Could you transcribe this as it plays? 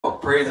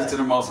Praises to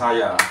the Most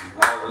HaYah.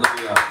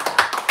 Hallelujah.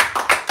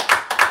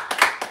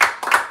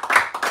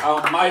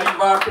 Our mighty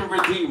rock and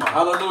redeemer.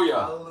 Hallelujah.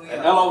 Hallelujah.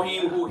 And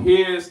Elohim who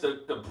hears the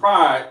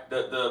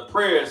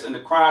prayers and the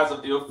cries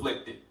of the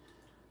afflicted.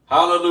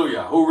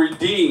 Hallelujah. Who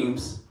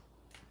redeems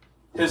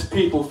his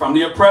people from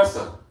the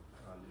oppressor.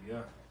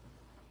 Hallelujah.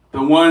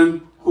 The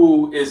one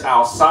who is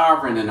our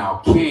sovereign and our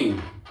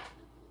king,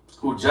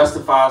 who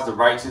justifies the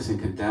righteous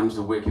and condemns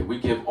the wicked. We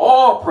give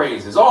all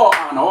praises, all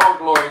honor, all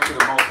glory to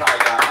the Most High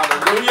God.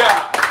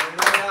 Hallelujah.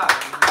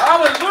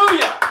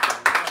 Hallelujah.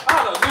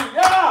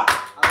 Hallelujah.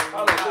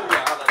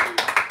 Hallelujah.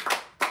 Hallelujah.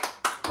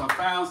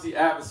 Confounds the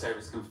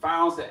adversaries,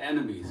 confounds the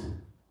enemies.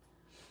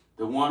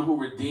 The one who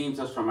redeems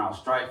us from our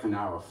strife and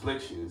our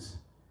afflictions,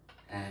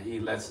 and he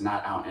lets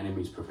not our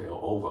enemies prevail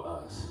over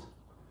us.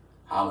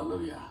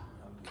 Hallelujah.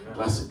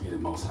 Blessed be the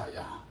Most High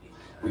God.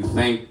 We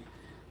thank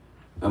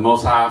the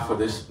Most High for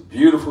this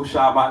beautiful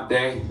Shabbat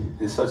day.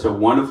 It's such a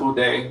wonderful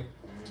day.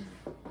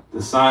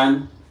 The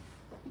sun,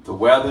 the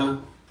weather,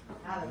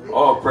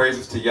 all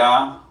praises to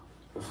Yah,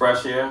 the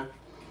fresh air.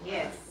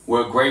 Yes.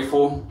 We're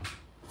grateful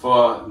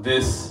for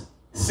this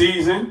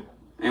season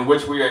in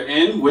which we are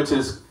in, which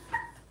is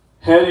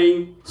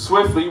heading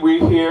swiftly.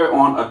 We're here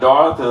on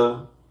Adar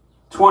the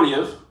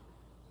 20th,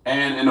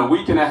 and in a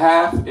week and a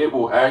half, it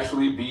will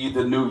actually be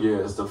the New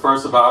Year's, the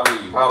first of our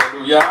Eve.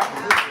 Hallelujah.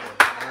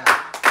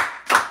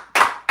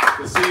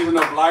 The season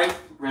of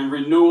life and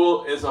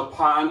renewal is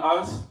upon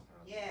us.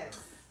 Yes.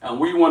 And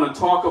we want to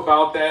talk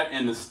about that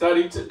in the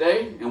study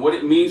today and what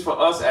it means for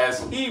us as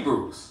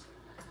Hebrews.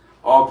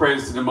 All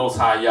praise to the Most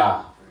High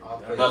Yah.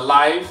 The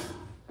life,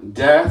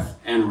 death,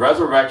 and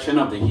resurrection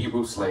of the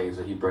Hebrew slaves,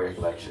 a Hebraic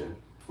lecture.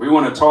 We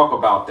want to talk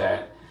about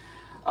that.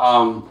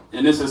 And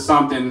this is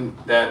something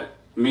that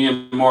me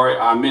and Maury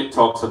Amit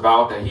talks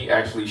about that he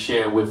actually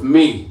shared with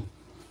me.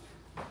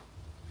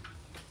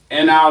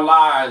 In our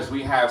lives,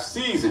 we have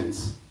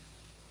seasons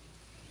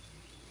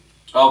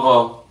of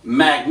a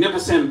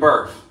magnificent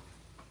birth.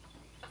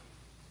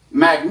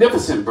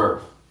 Magnificent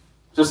birth.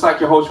 Just like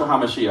YAHOSHUA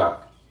HaMashiach.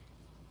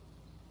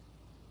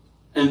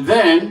 And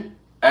then,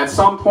 at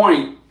some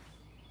point,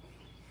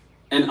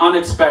 an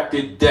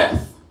unexpected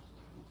death.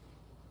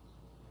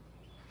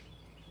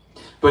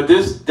 But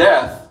this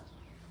death,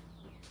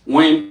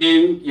 when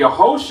in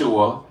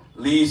YAHOSHUA,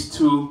 leads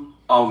to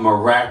a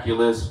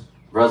miraculous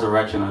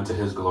resurrection unto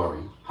his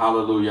glory.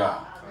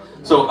 Hallelujah.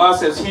 So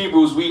us as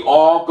Hebrews, we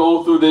all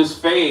go through this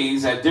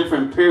phase at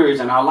different periods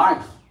in our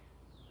life.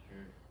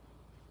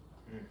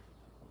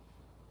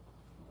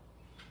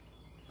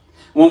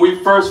 When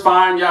we first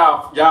find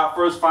Yah, Yah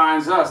first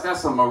finds us.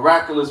 That's a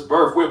miraculous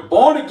birth. We're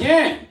born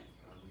again.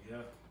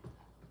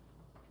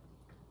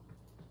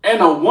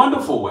 In a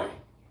wonderful way.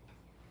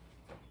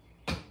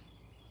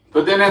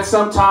 But then at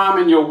some time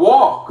in your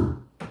walk,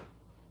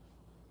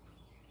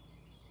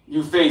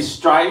 you face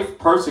strife,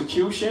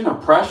 persecution,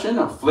 oppression,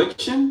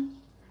 affliction,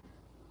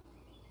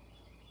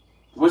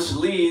 which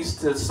leads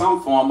to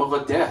some form of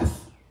a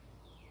death.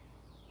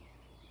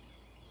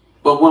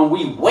 But when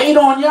we wait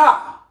on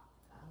Yah,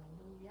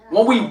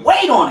 when we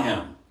wait on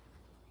him,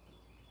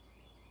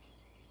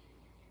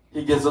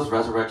 he gives us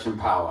resurrection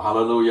power.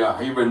 Hallelujah.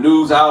 He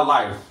renews our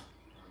life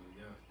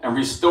and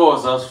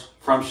restores us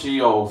from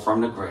Sheol,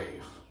 from the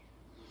grave.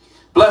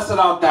 Blessed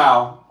art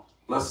thou.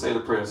 Let's say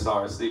the prayer.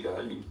 Sorry, Steve. Go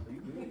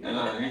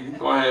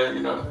ahead.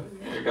 You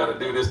got to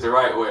do this the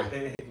right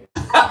way.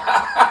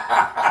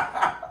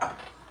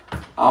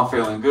 I'm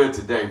feeling good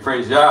today.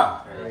 Praise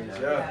Yah. Praise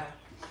Yah.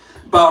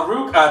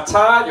 Baruk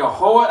atah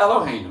YAHOWAH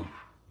Elohaynu.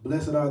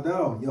 Blessed art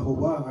thou,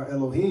 YAHOWAH our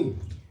Elohim.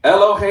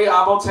 Elohay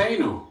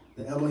Abotaynu.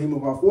 The Elohim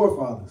of our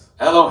forefathers.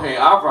 Elohay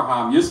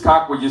Abraham,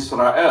 Yitzchak with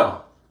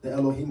Yisrael. The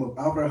Elohim of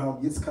Abraham,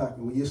 Yitzchak,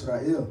 and with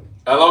Yisrael.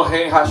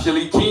 Elohay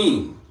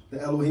Hashilikim.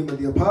 The Elohim of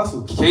the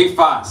apostles.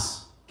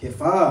 Kephas.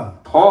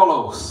 Kephad.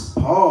 Paulos.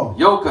 Paul.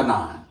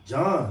 Yochanan.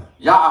 John.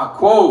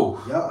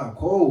 Yaakov.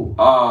 Yaakov.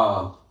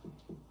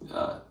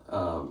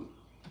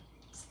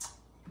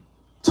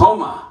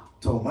 Toma.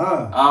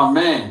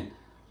 Amen.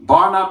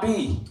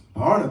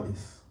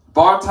 Barnabas.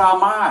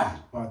 Bartalmai.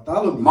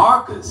 Bartholomew.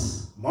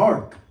 Marcus.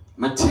 Mark.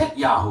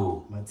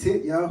 Matityahu.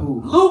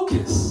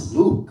 Lucas.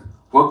 Luke.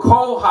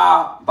 Wakol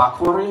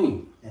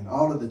ha-Bakurim. And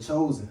all of the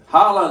chosen.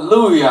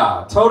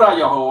 Hallelujah. Toda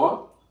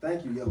Yahovah.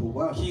 Thank you,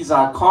 Yahuwah.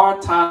 Kizakar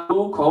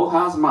tanu kol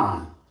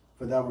hazman.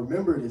 For thou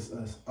rememberest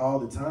us all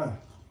the time.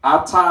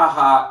 Ata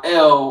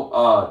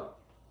ha-El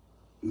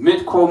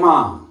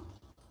mitkomam.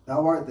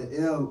 Thou art the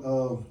El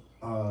of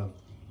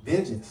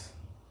vengeance.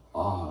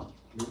 Kum.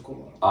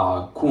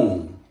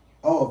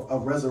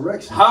 Of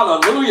resurrection.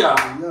 Hallelujah.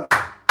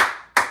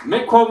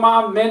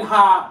 Mitkomam min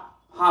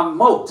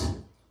ha-mot.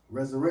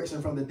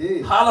 Resurrection from the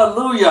dead.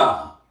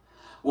 Hallelujah.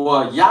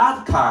 Wa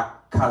yadka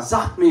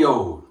kazak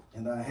miod.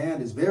 And thy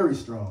hand is very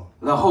strong.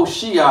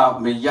 Lahoshia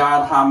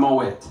miyad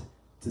hamoet.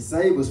 To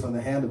save us from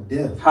the hand of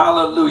death.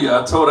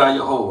 Hallelujah. Toda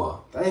Yahovah.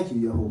 Thank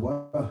you,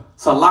 Yahuwah.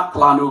 Salak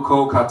lanu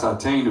ko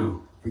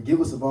katatenu.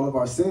 Forgive us of all of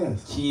our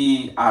sins.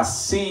 Ki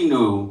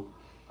asinu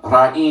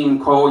ra'im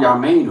ko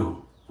yamenu.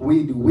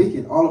 We do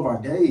wicked all of our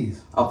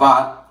days.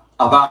 Avat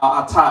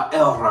Ata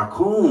El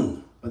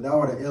Rakun. But thou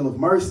art the El of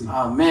mercy.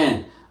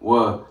 Amen.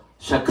 Wa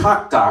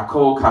Shakakta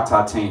Ko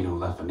Katatenu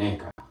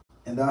Lefaneka.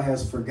 And thou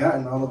hast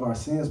forgotten all of our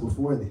sins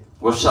before thee.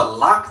 Wa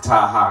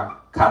Shalakta Ha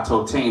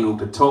Katotenu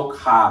Betok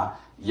Ha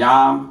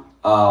Yam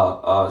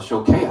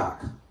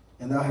Shokeak.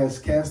 And thou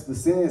hast cast the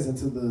sins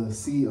into the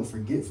sea of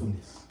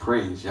forgetfulness.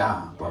 Praise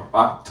Yah.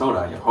 Barak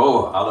Toda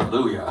Yahovah.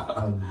 Hallelujah.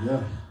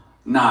 Hallelujah.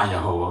 Na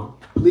Yahovah.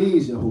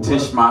 Please, Yahovah.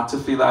 Tishma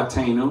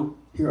Tefilatenu.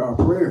 Hear our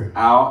prayer.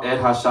 Al Ed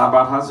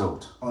HaShabbat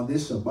Hazot. On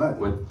this Shabbat.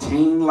 With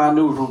Tain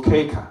Lanu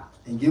Rukeka.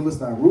 And give us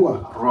thy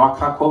Ruach. Ruach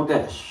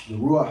HaKodesh. The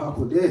Ruach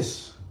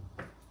HaKodesh.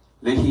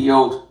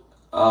 Lihiot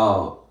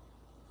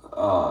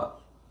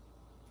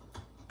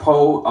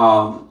Po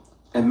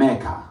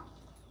Emeka.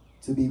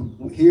 To be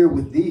here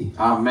with thee.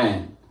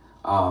 Amen.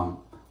 Ko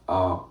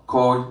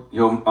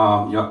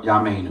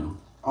Yamenu.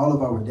 All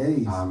of our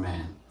days.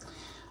 Amen.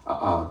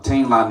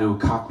 Tain Lanu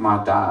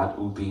Kakma Dad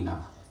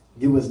Ubina.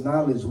 Give us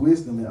knowledge,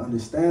 wisdom, and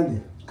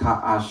understanding. Ka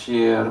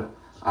Asher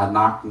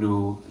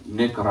Anaknu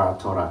Nikra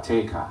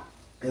Torateka.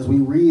 As we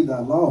read thy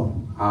law.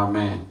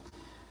 Amen.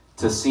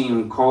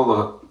 Tasim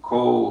Ko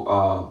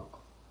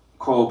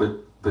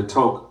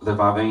Betok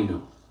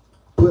Levavenu.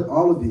 Put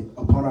all of it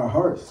upon our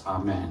hearts.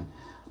 Amen.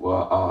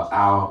 Well,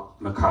 Al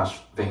Makash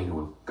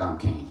Venu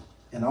Gamkin.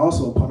 And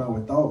also upon our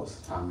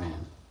thoughts.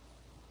 Amen.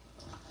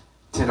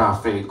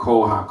 Tirafe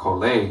Koha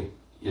Kole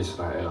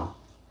Yisrael.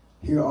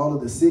 Heal all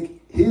of the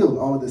sick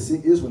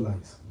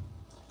Israelites.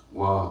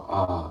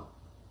 Well,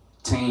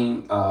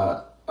 Tain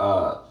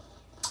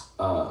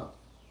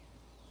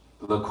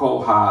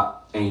Lekoha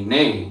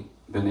Ene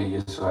Bene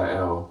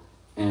Yisrael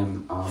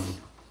in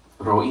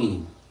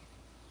Roim.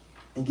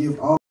 And give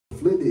all the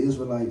afflicted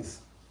Israelites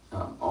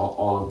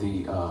all of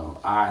the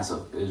eyes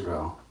of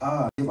Israel.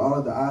 Give all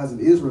of the eyes of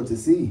Israel to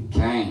see.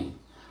 Cain.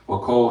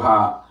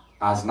 Wakoha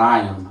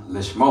Aznayim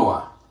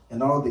Lishmoa.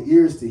 And all the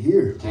ears to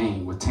hear.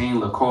 Cain.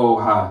 Watain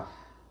Lakoha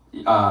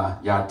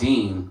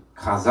Yadim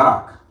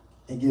Kazak.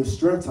 And give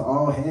strength to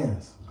all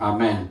hands.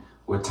 Amen.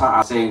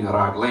 Wata'ase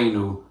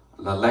Raglenu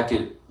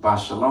Laleket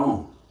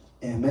Bashalom.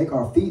 And make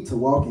our feet to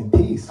walk in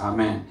peace.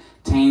 Amen.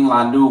 Tain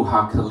Lanu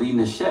HaKali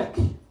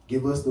Neshek.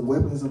 Give us the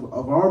weapons of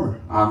armor.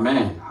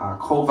 Amen.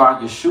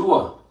 HaKova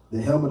Yeshua.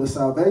 The helmet of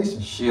salvation.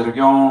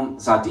 Shiryon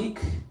Zadik.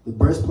 The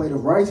breastplate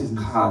of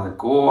righteousness.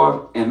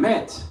 Halagor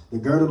Emet. The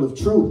girdle of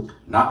truth.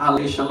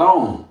 Na'ale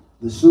Shalom.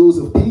 The shoes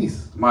of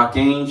peace.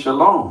 Magain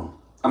Shalom.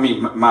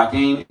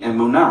 Magain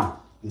Emunah.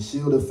 The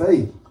shield of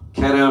faith.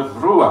 Kerev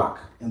Ruach.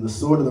 And the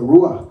sword of the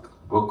Ruach.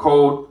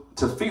 Wakod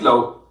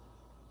Tefilot.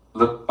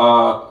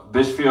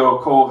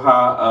 Bishfil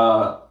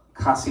Koha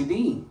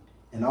Kasidim.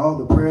 And all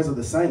the prayers of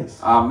the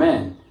saints.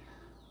 Amen.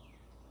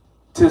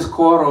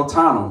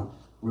 Tiskorotanu.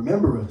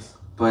 Remember us.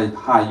 But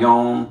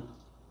Hayom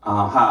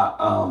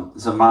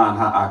Zaman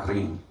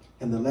Ha'akrim.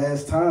 In the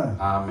last time.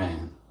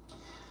 Amen.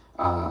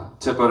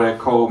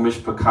 Tipareko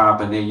Mishpaka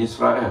B'nai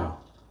Yisrael.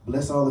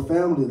 Bless all the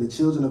family of the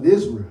children of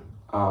Israel.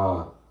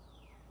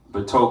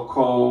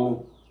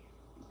 Betoko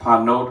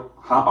Panot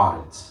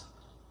Ha'aretz.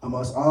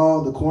 Amongst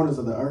all the corners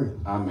of the earth.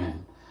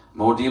 Amen.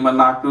 Modima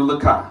Naknu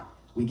Laka.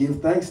 We give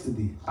thanks to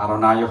thee.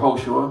 Adonai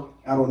YAHOSHUA.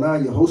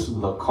 Adonai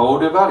YAHOSHUA. Lako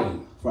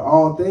Devarim. For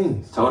all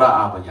things. Toda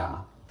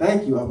Abaya.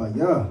 Thank you,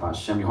 HaYah. By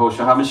Shem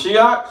YAHOSHUA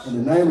HaMashiach.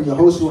 In the name of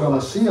YAHOSHUA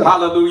HaMashiach.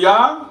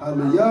 Hallelujah.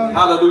 Hallelujah.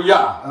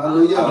 Hallelujah.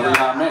 Hallelujah.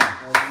 Amen.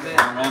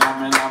 Amen.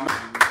 Amen. Amen.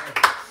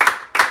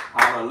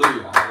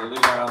 Hallelujah.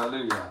 Hallelujah.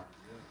 Hallelujah.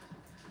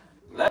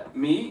 Let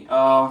me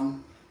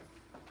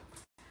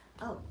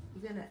Oh,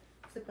 you're gonna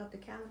flip up the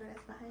calendar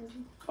that's behind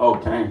you?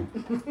 Okay.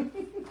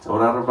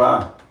 Told out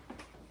about.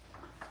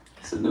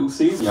 It's a new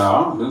season,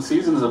 y'all. New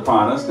season is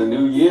upon us. The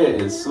new year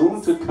is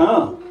soon to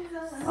come.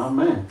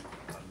 Amen.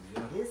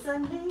 It's a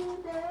new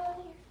day.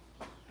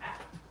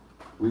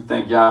 We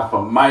thank y'all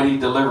for mighty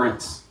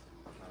deliverance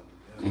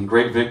and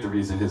great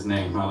victories in his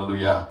name.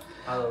 Hallelujah.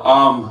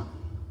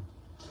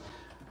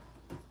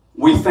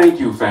 We thank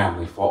you,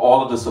 family, for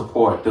all of the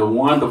support, the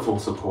wonderful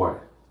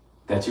support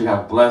that you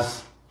have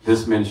blessed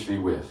this ministry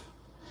with.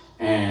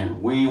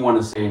 And we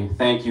want to say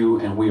thank you,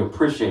 and we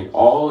appreciate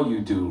all you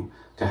do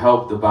to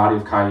help the body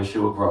of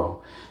KHAI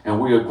grow. And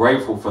we are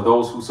grateful for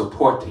those who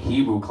support the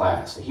Hebrew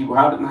class. The Hebrew,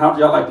 how did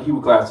y'all like the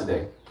Hebrew class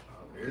today?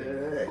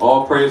 Good.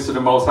 All praise to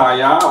the Most High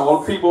Yah. All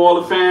the people, all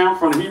the fam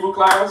from the Hebrew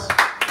class,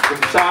 give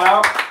a shout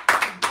out.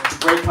 It's a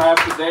great class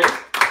today.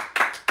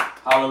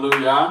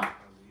 Hallelujah.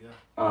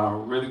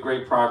 Really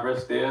great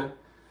progress there.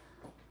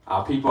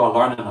 Our people are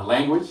learning a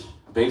language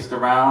based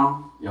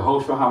around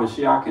YAHOSHUA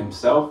HaMashiach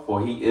himself, for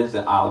he is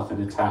the Aleph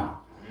and the Tau.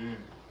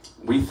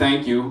 We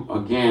thank you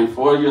again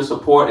for your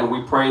support, and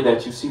we pray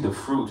that you see the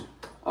fruit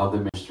of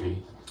the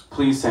ministry.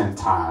 Please send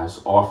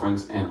tithes,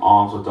 offerings, and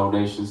alms or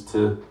donations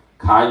to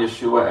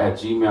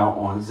khaiyashua@gmail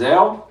on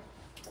Zelle.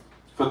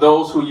 For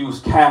those who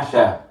use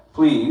CashApp,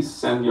 please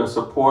send your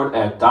support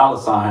at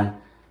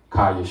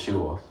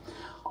 $khaiyashua.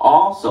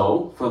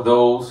 Also, for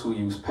those who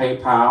use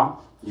PayPal,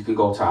 you can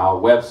go to our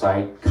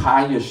website,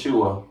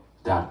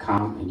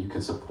 khaiyashua.com, and you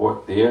can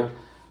support there.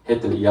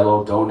 Hit the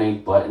yellow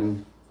donate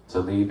button, to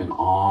leave an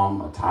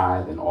alm, a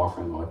tithe, an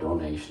offering, or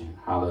donation.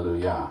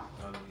 Hallelujah.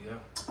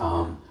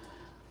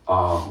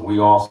 We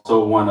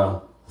also want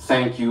to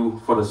thank you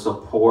for the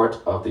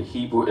support of the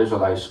Hebrew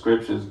Israelite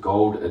Scriptures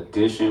Gold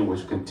Edition,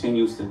 which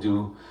continues to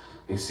do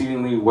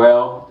exceedingly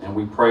well, and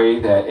we pray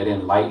that it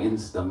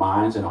enlightens the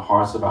minds and the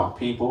hearts of our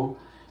people.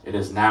 It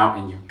is now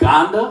in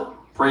Uganda.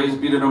 Praise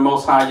be to the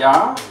Most High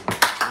Yah.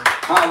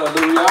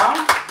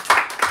 Hallelujah.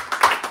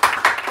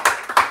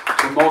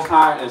 The Most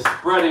High is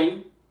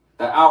spreading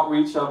the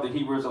outreach of the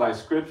Hebrew Israelite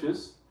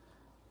Scriptures.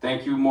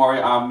 Thank you,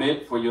 Mori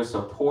Ahmed, for your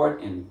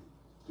support in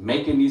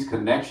making these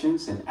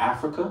connections in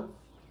Africa.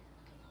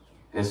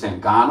 It's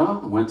in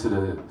Ghana. Went to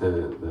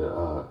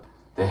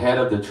the head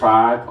of the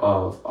tribe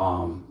of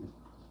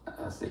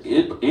the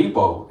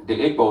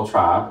Igbo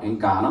tribe in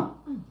Ghana,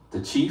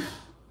 the chief.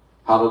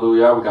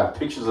 Hallelujah. We got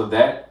pictures of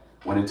that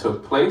when it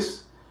took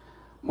place.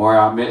 Mori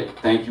Ahmed,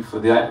 thank you for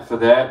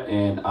that.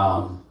 And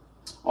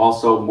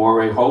also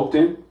Moray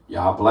Hopton,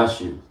 Yah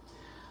bless you.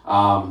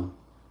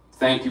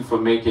 Thank you for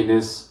making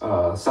this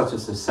such a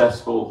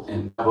successful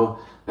endeavor,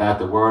 that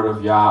the word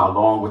of Yah,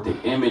 along with the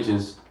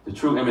images, the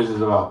true images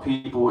of our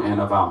people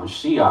and of our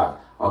Mashiach,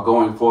 are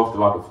going forth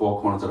throughout the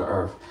four corners of the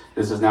earth.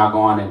 This is now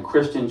going in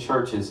Christian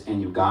churches in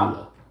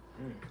Uganda,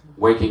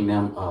 waking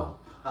them up.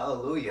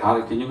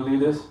 Hallelujah. Can you believe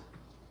this?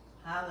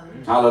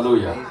 Hallelujah.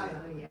 Hallelujah.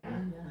 Hallelujah.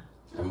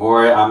 And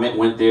Mori Ahmed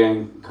went there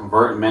and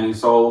converted many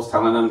souls,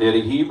 telling them they're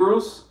the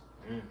Hebrews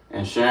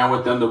and sharing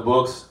with them the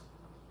books,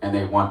 and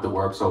they want the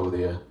works over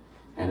there,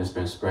 and it's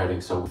been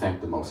spreading. So we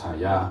thank the Most High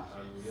Yah.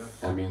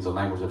 That means the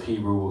language of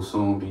Hebrew will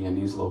soon be in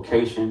these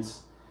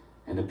locations,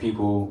 and the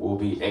people will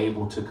be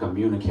able to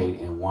communicate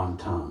in one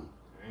tongue.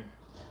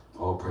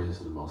 All praise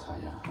to the Most High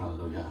Yah.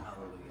 Hallelujah.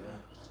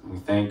 We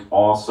thank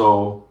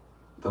also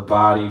the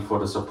body for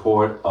the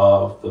support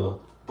of the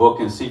Book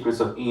and Secrets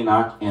of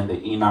Enoch and the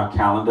Enoch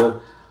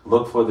calendar.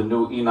 Look for the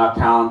new Enoch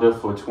calendar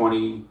for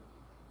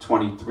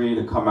 2023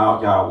 to come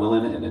out, Yah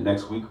willing, in the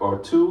next week or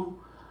two,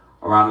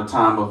 around the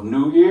time of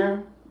New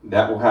Year.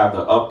 That will have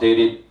the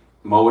updated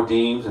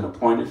Moedims and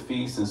appointed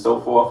feasts and so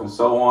forth and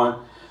so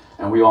on.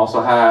 And we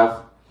also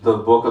have the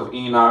Book of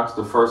Enoch,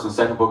 the first and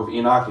second book of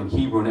Enoch in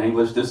Hebrew and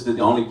English. This is the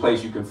only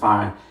place you can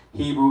find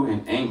Hebrew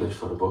and English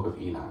for the Book of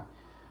Enoch,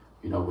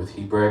 you know, with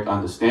Hebraic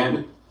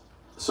understanding.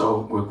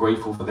 So we're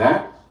grateful for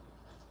that.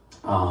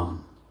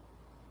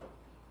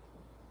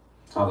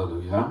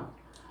 Hallelujah.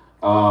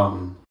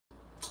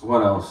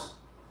 What else?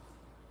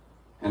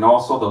 And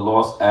also the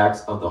Lost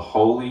Acts of the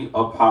Holy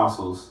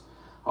Apostles,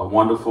 a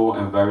wonderful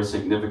and very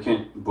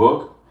significant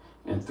book.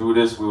 And through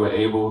this, we were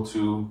able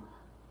to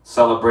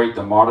celebrate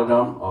the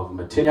martyrdom of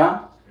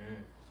Mattiah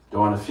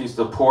during the Feast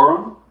of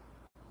Purim.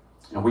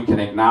 And we can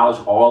acknowledge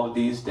all of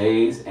these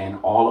days and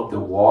all of the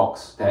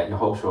walks that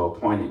YAHOSHUA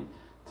appointed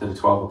to the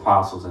 12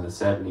 apostles and the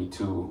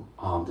 72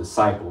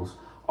 disciples.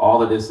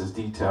 All of this is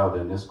detailed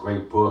in this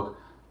great book,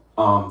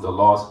 the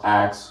Lost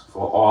Acts,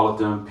 for all of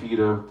them: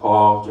 Peter,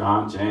 Paul,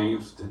 John,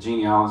 James, the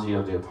genealogy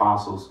of the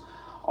apostles.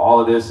 All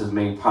of this is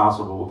made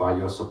possible by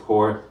your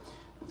support.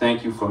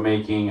 Thank you for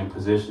making and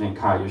positioning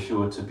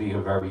KHAI to be a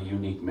very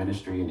unique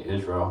ministry in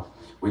Israel.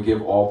 We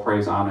give all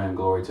praise, honor, and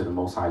glory to the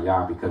Most High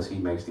Yah, because he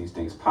makes these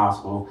things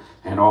possible.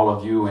 And all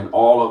of you and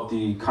all of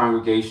the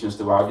congregations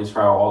throughout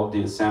Israel, all of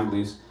the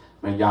assemblies,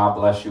 may Yah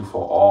bless you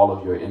for all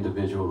of your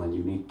individual and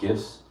unique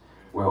gifts.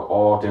 We're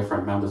all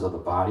different members of the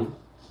body,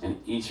 and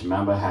each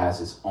member has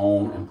its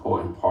own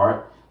important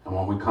part. And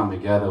when we come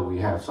together, we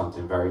have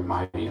something very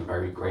mighty and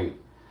very great.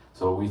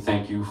 So we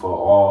thank you for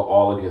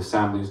all of the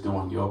assemblies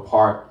doing your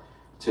part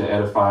to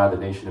edify the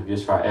nation of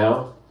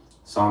Yisrael.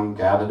 Some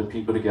gather the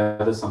people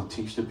together, some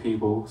teach the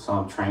people,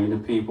 some train the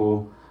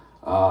people,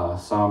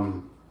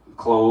 some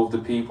clothe the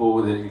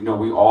people. You know,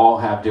 we all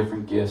have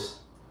different gifts.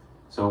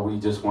 So we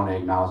just want to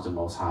acknowledge the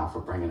Most High for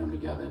bringing them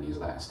together in these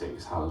last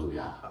days.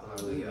 Hallelujah.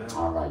 Hallelujah.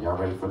 All right, y'all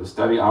ready for the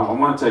study? I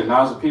wanted to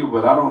acknowledge the people,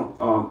 but I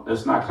don't,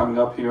 it's not coming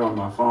up here on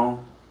my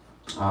phone.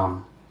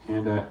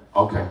 Hear that?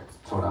 Okay,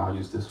 so I'll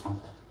use this one.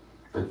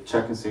 But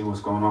check and see what's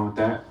going on with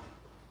that.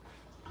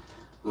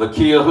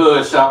 Lakia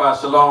Hood,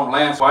 Shabbat Shalom,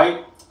 Lance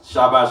White,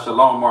 Shabbat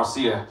Shalom,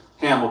 Marcia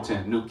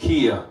Hamilton,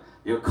 Nukia,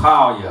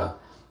 Yokalia,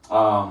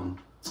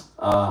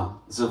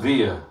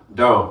 Zavia,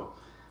 Doe,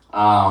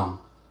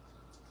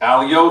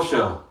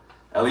 Alyosha,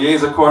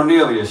 Eliezer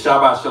Cornelia,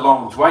 Shabbat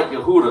Shalom, Dwight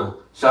Yehuda,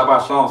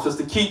 Shabbat Shalom,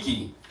 Sister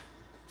Kiki,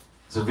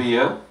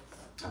 Zavia,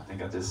 I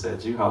think I just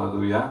said you,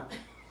 hallelujah.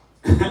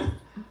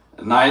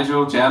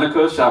 Nigel,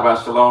 Janica,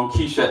 Shabbat Shalom,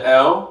 Keisha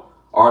L,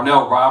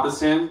 Arnell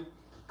Robinson,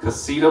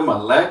 Kasida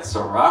Malek,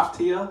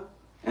 Saraftia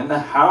in the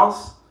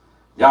house.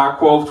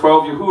 Yaakov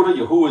 12 Yehuda,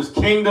 Yahuwah's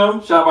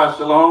Kingdom, Shabbat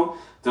Shalom,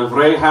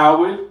 Devrei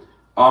Howard,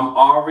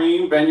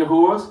 Arim Ben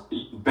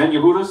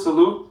Yehuda,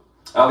 salute.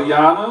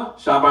 Eliana,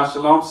 Shabbat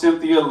Shalom,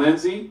 Cynthia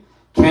Lindsay,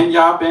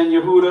 Kenya Ben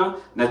Yehuda,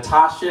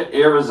 Natasha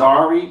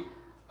Arizari,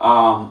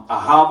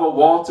 Ahava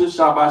Walter,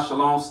 Shabbat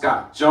Shalom,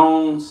 Scott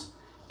Jones,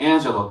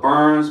 Angela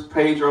Burns,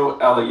 Pedro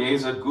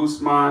Eliezer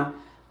Guzman,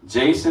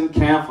 Jason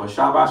Camphor,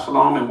 Shabbat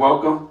Shalom and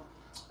welcome.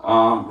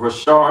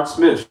 Rashard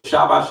Smith,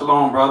 Shabbat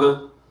Shalom,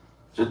 brother.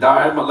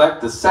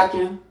 JediYAH-EL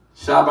II,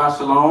 Shabbat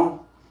Shalom.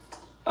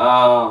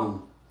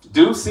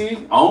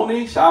 Ducey,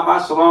 Oni,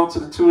 Shabbat Shalom to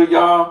the two of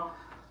y'all.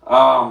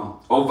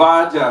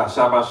 Ovadia,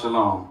 Shabbat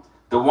Shalom.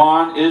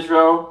 Dewan,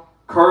 Israel.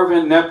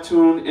 Curvin,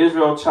 Neptune,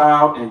 Israel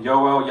Child, and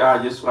Yoel,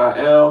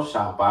 Yisrael,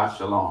 Shabbat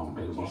Shalom.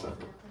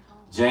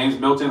 James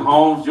Milton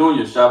Holmes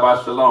Jr.,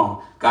 Shabbat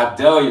Shalom.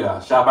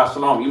 Gadelia, Shabbat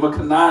Shalom. Ima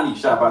Kanani,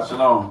 Shabbat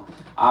Shalom.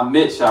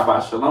 Amit,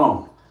 Shabbat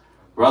Shalom.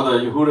 Brother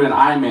Yehuda and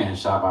Iman,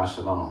 Shabbat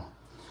Shalom.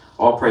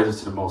 All praises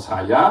to the Most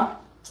HaYah.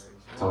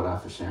 Todah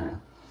for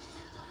sharing.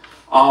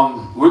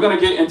 We're going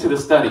to get into the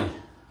study,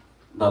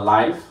 the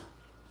life,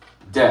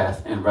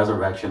 death, and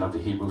resurrection of the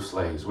Hebrew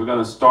slaves. We're going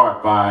to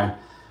start by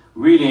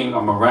reading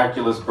a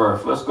miraculous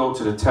birth. Let's go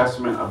to the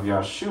testament of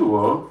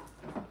YAHOWAH.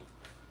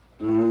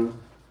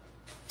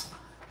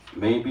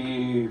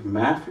 Maybe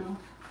Matthew?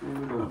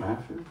 Maybe go to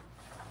Matthew.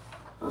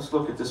 Let's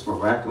look at this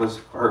miraculous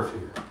birth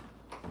here.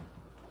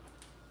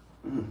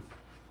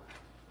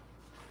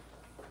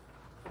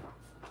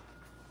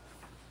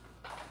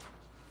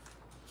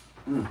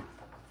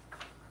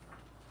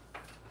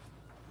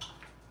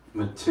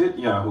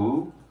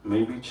 YAHOWAH,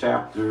 maybe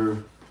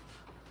chapter,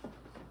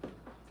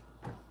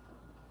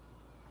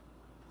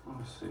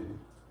 let's see.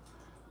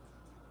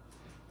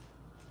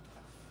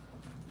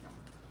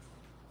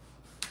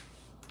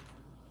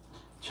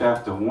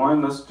 Chapter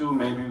 1, let's do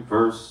maybe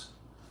verse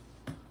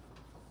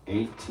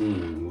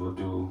 18. We'll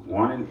do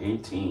 1 and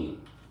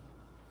 18.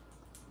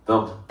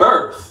 The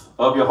birth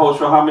of YAHOSHUA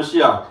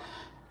HaMashiach.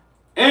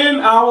 In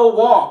our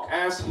walk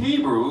as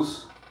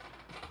Hebrews,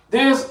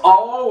 there's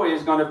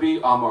always going to be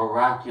a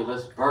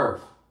miraculous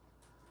birth.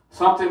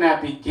 Something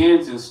that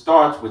begins and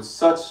starts with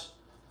such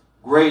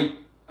great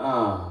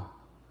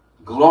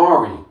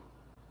glory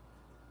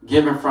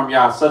given from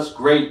Yah, such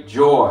great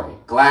joy,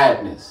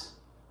 gladness.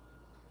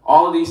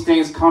 All of these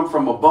things come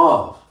from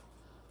above.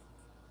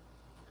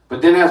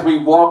 But then as we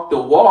walk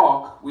the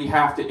walk, we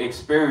have to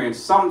experience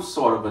some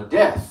sort of a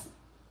death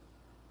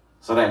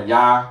so that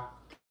Yah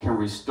can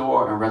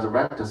restore and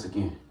resurrect us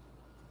again.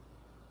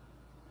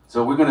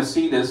 So we're going to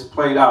see this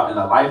played out in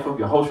the life of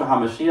YAHOSHUA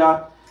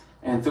HaMashiach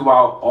and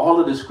throughout all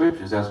of the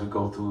scriptures as we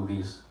go through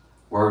these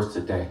words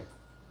today.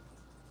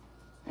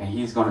 And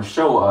he's going to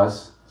show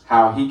us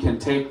how he can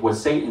take what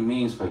Satan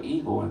means for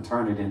evil and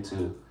turn it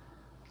into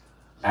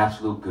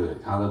absolute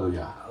good.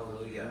 Hallelujah.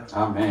 Hallelujah.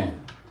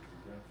 Amen.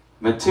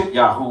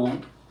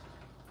 YAHOWAH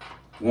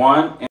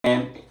 1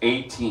 and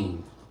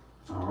 18.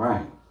 All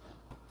right.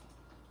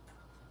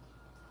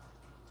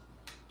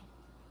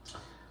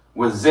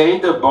 With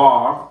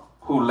Zedabah,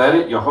 who led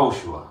it,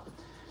 YAHOSHUA.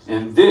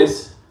 And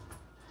this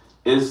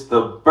is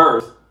the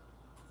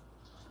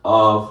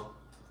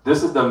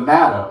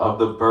matter of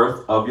the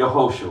birth of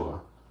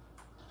YAHOSHUA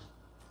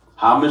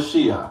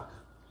HaMashiach.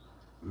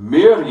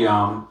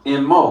 Miriam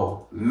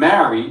Imo,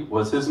 Mary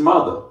was his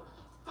mother.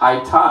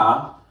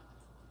 Haita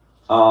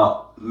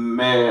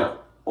Meorsha.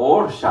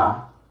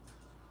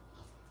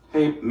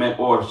 Hey,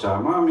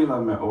 Meorsha.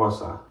 Mamila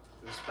Meorsa.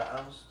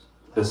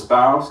 The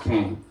spouse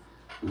came.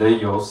 Le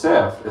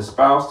Yosef,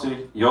 espoused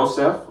to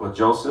Yosef or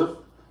Joseph.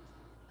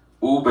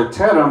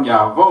 Ubeteram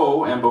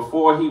Yavo, and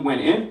before he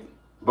went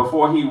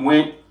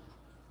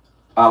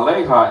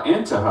Aleha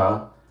into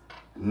her,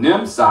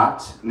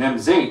 Nimzat,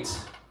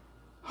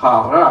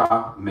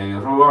 Hara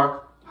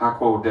Meruach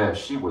HaKodesh.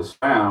 She was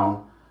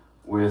found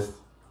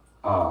with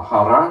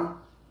Hara.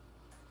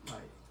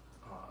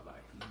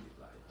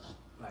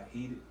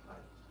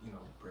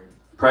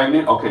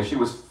 Pregnant? Okay, she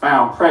was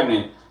found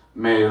pregnant,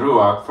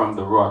 Meruach, from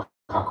the Ruach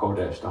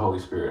HaKodesh, the Holy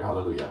Spirit.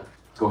 Hallelujah.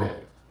 Go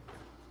ahead.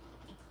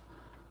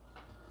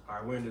 All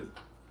right, we're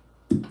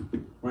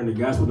in the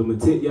Gospel of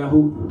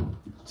YAHOWAH,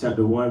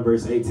 chapter 1,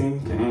 verse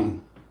 18. Okay.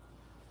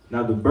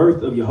 Now the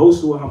birth of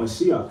YAHOSHUA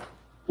HaMashiach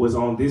was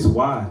on this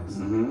wise.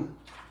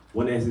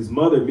 When as his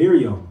mother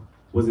Miriam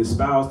was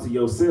espoused to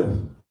Yosef,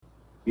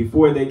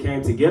 before they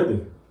came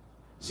together,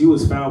 she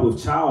was found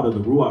with child of the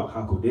Ruach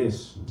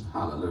HaKodesh.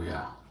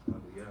 Hallelujah.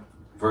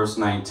 Verse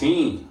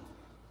 19.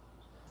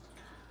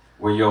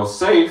 Where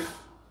Yosef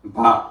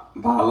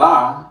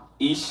Ba'ala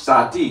Ish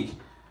Sadiq,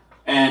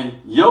 and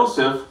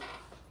Yosef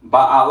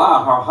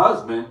Ba'ala, her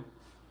husband,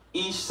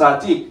 Ish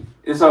Sadiq,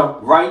 is a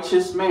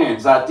righteous man.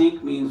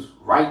 Sadiq means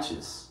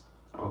righteous.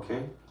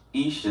 Okay?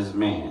 Ish is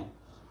man.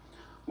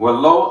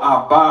 Welo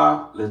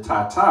Abba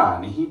Letata,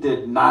 and he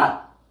did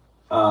not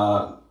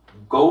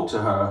go to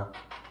her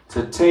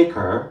to take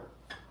her.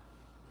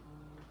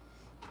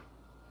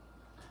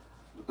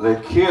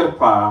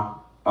 Lekirpa,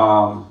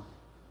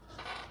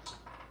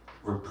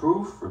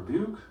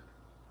 rebuke?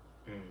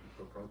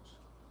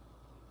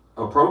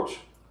 Approach?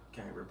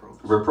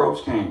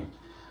 Reproach came.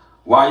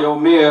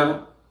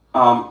 Wayomer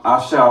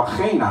Ashal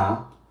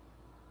Chena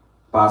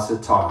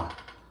Baseter.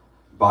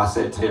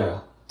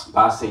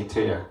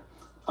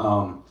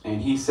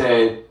 And he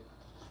said,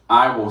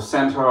 I will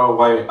send her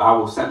away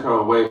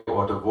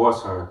or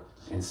divorce her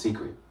in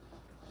secret.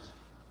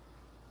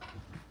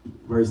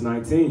 Verse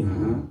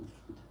 19.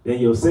 Then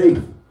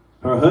Yosef,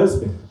 her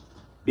husband,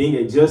 being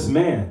a just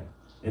man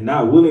and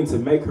not willing to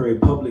make her a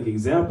public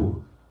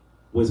example,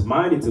 was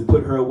minded to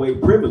put her away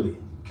privily.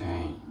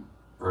 Okay.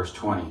 Verse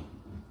 20.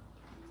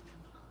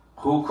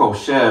 Hu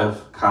koshev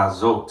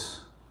kazot.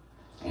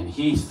 And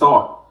he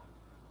thought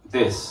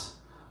this.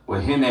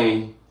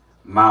 Wahine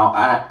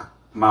malak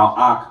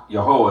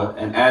YAHOWAH.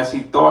 And as he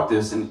thought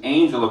this, an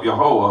angel of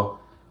YAHOWAH,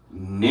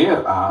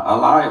 Nir'ah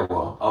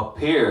Elohaynu,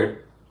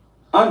 appeared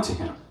unto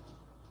him.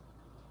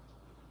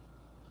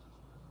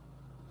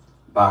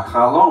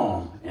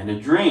 Bachalom, in a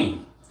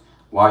dream.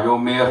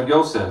 Wayomer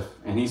Yosef.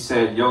 And he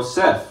said,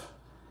 Yosef,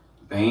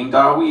 Ben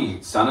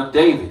Dawid, son of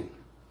David,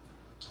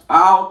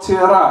 Al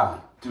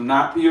Tirah, do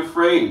not be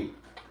afraid.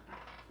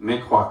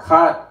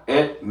 Mikwakat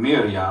et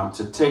Miriam,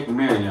 to take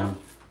Miriam,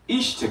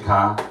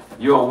 Ishtika,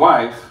 your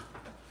wife,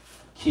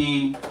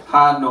 Ki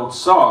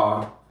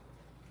Hanotsar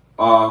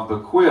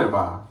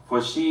Bequirba,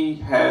 for she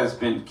has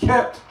been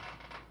kept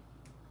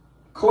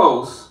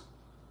close.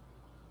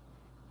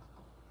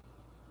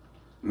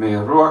 Me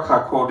Ruach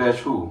HaKodesh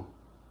hu,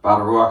 by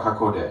the Ruach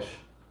HaKodesh.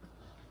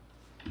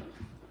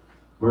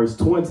 Verse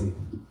 20.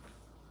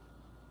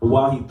 But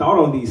while he thought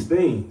on these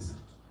things,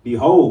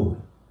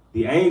 behold,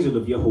 the angel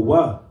of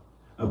YAHOWAH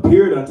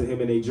appeared unto him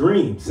in a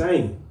dream,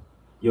 saying,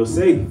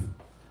 Yosef,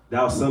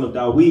 thou son of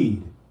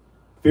Dawid,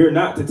 fear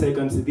not to take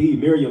unto thee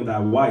Miriam thy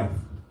wife,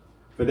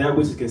 for that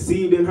which is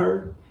conceived in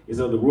her is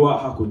of the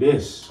Ruach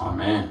HaKodesh.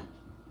 Amen.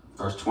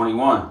 Verse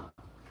 21.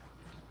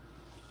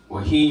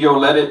 Well, he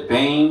yoledet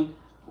bain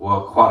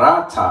wa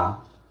kwarata,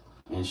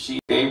 and she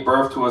gave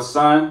birth to a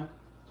son,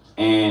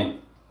 and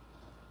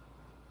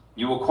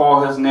you will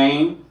call his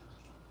name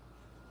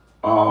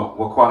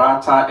wa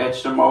kwarata et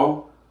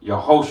shemo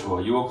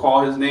YAHOSHUA. You will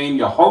call his name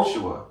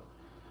YAHOSHUA.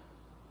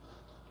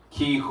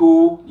 Ki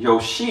hu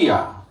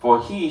Yoshia,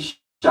 for he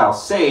shall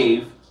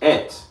save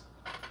et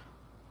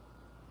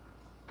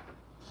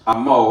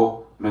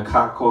amo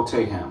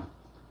mekakotehem.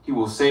 He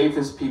will save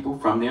his people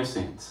from their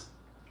sins.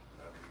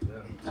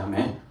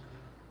 Amen.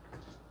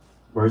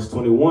 Verse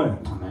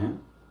 21. Amen.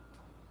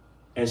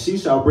 And she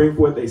shall bring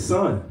forth a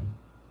son,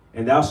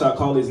 and thou shalt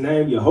call his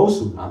name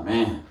YAHOSHUA,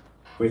 Amen.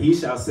 for he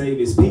shall save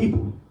his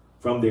people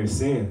from their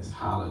sins.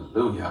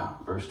 Hallelujah.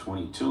 Verse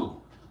 22.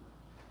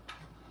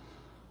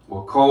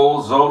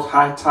 Wakol zot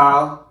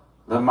haital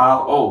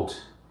lemalot.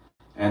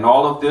 And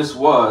all of this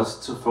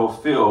was to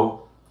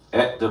fulfill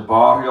et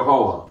debar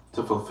YAHOWAH,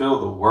 to fulfill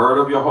the word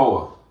of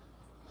YAHOWAH.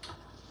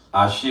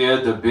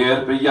 Asher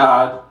debir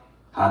b'yad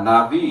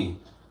hanavi,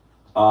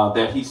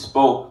 that he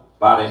spoke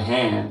by the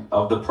hand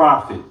of the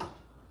prophet.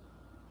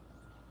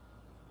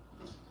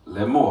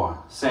 Lemor,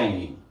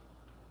 saying.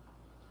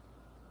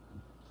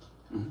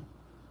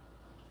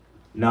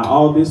 Now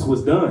all this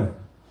was done,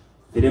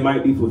 that it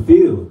might be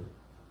fulfilled,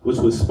 which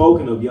was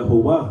spoken of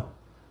YAHOWAH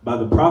by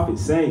the prophet,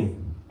 saying.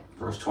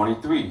 Verse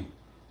 23.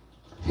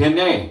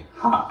 Hine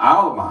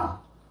ha-alma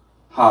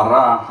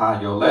hara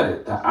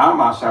ha-yoledet. The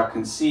alma shall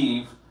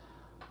conceive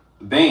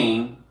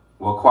bain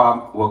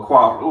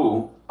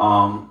wakwaru,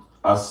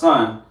 a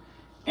son,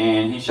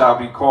 and he shall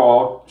be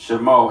called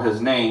Shemo,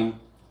 his name,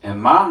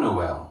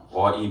 Emmanuel,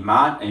 or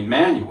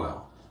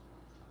Emmanuel.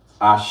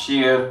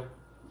 Ashir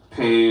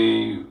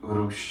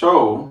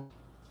Perusho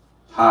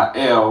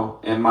Ha'el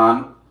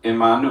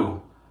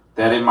Emanu,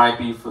 that it might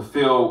be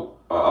fulfilled,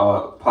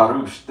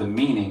 Parush, the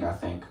meaning, I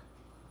think,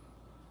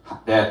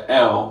 that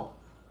El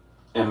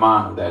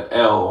Emanu, that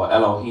El or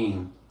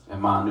Elohim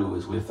Emanu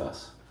is with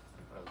us.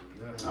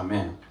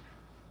 Amen.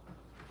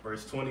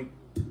 Verse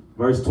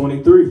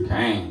 23.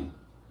 Cain.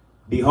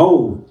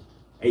 Behold,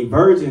 a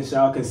virgin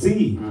shall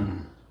conceive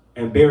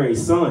and bear a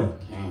son,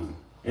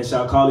 and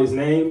shall call his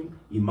name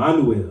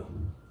Emmanuel,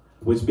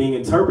 which being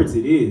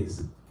interpreted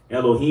is,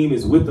 Elohim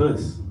is with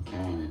us.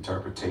 Cain,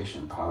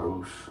 interpretation,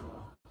 Parush,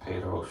 or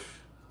Perosh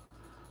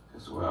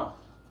as well.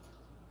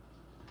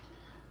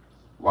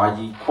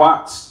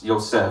 Wayikwatz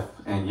Yosef,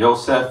 and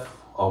Yosef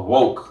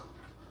awoke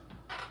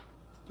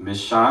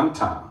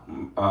Mishnato,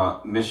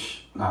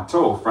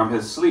 from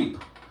his sleep.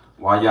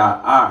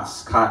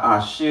 Waya'as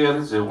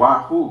ka'ashir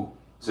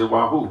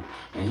Zibaote,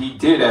 and he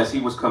did as he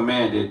was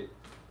commanded,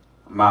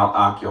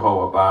 Malak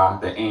YAHOWAH, by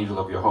the angel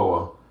of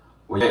YAHOWAH.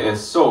 Waya'as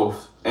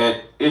Soph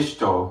et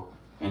Ishto,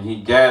 and he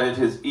gathered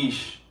his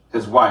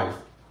wife,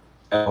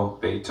 El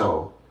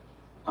Beito,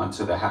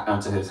 unto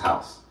his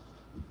house.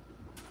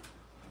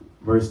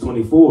 Verse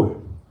 24.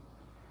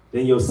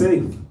 Then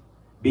Yosef,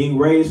 being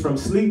raised from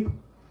sleep,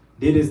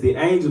 did as the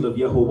angel of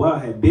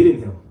YAHOWAH had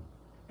bidden him,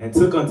 and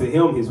took unto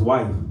him his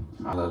wife.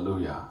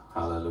 Hallelujah,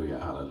 hallelujah,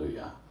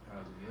 hallelujah.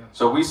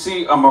 So we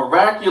see a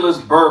miraculous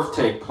birth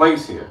take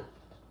place here.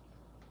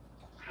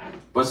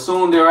 But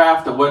soon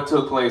thereafter, what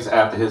took place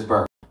after his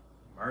birth?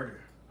 Murder.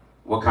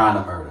 What kind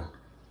of murder?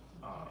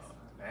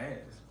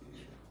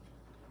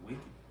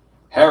 Wicked.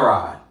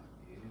 Herod.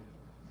 Yeah.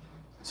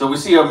 So we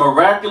see a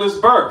miraculous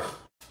birth.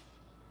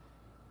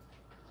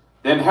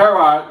 Then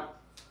Herod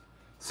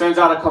sends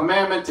out a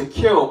commandment to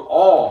kill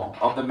all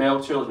of the male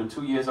children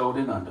 2 years old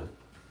and under.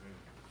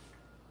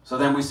 So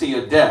then we see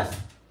a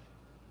death.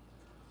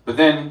 But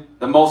then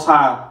the Most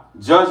High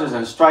judges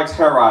and strikes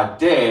Herod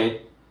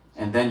dead,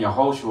 and then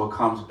YAHOSHUA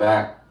comes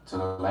back to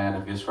the land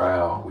of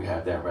Israel, we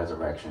have that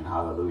resurrection.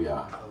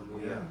 Hallelujah.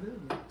 Hallelujah.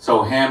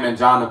 So him and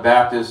John the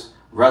Baptist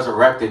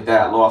resurrected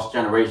that lost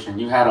generation.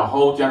 You had a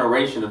whole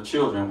generation of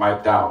children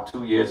wiped out,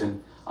 2 years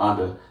and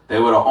under. They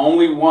were the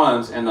only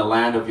ones in the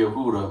land of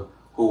Yehuda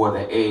who were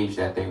the age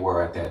that they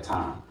were at that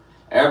time.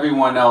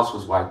 Everyone else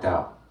was wiped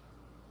out.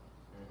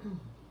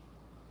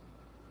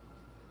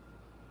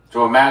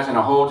 So imagine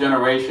a whole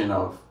generation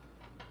of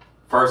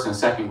first and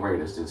second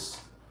graders just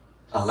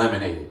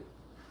eliminated.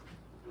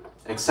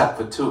 Except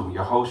for two,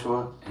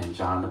 YAHOSHUA and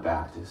John the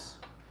Baptist.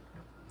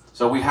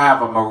 So we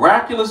have a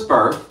miraculous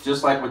birth,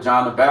 just like with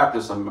John the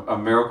Baptist, a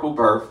miracle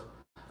birth,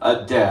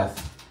 a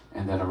death,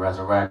 and then a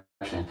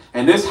resurrection.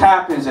 And this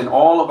happens in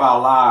all of our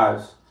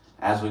lives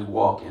as we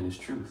walk in His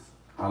truth.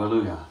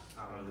 Hallelujah.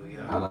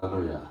 Hallelujah.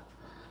 Hallelujah.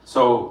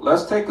 So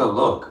let's take a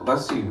look.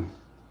 Let's see.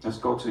 Let's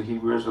go to the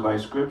Hebrew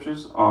Israelite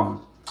scriptures.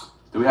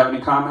 Do we have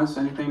any comments?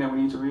 Anything that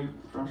we need to read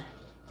first?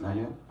 Not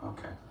yet?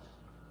 Okay.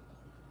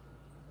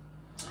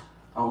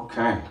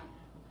 Okay.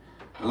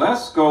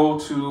 Let's go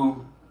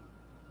to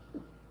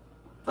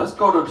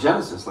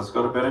Genesis. Let's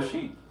go to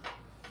Bereshit.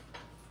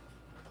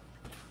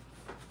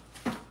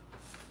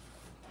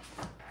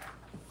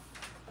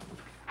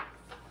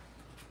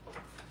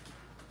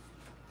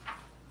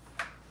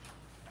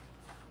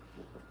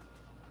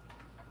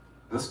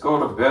 Let's go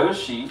to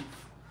Bereshit.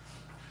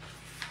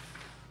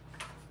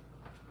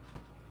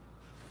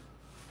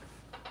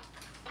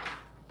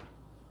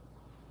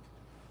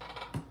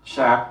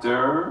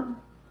 Chapter,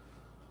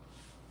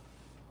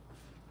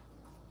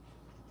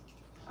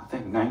 I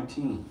think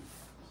 19.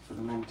 Let's go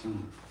to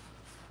 19.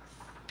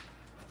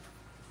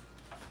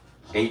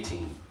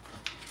 18.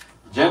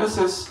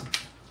 Genesis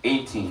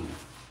 18.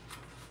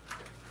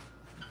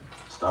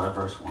 Start at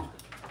verse 1.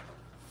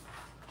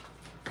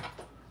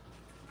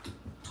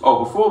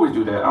 Oh, before we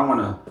do that, I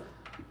want to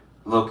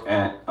look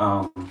at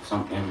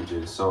some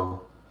images.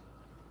 So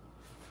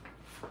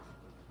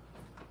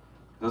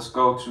let's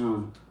go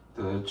to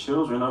the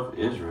children of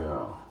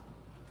Israel.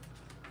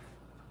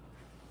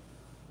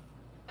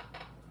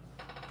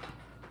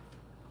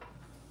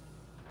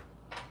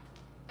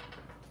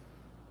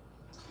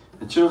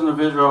 The children of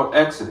Israel,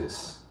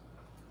 Exodus.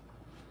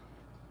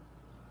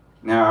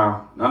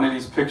 Now, none of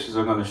these pictures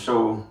are going to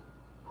show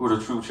who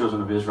the true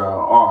children of Israel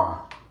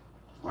are,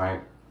 right?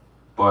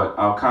 But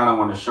I kind of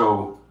want to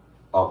show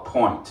a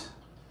point.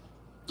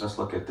 Let's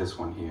look at this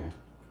one here.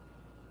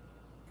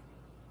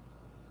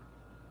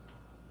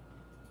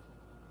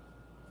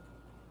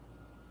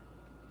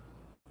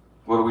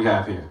 What do we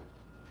have here?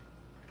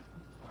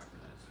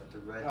 The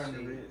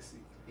Red Sea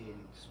being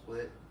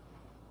split,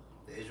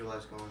 the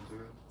Israelites going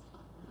through.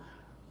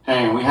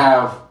 And we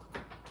have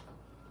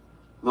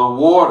the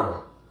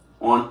water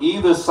on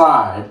either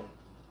side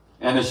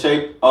in the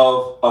shape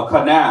of a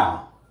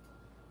canal.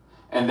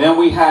 And then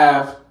we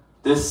have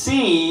the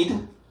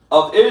seed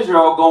of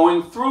Israel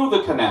going through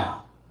the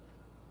canal.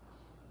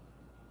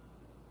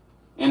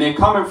 And they're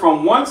coming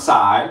from one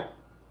side,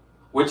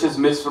 which is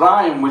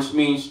Mitzrayim, which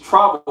means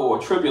trouble or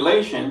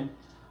tribulation,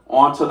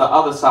 onto the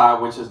other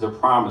side, which is the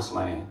promised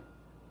land.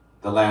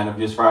 The land of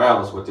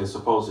Yisrael is what they're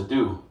supposed to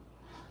do.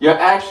 You're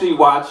actually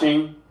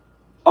watching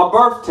a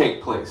birth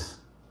take place.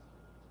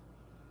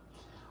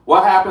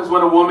 What happens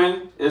when a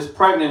woman is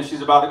pregnant and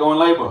she's about to go in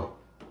labor?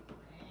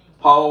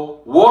 Her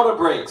water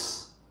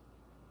breaks.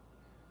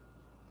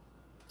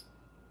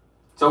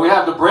 So we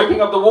have the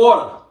breaking of the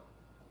water.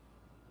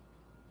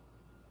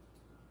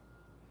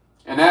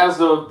 And as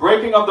the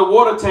breaking of the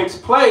water takes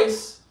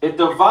place, it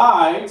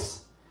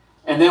divides,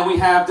 and then we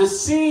have the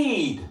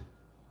seed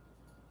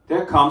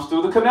that comes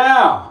through the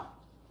canal.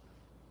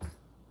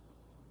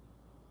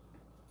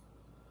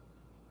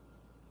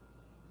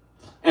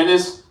 And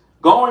it's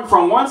going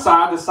from one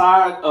side, the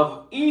side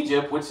of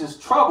Egypt, which is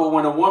trouble.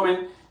 When a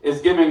woman is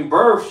giving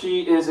birth,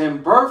 she is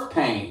in birth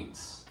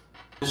pains,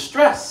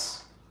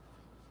 distress.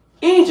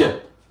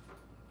 Egypt.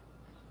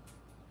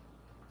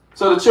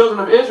 So the children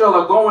of Israel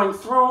are going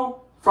through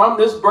from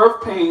this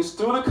birth pains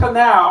through the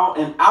canal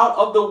and out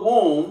of the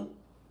womb.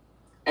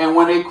 And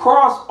when they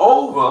cross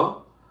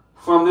over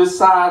from this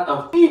side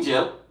of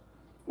Egypt,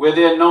 where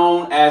they're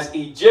known as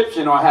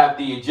Egyptian or have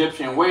the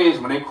Egyptian ways,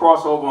 when they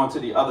cross over onto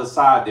the other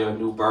side, they're a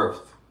new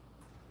birth.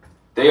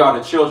 They are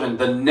the children,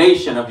 the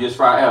nation of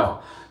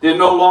Yisrael. They're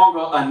no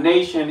longer a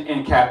nation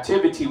in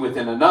captivity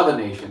within another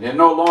nation. They're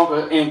no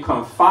longer in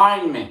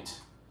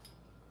confinement.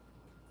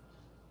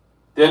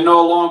 They're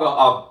no longer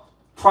a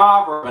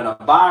proverb and a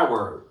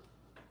byword.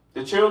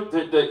 The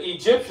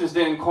Egyptians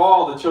didn't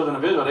call the children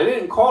of Israel. They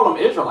didn't call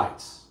them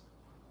Israelites.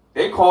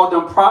 They called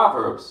them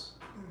proverbs,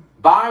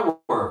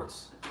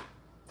 bywords.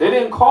 They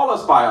didn't call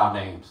us by our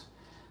names.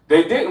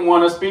 They didn't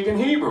want us speaking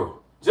Hebrew,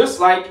 just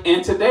like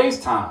in today's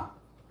time.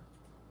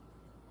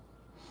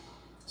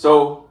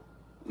 So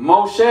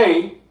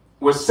Moshe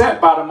was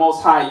sent by the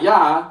Most High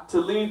Yah to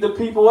lead the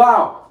people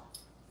out,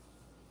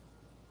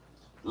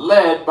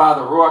 led by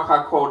the Ruach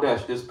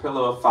HaKodesh, this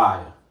pillar of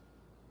fire.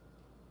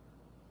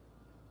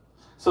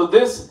 So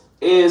this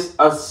is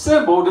a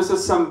symbol, this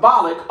is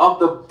symbolic of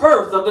the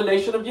birth of the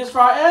nation of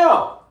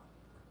Yisrael.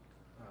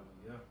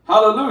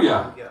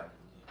 Hallelujah. Yeah.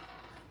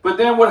 But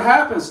then what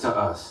happens to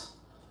us?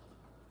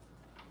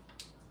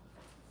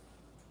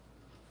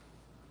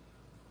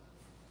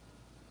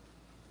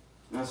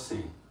 Let's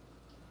see.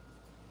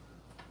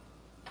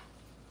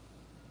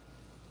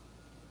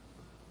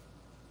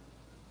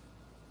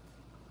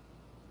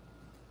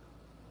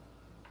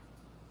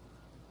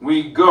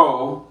 We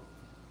go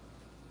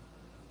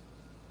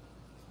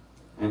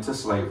into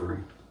slavery.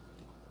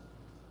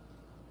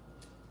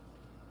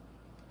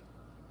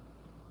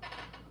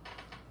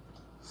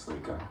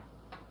 Sleek,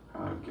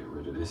 I'll get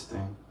rid of this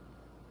thing.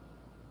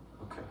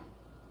 Okay.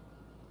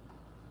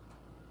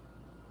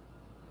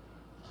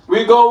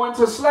 We go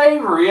into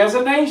slavery as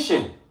a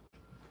nation.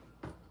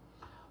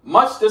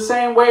 Much the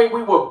same way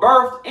we were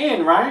birthed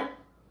in, right?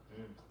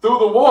 Through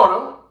the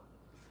water.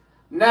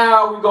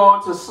 Now we go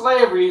into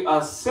slavery,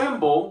 a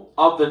symbol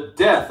of the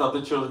death of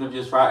the children of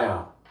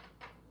Yisrael.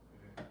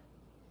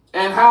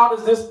 And how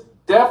does this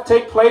death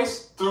take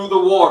place? Through the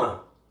water.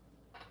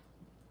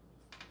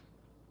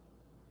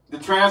 The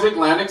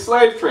transatlantic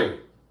slave trade.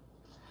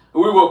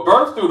 We were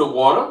birthed through the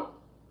water,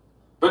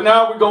 but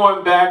now we're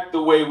going back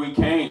the way we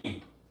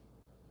came.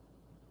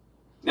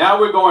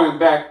 Now we're going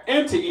back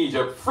into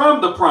Egypt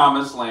from the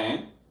promised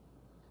land.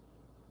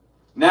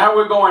 Now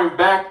we're going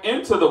back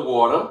into the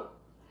water,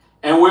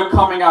 and we're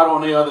coming out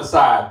on the other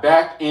side,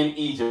 back in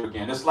Egypt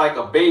again. It's like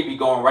a baby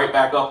going right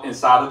back up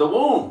inside of the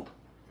womb.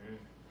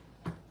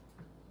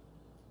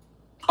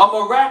 A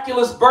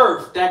miraculous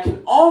birth that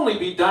can only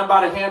be done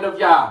by the hand of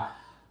Yah.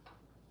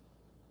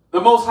 The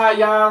Most High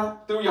Yah,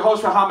 through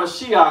YAHOSHUA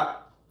HaMashiach,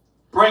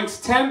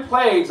 brings 10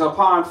 plagues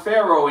upon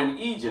Pharaoh in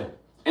Egypt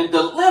and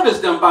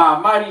delivers them by a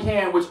mighty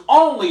hand which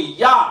only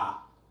Yah,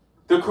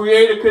 the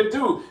Creator, could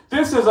do.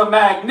 This is a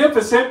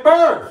magnificent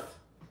birth.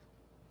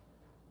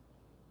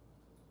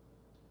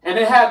 And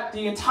it had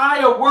the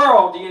entire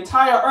world, the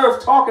entire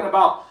earth talking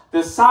about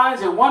the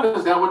signs and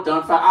wonders that were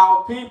done for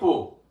our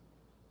people.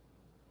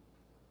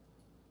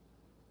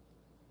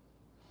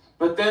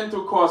 But then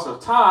through course of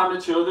time,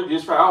 the children of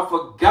Israel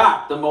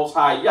forgot the Most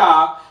High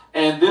Yah,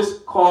 and this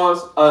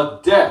caused a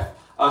death,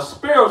 a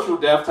spiritual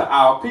death to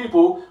our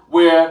people,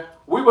 where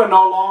we were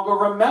no longer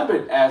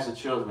remembered as the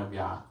children of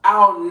Yah.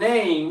 Our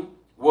name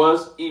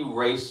was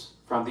erased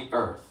from the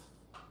earth.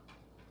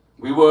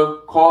 We were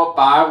called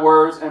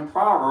bywords and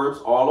proverbs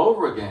all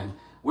over again.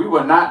 We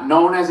were not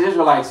known as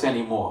Israelites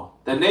anymore.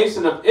 The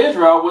nation of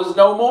Israel was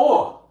no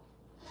more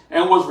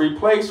and was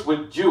replaced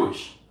with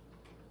Jewish.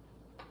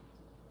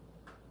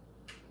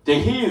 The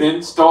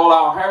heathen stole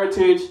our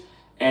heritage,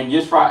 and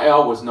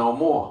Yisrael was no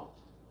more.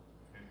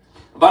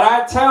 But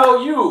I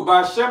tell you,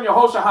 by Shem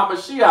Yahushua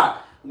HaMashiach,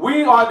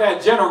 we are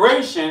that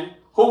generation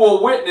who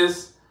will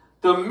witness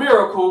the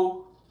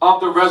miracle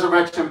of the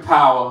resurrection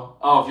power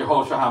of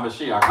Yahushua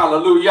HaMashiach.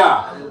 Hallelujah.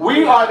 Hallelujah.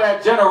 We are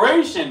that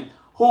generation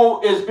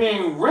who is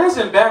being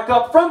risen back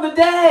up from the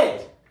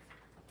dead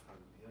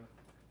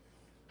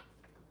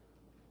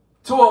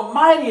to a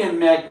mighty and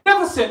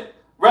magnificent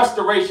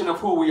restoration of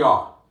who we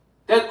are,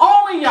 that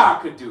only Yah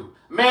could do.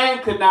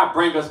 Man could not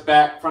bring us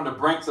back from the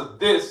brinks of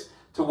this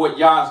to what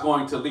Yah is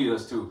going to lead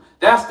us to.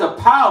 That's the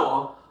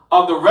power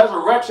of the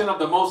resurrection of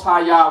the Most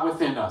High Yah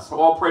within us.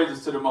 All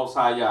praises to the Most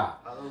High Yah.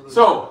 Hallelujah.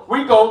 So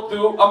we go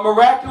through a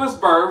miraculous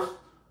birth,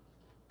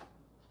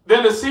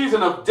 then the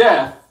season of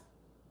death,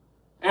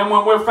 and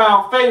when we're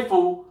found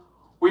faithful,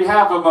 we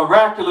have a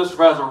miraculous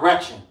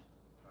resurrection.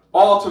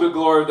 All to the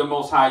glory of the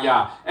Most High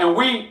Yah. And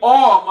we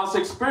all must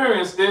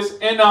experience this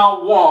in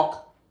our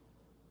walk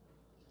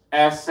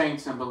as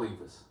saints and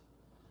believers.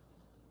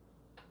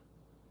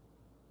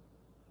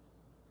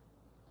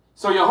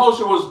 So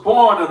Yahushua was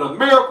born of a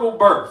miracle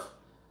birth,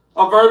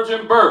 a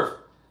virgin birth,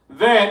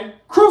 then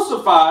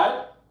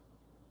crucified,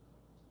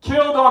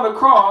 killed on the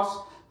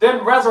cross,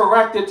 then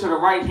resurrected to the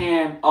right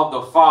hand of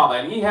the Father.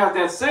 And he has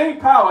that same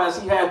power as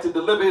he had to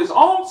deliver his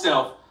own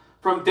self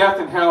from death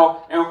and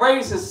hell and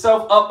raise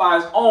himself up by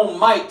his own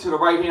might to the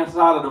right hand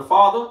side of the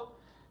Father.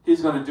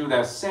 He's going to do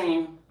that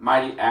same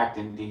mighty act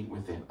and deed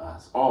within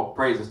us. All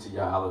praises to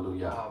Yah.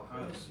 Hallelujah.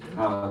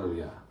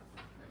 Hallelujah.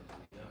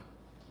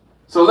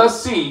 So let's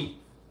see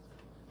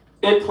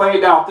it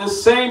played out.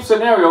 This same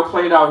scenario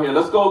played out here.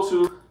 Let's go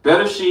to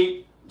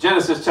Bereshit,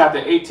 Genesis chapter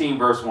 18,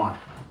 verse 1.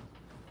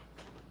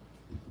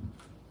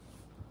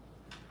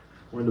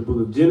 We're in the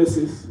book of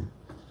Genesis,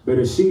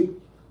 Bereshit,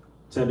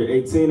 chapter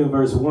 18 and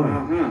verse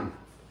 1.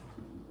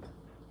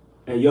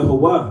 And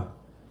YAHOWAH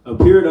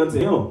appeared unto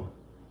him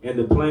in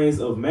the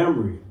plains of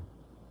Mamre,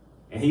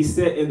 and he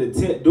sat in the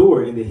tent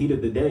door in the heat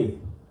of the day.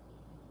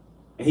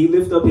 And he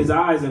lifted up his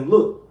eyes and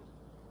looked,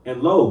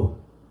 and lo,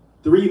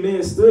 3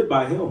 men stood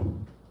by him.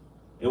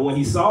 And when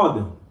he saw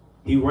them,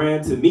 he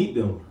ran to meet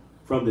them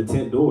from the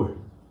tent door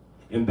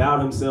and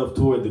bowed himself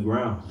toward the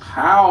ground.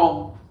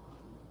 How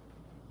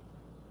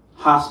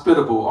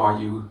hospitable are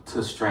you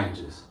to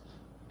strangers,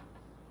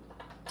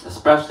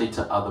 especially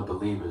to other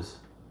believers?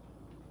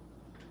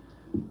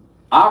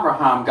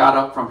 Abraham got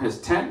up from his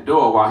tent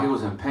door while he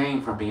was in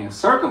pain from being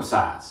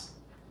circumcised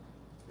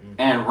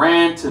and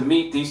ran to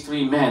meet these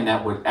 3 men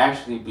that would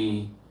actually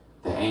be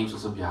the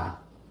angels of Yah,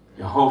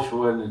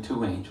 YAHOSHUA and the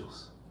two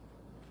angels.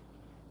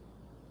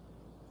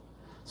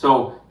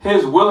 So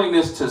his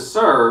willingness to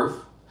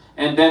serve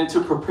and then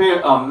to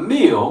prepare a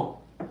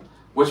meal,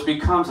 which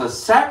becomes a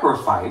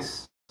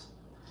sacrifice,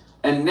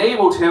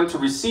 enabled him to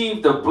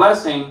receive the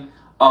blessing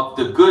of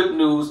the good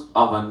news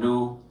of a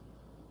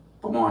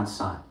newborn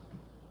son.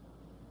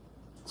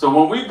 So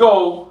when we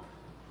go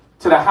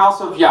to the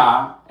house of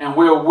Yah and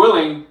we're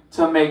willing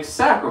to make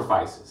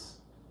sacrifices,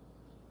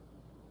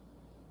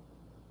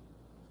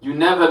 you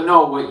never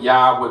know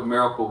what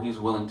miracle he's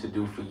willing to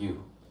do for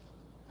you.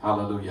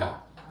 Hallelujah.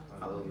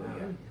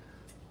 Hallelujah.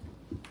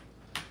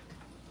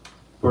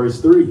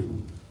 Verse 3.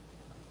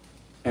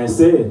 And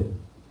said,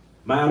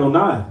 My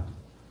Adonai,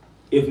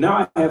 if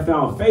now I have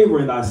found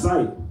favor in thy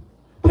sight,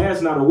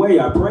 pass not away,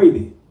 I pray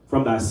thee,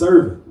 from thy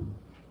servant.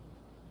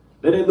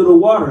 Let a little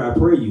water, I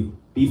pray you,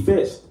 be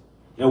fetched,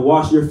 and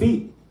wash your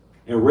feet,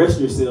 and rest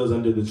yourselves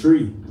under the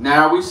tree.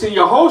 Now we see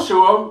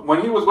YAHOSHUA,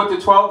 when he was with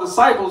the 12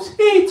 disciples,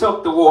 he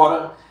took the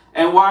water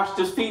and washed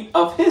the feet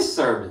of his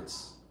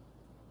servants.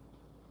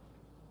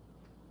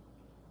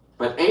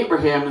 But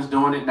Abraham is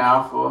doing it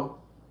now for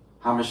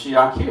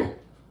HaMashiach here,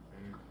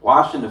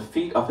 washing the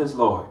feet of his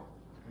Lord.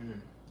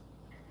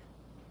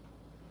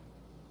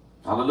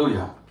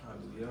 Hallelujah.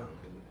 Hallelujah.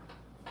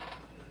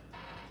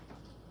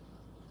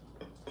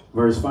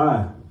 Verse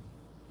 5.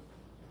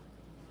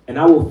 And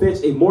I will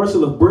fetch a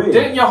morsel of bread.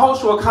 Didn't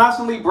YAHOSHUA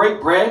constantly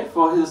break bread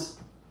for his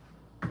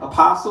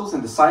apostles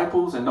and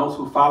disciples and those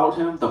who followed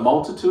him, the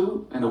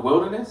multitude in the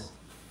wilderness?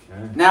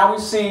 Okay. Now we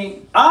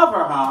see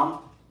Abraham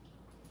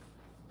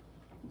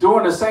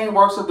doing the same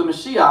works of the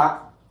Mashiach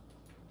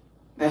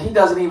that he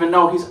doesn't even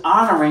know he's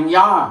honoring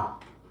Yah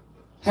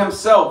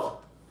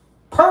himself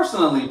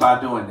personally by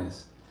doing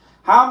this.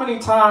 How many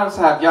times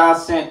have Yah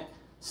sent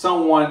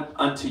someone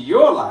unto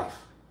your life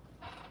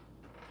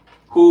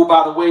who,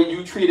 by the way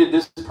you treated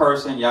this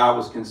person, Yah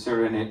was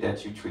considering it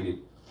that you treated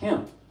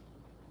him?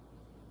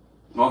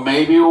 Or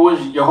maybe it was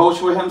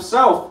YAHOSHUA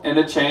himself in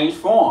a changed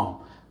form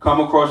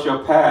come across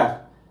your path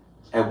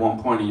at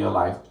one point in your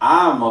life.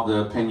 I'm of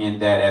the opinion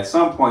that at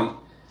some point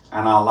in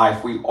our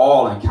life, we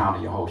all encounter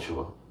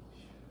YAHOSHUA.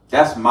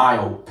 That's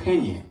my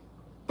opinion.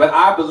 But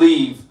I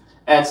believe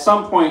at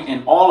some point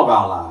in all of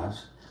our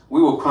lives,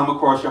 we will come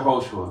across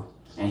YAHOSHUA,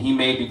 and he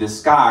may be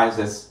disguised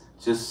as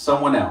just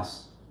someone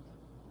else.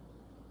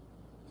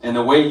 And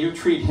the way you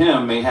treat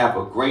him may have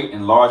a great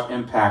and large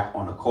impact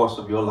on the course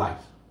of your life.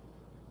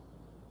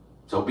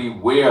 So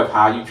beware of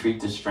how you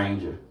treat the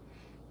stranger.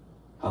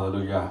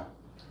 Hallelujah.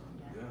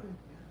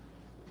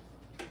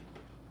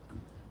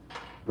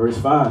 Verse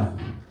 5.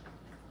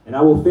 And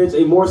I will fetch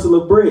a morsel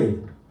of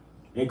bread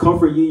and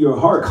comfort ye your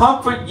hearts.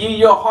 Comfort ye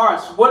your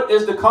hearts. What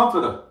is the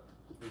comforter?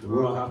 The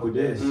Ruach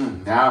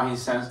HaKodesh. Now he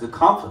sends the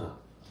comforter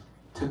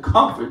to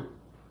comfort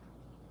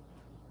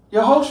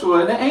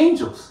YAHOSHUA and the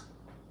angels.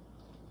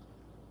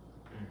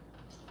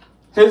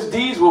 His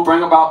deeds will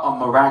bring about a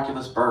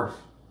miraculous birth.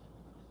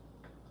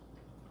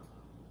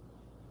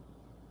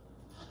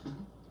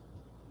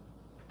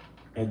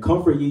 And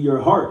comfort ye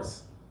your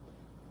hearts.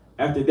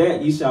 After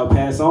that ye shall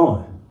pass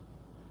on.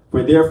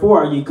 For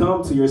therefore are ye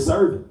come to your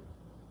servant.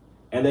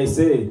 And they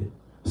said,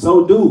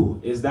 So do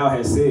as thou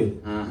hast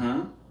said.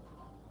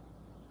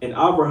 And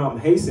Abraham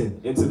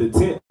hastened into the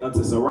tent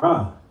unto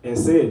Sarah, and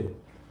said,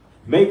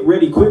 Make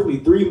ready quickly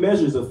 3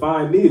 measures of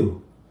fine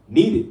meal,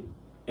 knead it,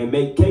 and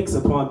make cakes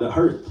upon the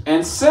hearth.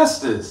 And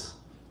sisters,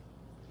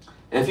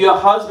 if your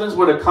husbands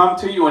were to come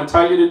to you and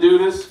tell you to do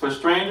this for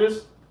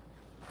strangers,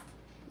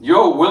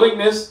 your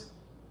willingness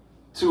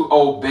to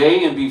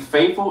obey and be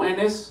faithful in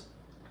this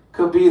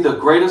could be the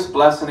greatest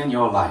blessing in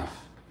your life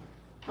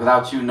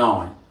without you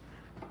knowing.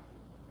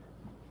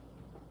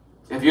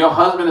 If your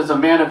husband is a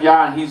man of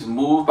Yah and he's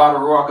moved by the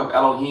Ruach of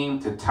Elohim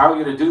to tell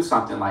you to do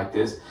something like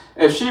this,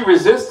 if she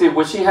resisted,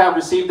 would she have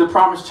received the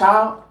promised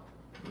child?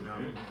 No.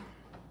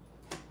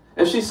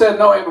 If she said,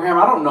 no, Abraham,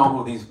 I don't know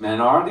who these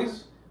men are.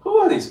 Who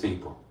are these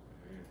people?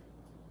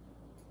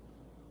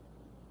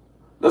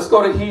 Let's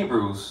go to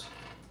Hebrews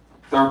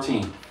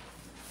 13.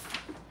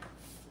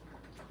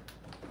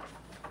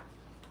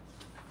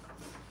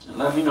 And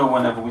let me know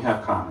whenever we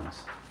have comments.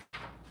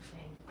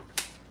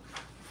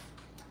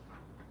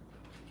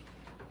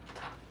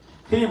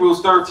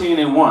 Hebrews 13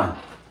 and 1.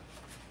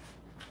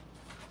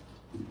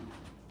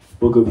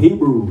 Book of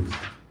Hebrews,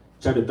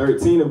 chapter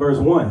 13 and verse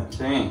 1.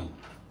 Dang.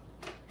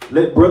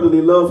 Let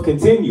brotherly love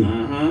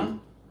continue.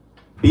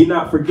 Be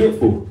not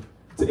forgetful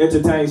to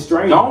entertain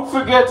strangers. Don't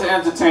forget to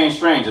entertain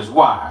strangers.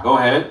 Why? Go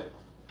ahead.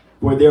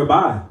 For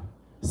thereby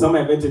some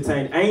have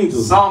entertained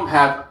angels. Some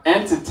have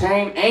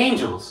entertained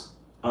angels.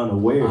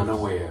 Unaware.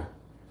 Unaware.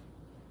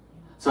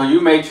 So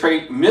you may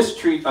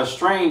mistreat a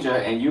stranger,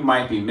 and you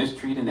might be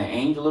mistreating the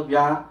angel of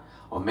Yah,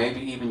 or maybe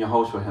even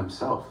YAHOSHUA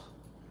himself.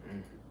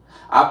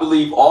 I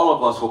believe all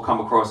of us will come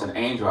across an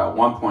angel at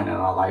one point in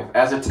our life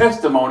as a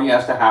testimony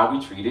as to how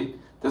we treated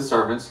the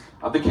servants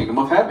of the kingdom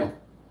of heaven.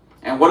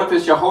 And what if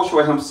it's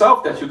YAHOSHUA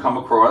himself that you come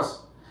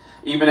across,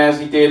 even as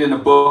he did in the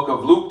book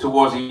of Luke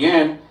towards the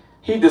end?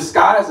 He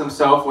disguised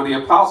himself when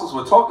the apostles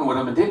were talking with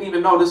him and didn't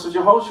even know this was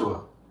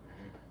YAHOSHUA.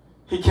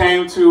 He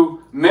came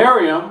to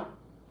Miriam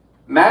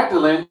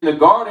Magdalene in the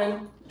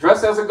garden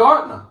dressed as a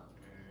gardener.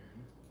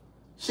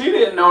 She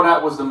didn't know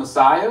that was the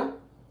Messiah.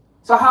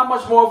 So how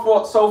much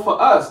more so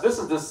for us? This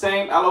is the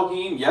same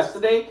Elohim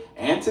yesterday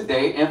and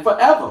today and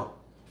forever.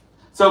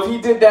 So if he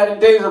did that in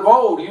days of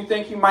old, do you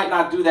think he might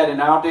not do that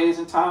in our days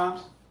and times?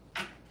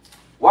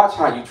 Watch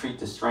how you treat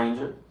the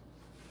stranger.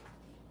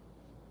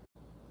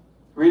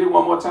 Read it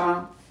one more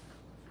time.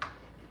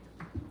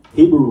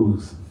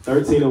 Hebrews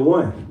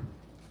 13:1.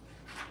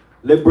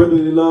 Let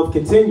brotherly love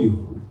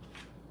continue.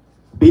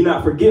 Be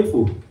not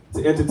forgetful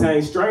to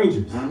entertain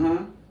strangers,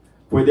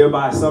 for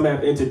thereby some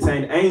have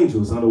entertained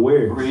angels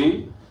unawares.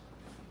 Read.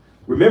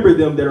 Remember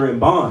them that are in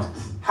bonds.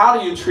 How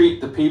do you treat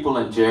the people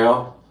in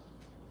jail?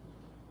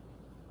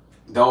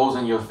 Those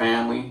in your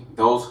family,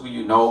 those who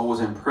you know who's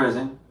in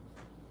prison,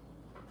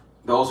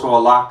 those who are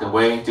locked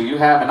away. Do you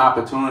have an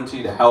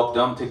opportunity to help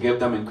them, to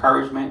give them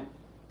encouragement,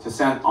 to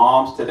send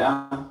alms to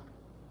them,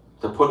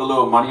 to put a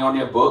little money on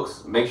their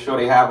books, make sure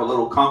they have a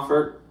little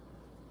comfort,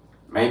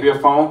 maybe a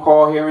phone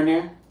call here and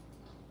there?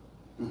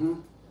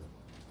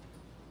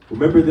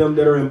 Remember them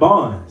that are in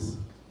bonds,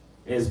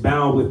 as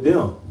bound with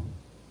them,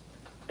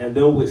 and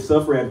them which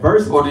suffer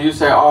adversity. Or do you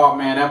say, oh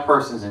man, that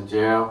person's in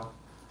jail,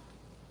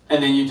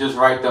 and then you just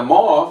write them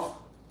off,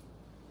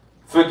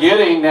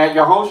 forgetting that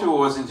Yahushua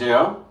was in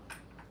jail,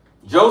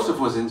 Joseph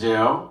was in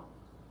jail,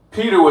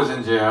 Peter was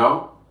in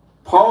jail,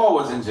 Paul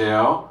was in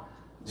jail,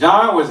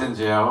 John was in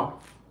jail.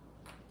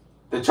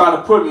 They try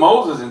to put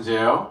Moses in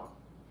jail.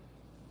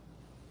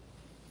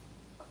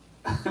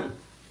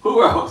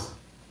 Who else?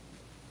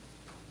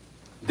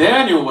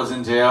 Daniel was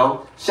in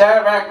jail.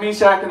 Shadrach,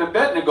 Meshach, and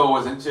Abednego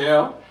was in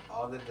jail.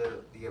 All of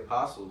the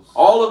apostles.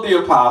 All of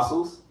the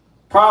apostles.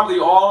 Probably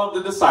all of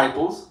the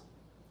disciples.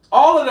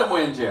 All of them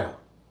were in jail.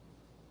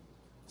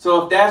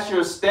 So if that's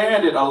your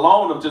standard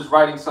alone of just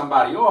writing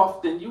somebody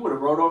off, then you would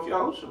have wrote off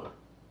Yahushua.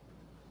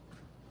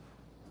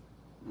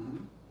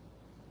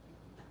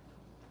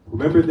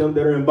 Remember them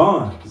that are in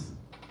bonds,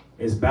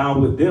 as bound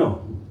with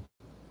them,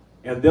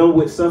 and them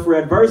which suffer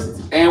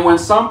adversity. And when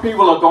some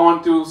people are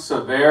going through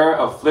severe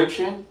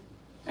affliction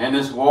in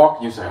this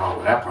walk, you say, oh,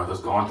 well, that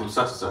brother's going through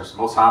such and such.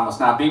 Most High must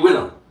not be with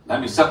him.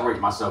 Let me separate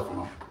myself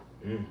from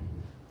him.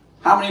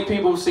 How many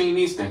people have seen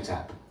these things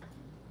happen?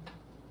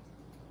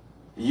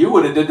 You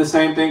would have did the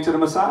same thing to the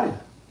Messiah.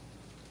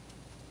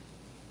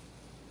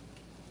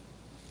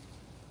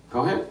 Go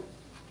ahead.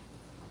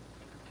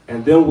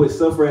 And them which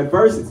suffer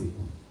adversity,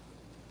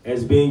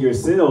 as being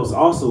yourselves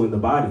also in the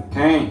body.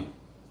 Cain.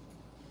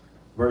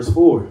 Verse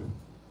 4.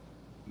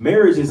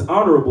 Marriage is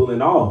honorable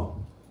in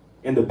all,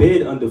 and the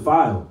bed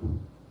undefiled.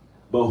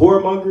 But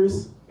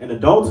whoremongers and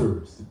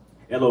adulterers,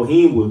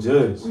 Elohim will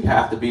judge. We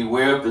have to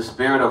beware of the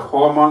spirit of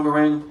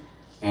whoremongering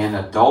and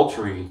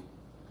adultery,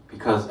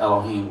 because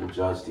Elohim will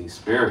judge these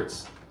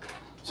spirits.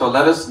 So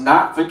let us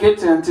not forget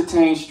to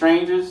entertain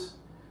strangers,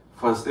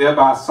 for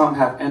thereby some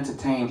have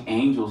entertained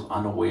angels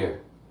unaware.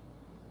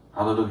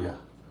 Hallelujah.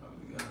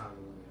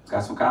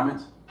 Got some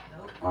comments?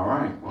 Nope. All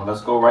right. Well, let's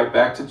go right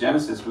back to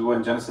Genesis. We were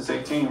in Genesis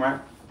 18, right?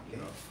 Yeah.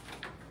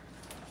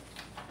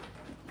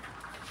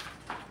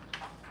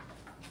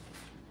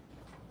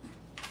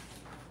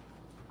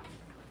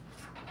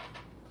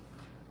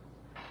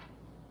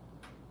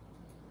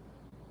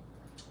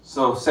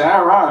 So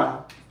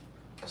Sarah,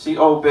 she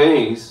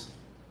obeys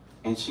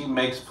and she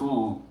makes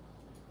food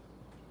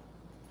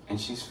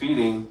and she's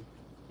feeding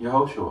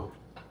Yahushua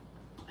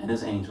and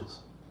his angels.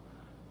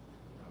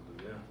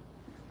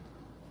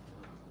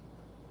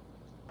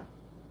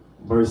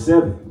 Verse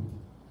 7.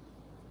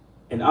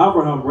 And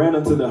Abraham ran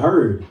unto the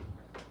herd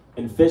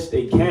and fetched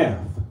a calf,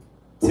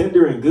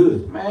 tender and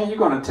good. Man, you're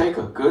going to take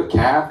a good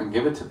calf and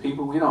give it to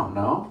people we don't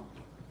know?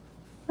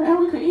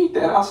 Man, we could eat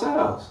that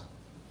ourselves.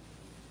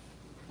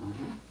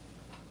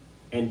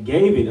 And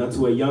gave it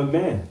unto a young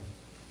man,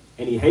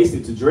 and he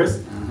hasted to dress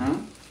it.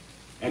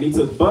 And he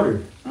took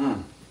butter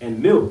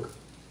and milk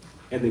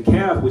and the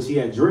calf which he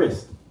had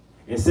dressed,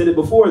 and set it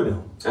before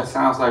them. That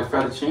sounds like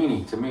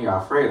fettuccine to me,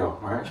 Alfredo,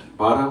 right?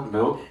 Butter,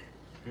 milk.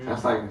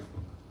 That's like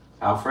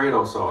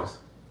Alfredo sauce.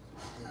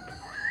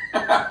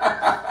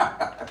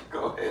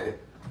 Go ahead.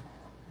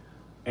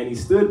 And he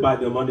stood by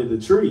them under the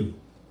tree,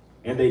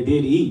 and they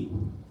did eat.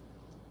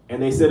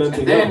 And they said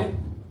unto And him, then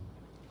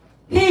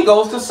he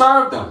goes to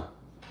serve them.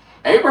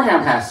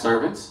 Abraham has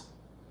servants.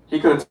 He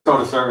could have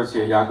told the servants,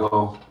 here, y'all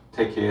go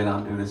take care of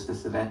them, do this,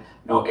 this, and that.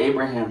 No,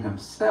 Abraham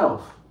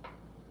himself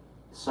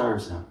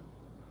serves him.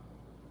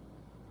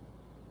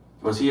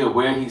 Was he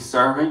aware he's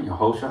serving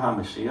YAHOSHUA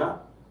HaMashiach?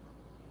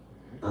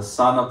 The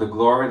son of the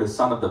glory, the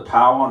son of the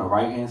power on the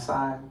right-hand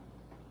side?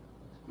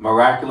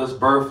 Miraculous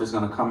birth is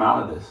going to come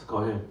out of this. Go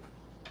ahead.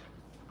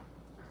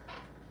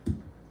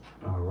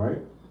 all right.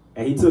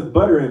 And he took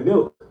butter and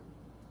milk,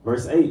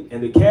 verse 8,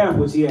 and the calf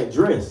which he had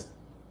dressed,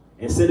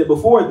 and set it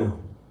before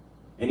them.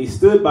 And he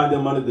stood by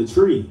them under the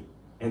tree,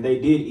 and they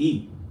did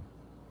eat.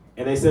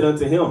 And they said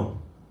unto him,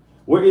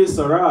 where is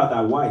Sarah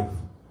thy wife?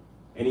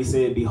 And he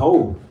said,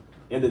 behold,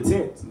 in the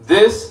tent.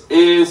 This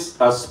is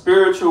a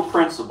spiritual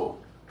principle.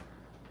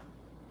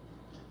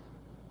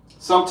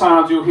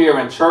 Sometimes you hear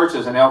in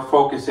churches and they'll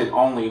focus it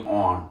only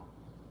on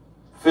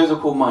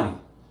physical money.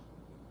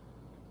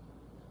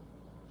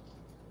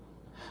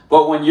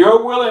 But when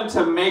you're willing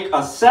to make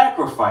a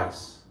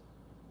sacrifice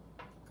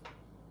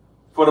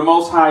for the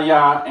Most High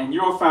Yah and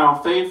you're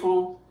found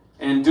faithful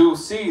in due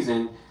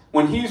season,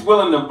 when he's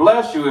willing to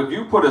bless you, if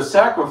you put a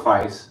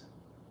sacrifice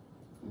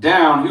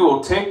down, he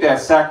will take that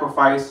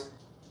sacrifice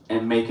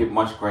and make it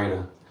much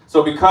greater.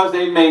 So because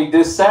they made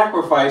this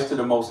sacrifice to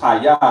the Most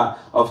High Yah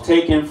of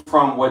taking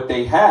from what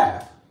they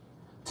have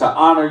to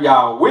honor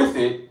Yah with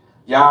it,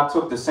 Yah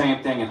took the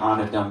same thing and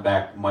honored them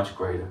back much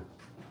greater.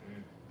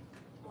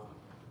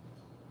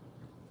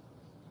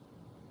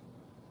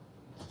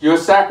 Your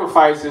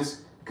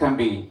sacrifices can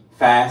be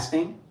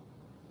fasting.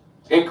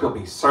 It could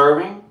be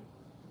serving.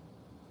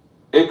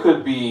 It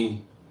could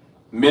be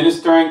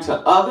ministering to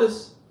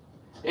others.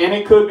 And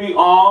it could be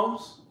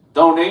alms,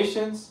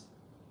 donations.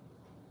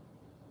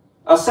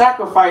 A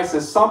sacrifice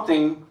is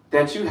something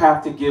that you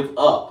have to give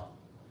up,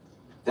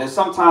 that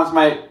sometimes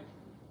might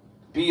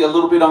be a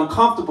little bit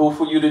uncomfortable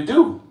for you to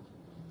do.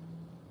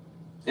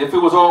 If it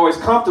was always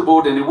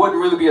comfortable, then it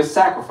wouldn't really be a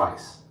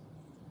sacrifice.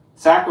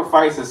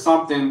 Sacrifice is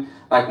something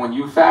like when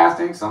you're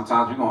fasting,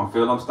 sometimes you're going to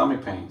feel them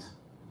stomach pains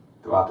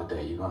throughout the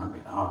day. You're going to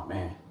be, oh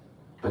man.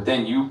 But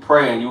then you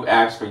pray and you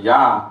ask for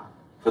Yah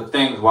for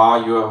things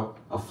while you're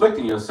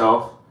afflicting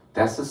yourself.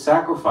 That's a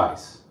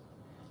sacrifice.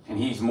 And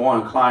he's more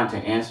inclined to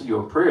answer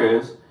your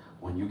prayers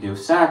when you give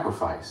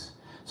sacrifice.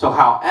 So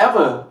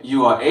however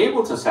you are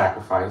able to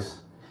sacrifice,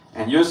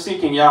 and you're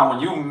seeking Yah,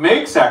 when you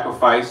make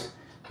sacrifice,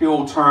 he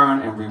will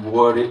turn and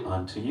reward it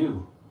unto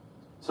you.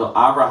 So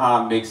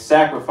Abraham makes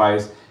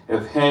sacrifice.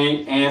 If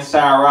he and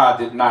Sarah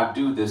did not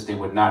do this, they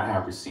would not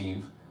have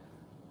received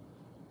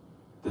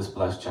this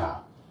blessed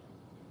child.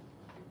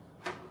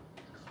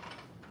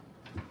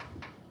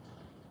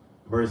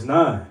 Verse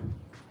 9.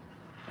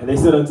 And they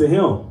said unto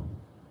him,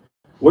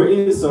 where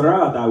is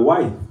Sarah thy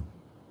wife?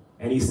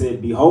 And he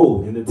said,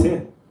 behold, in the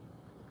tent.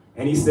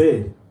 And he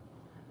said,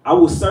 I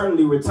will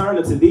certainly return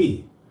unto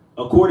thee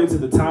according to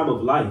the time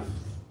of life.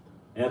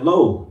 And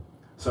lo,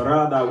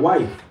 Sarah thy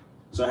wife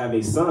shall have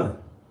a son.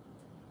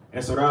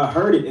 And Sarah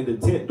heard it in the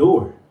tent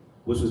door,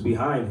 which was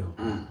behind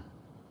him.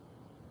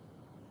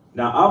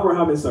 Now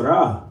Abraham and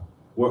Sarah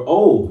were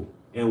old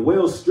and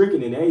well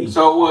stricken in age.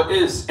 So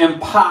it's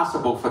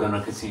impossible for them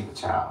to conceive a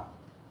child.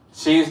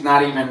 She's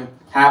not even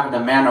having the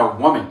manner of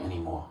woman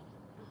anymore.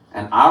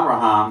 And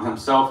Abraham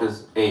himself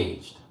is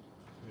aged.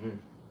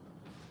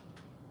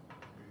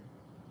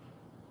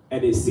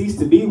 And it ceased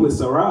to be with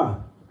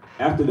Sarah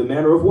after the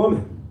manner of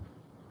woman.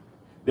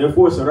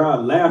 Therefore Sarah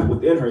laughed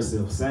within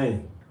herself,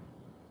 saying,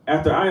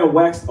 after I am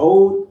waxed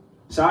old,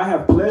 shall I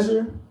have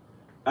pleasure?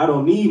 I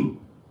don't need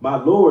my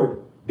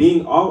Lord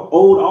being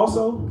old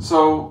also.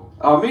 So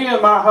me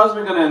and my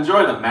husband going to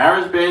enjoy the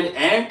marriage bed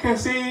and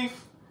conceive?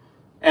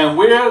 And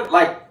we're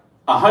like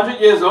 100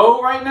 years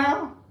old right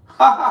now?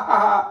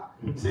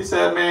 She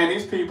said, man,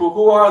 these people,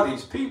 who are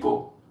these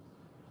people?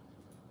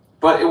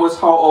 But it was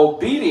her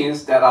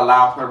obedience that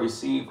allowed her to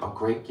receive a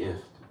great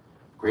gift,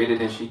 greater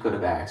than she could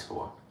have asked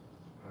for.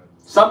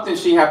 Something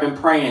she had been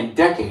praying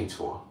decades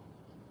for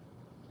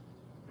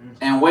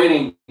and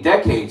waiting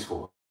decades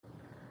for,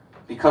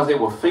 because they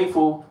were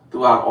faithful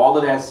throughout all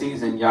of that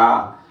season.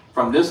 Yah,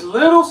 from this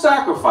little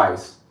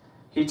sacrifice,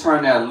 he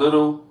turned that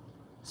little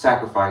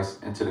sacrifice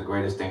into the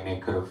greatest thing they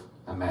could have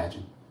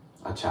imagined,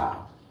 a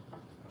child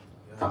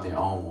from their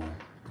own womb.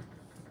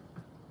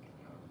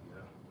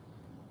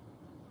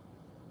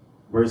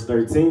 Verse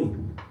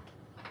 13.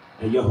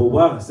 And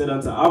YAHOWAH said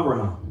unto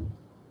Abraham,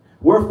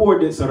 wherefore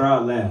did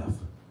Sarah laugh,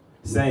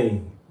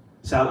 saying,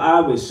 shall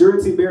I with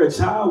surety bear a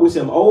child which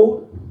am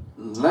old?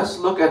 Let's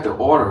look at the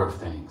order of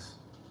things.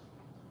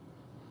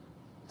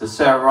 The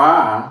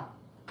Sarai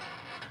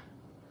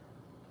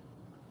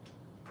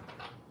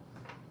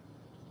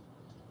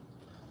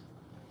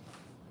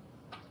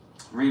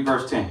read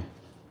verse 10.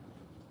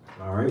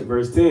 All right,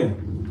 verse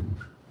 10.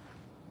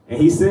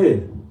 And he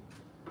said,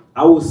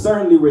 I will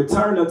certainly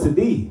return unto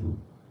thee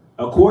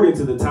according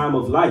to the time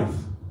of life.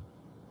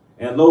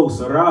 And lo,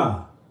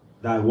 Sarah,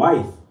 thy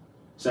wife,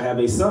 shall have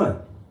a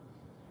son.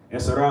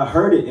 And Sarah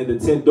heard it in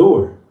the tent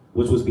door,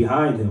 which was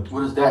behind him.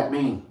 What does that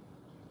mean?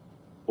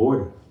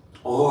 Order.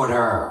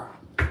 Order.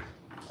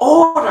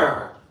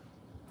 Order.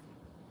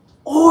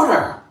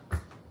 Order.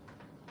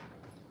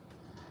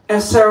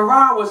 If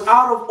Sarah was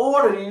out of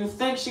order, do you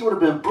think she would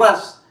have been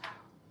blessed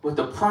with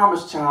the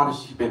promised child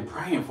that she's been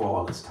praying for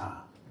all this time?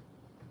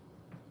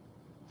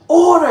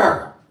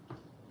 Order.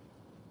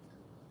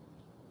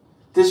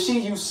 Did she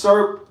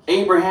usurp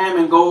Abraham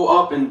and go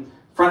up in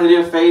front of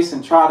their face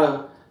and try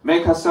to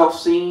make herself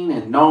seen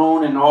and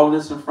known and all of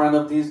this in front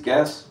of these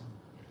guests?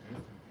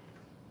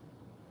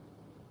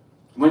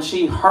 When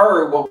she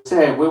heard what was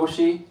said, where was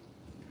she?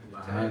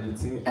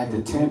 At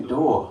the tent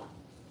door.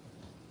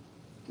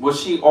 Was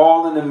she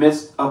all in the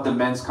midst of the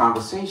men's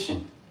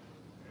conversation?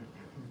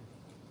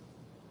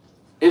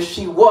 If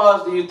she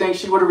was, do you think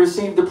she would have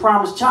received the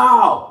promised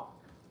child?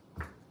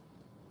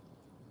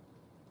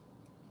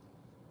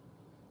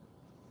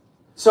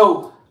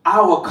 So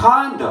our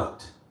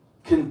conduct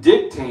can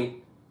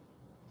dictate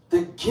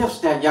the gifts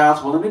that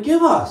Yah's willing to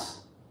give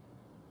us.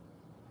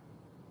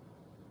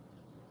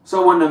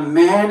 So when the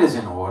man is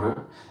in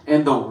order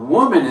and the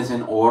woman is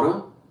in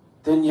order,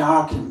 then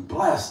Yah can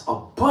bless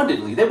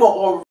abundantly. They were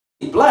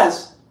already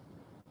blessed,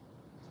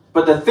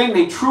 but the thing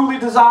they truly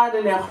desired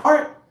in their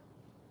heart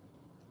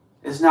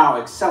is now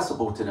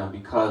accessible to them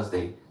because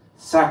they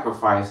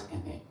sacrificed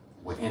and they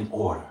were in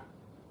order.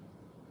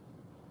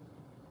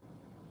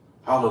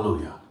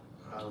 Hallelujah.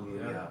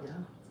 Hallelujah.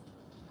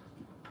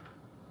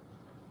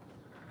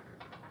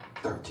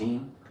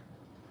 13.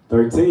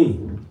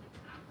 13.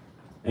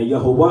 And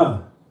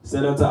Yahuwah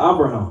said unto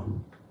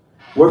Abraham,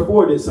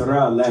 wherefore did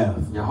Sarah laugh?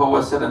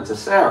 Yahuwah said unto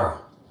Sarah.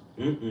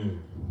 Mm-mm.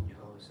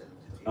 Jehovah said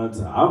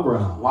Unto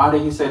Abraham. Why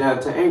did he say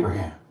that to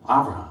Abraham?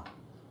 Abraham.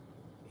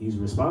 He's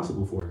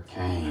responsible for it.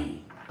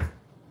 Cain.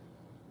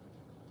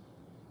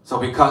 So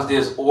because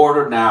there's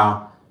order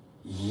now,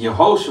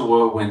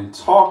 YAHOSHUA, when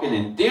talking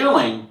and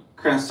dealing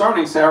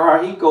concerning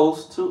Sarah, he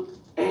goes to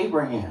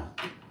Abraham.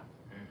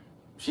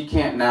 She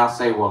can't now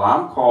say, well,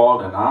 I'm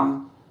called and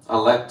I'm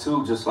elect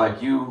too, just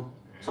like you.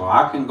 So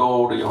I can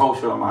go to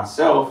YAHOSHUA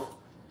myself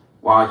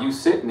while you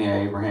sitting there,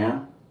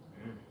 Abraham.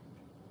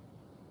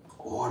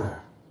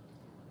 Order.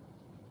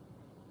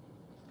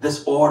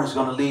 This order is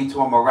going to lead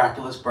to a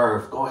miraculous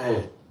birth. Go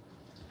ahead.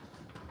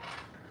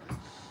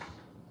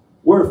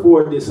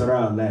 Wherefore did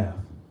Sarah laugh,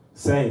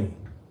 saying,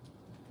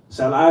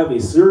 shall I of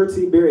a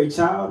surety bear a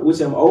child which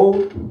am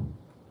old?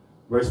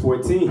 Verse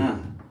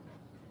 14.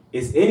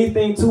 Is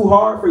anything too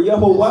hard for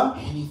Yahuwah?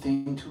 Is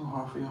anything too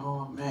hard for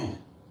Yahuwah?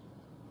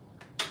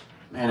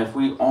 Man, if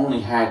we only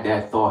had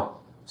that thought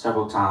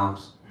several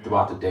times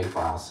throughout the day for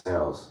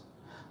ourselves,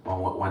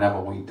 whenever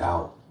we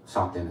doubt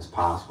something is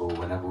possible,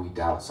 whenever we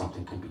doubt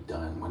something can be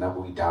done, whenever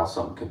we doubt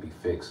something can be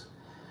fixed,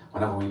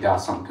 whenever we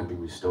doubt something can be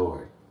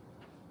restored.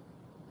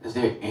 Is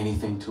there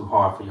anything too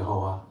hard for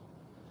Yahuwah?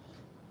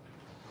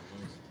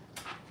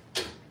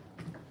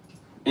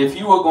 If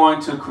you were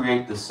going to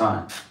create the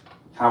sun,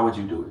 how would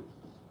you do it?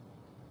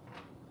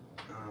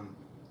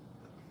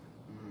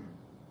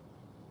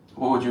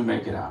 What would you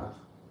make it out of?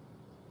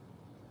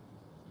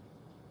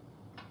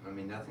 I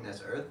mean, nothing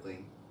that's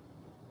earthly.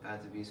 It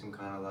had to be some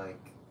kind of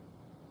like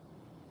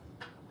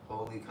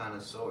holy kind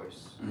of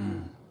source.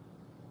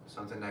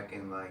 Something that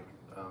can like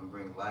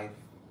bring life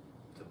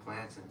to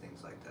plants and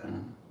things like that.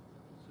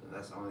 So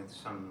that's only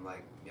something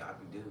like Yah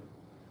can do.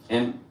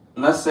 And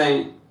let's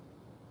say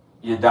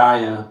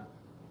JediYAH-EL,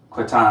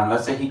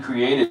 let's say he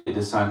created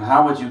the sun.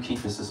 How would you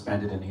keep it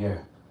suspended in the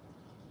air?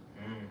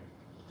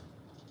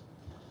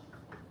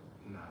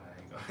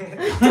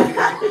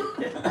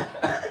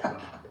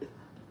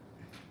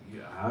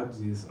 Yeah, I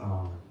just,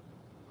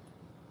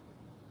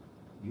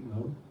 you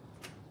know.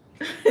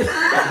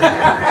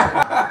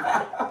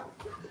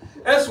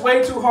 That's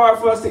way too hard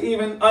for us to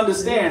even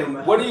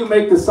understand. What do you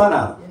make the sun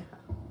out of?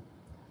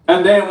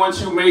 And then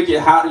once you make it,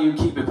 how do you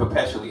keep it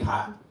perpetually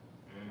hot?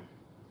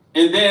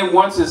 And then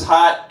once it's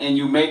hot and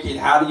you make it,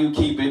 how do you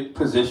keep it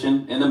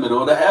positioned in the middle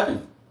of the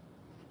heaven?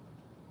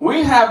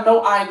 We have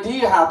no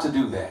idea how to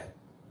do that.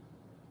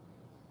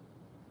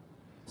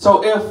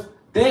 So if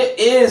there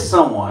is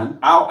someone,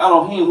 our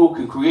Elohim, who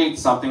can create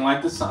something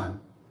like the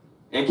sun,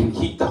 it can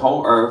heat the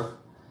whole earth,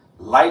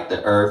 light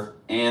the earth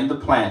and the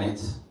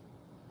planets,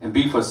 and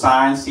be for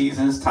signs,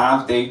 seasons,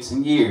 times, dates,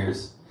 and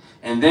years,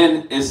 and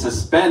then is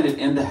suspended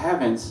in the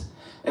heavens.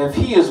 If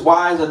he is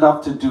wise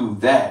enough to do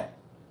that,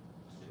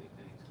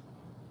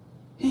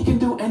 he can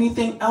do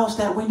anything else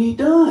that we need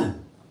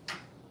done.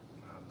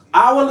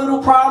 Our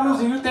little problems,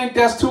 do you think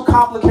that's too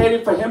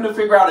complicated for him to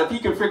figure out? If he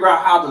can figure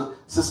out how to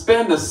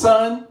suspend the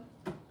sun,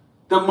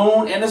 the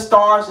moon, and the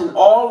stars, and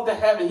all of the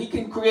heaven, he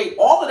can create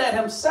all of that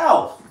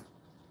himself.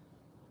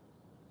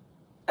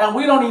 And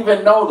we don't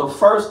even know the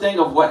first thing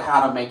of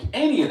how to make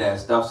any of that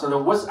stuff. So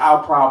then what's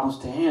our problems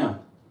to him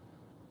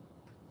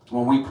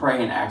when we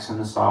pray and ask him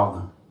to solve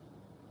them?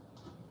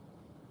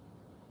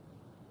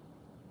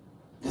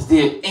 Is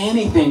there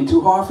anything too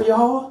hard for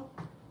Yahuwah?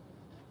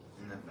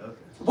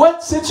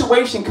 What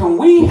situation can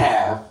we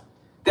have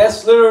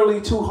that's literally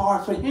too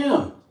hard for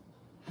him?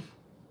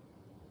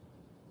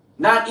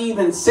 Not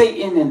even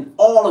Satan and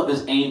all of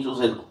his angels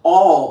and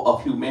all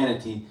of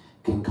humanity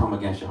can come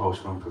against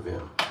YAHOSHUA and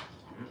prevail.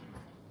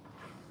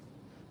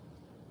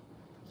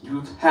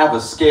 You have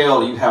a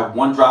scale, you have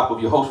one drop of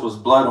YAHOSHUA's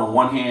blood on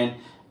one hand,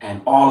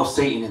 and all of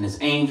Satan and his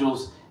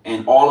angels,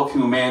 and all of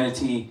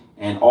humanity,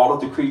 and all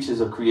of the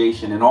creatures of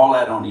creation, and all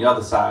that on the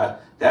other side.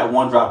 That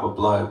one drop of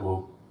blood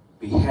will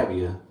be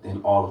heavier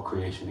than all of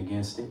creation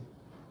against it.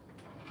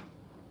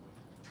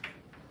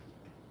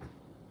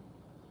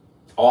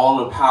 All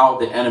the power of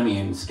the enemy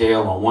and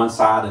scale on one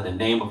side of the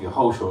name of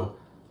YAHOSHUA,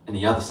 and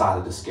the other side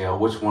of the scale,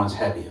 which one's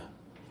heavier?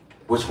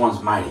 Which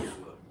one's mightier?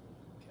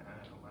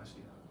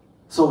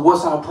 So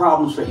what's our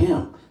problems for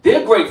him?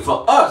 They're great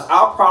for us.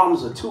 Our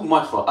problems are too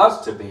much for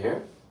us to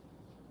bear.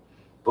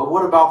 But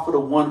what about for the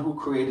one who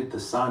created the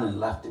sun and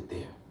left it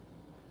there?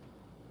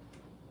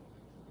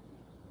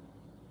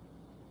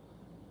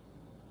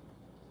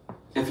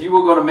 if you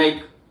were going to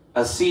make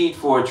a seed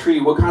for a tree,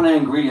 what kind of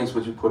ingredients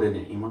would you put in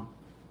it, Ima?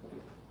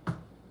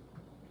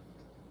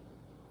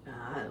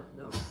 I don't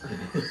know.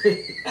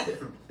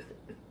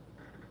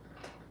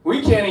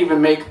 We can't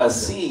even make a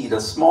seed, a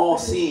small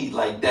seed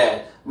like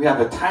that. We have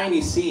a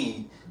tiny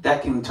seed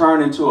that can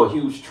turn into a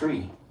huge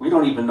tree. We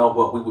don't even know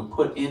what we would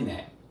put in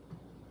that.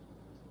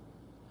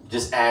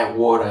 Just add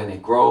water and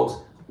it grows.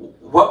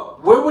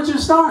 Where would you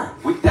start?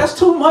 That's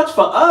too much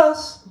for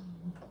us,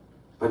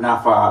 but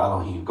not for our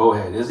Elohim. Go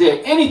ahead. Is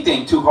there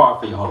anything too hard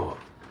for Yahovah?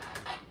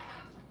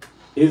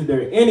 Is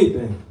there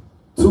anything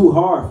too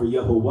hard for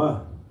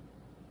Yahovah?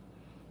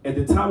 At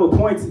the time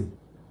appointed,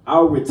 I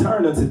will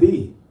return unto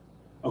thee,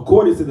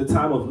 according to the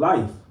time of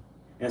life,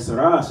 and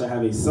Sarah shall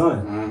have a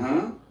son.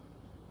 Mm-hmm.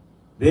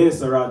 Then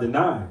Sarah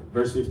denied,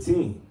 verse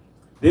 15.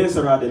 Then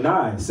Sarah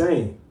denied,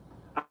 saying,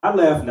 I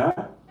laugh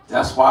not.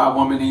 That's why a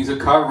woman needs a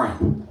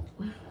covering.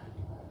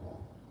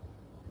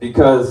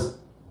 Because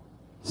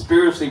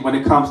spiritually, when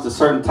it comes to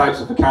certain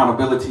types of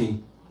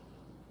accountability,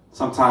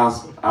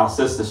 sometimes our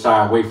sisters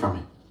shy away from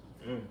it.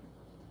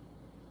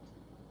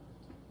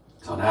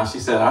 So now she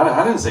said,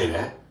 I didn't say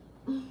that.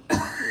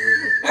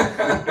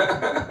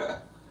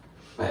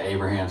 But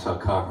Abraham's her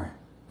covering.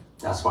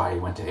 That's why he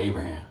went to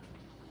Abraham.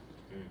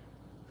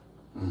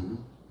 Mm-hmm.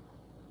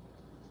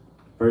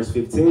 Verse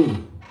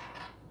 15.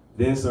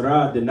 Then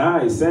Sarah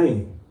denied,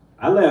 saying,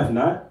 I laugh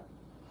not,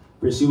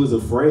 for she was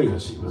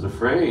afraid. She was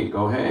afraid.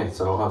 Go ahead.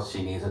 So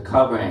she needs a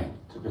covering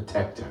to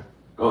protect her.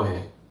 Go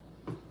ahead.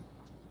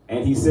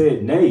 And he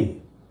said,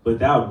 Nay, but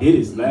thou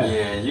didst laugh.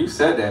 Yeah, you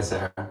said that,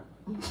 Sarah. Go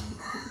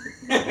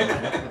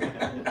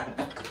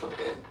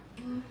ahead.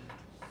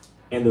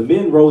 And the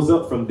men rose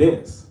up from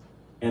thence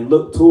and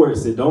looked toward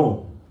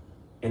Sidon.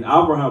 And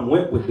Abraham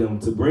went with them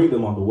to bring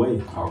them on the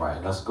way. All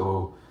right, let's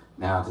go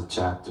now to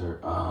chapter,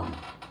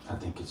 I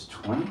think it's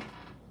 20.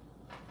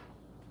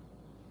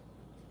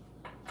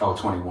 Oh,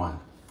 21.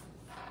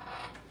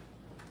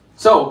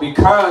 So,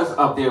 because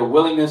of their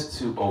willingness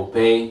to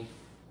obey,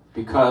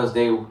 because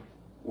they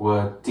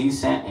were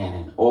decent and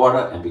in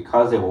order, and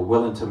because they were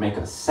willing to make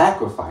a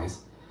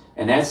sacrifice,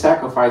 and that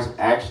sacrifice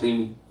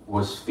actually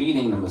was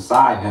feeding the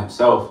Messiah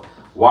himself,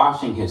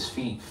 washing his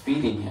feet,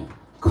 feeding him,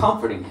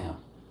 comforting him,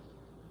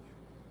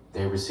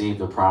 they received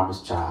the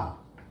promised child.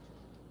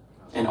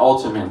 And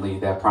ultimately,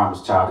 that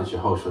promised child is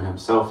Yahushua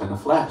himself in the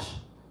flesh,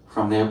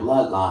 from their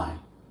bloodline.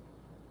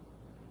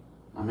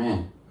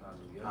 Amen.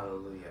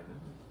 Hallelujah.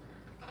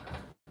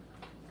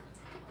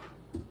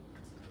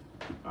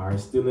 All right,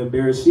 still in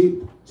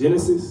Bereshit,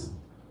 Genesis,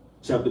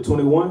 chapter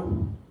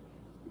 21.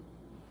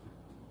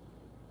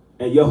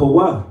 And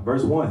Yahovah,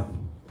 verse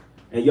 1.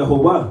 And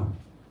Yahovah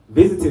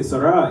visited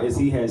Sarah as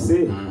he had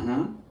said.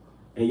 Mm-hmm.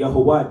 And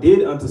Yahovah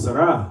did unto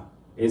Sarah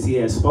as he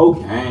had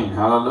spoken. Amen.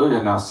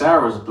 Hallelujah. Now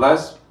Sarah's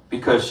blessed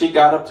because she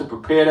got up to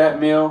prepare that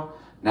meal.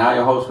 Now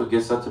Yahushua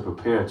gets up to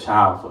prepare a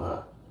child for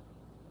her.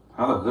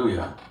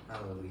 Hallelujah.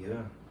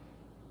 Hallelujah.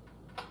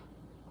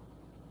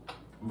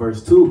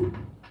 Verse 2.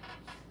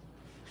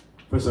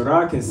 For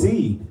Sarah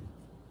conceived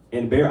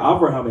and bare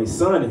Abraham a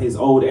son in his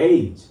old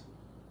age,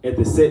 at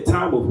the set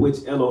time of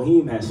which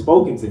Elohim had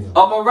spoken to him.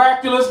 A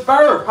miraculous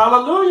birth.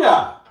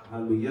 Hallelujah.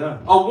 Hallelujah.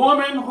 A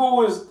woman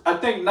who is, I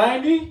think,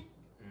 90,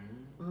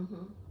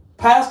 Mm-hmm.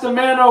 past the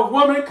manner of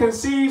woman,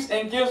 conceives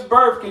and gives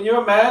birth. Can you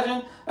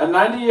imagine a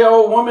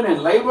 90-year-old woman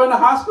in labor in the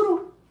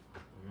hospital?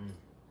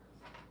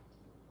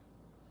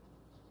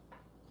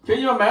 Can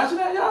you imagine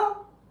that,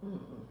 y'all?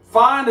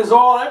 Fine is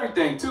all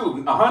everything,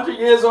 too. 100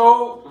 years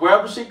old,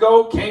 wherever she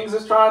go, kings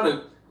is trying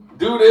to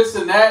do this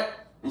and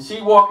that, and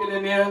she walking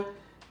in there,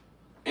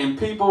 and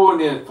people in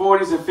their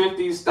 40s and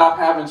 50s stop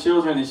having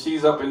children, and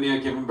she's up in there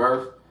giving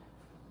birth.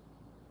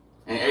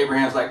 And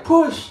Abraham's like,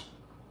 push.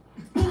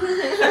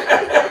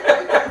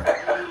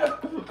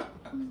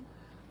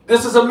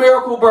 This is a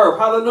miracle birth.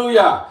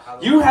 Hallelujah.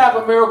 You have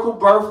a miracle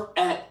birth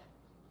at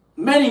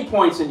many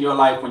points in your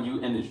life when you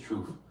in this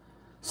truth.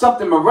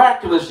 Something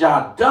miraculous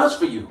Yah does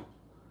for you.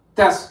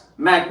 That's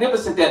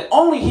magnificent that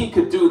only he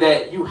could do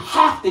that. You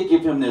have to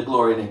give him the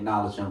glory and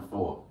acknowledge him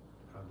for.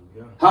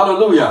 Hallelujah.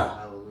 Hallelujah.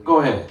 Hallelujah. Go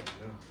ahead.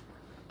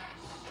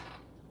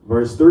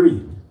 Verse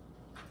 3.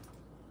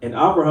 And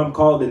Abraham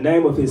called the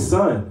name of his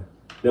son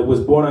that was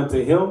born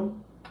unto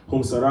him,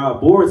 whom Sarah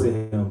bore to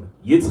him,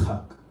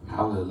 Yitzchak.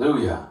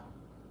 Hallelujah.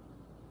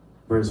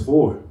 Verse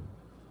 4.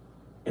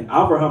 And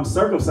Abraham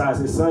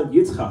circumcised his son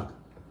Yitzchak,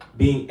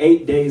 being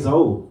 8 days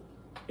old,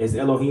 as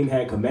Elohim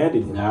had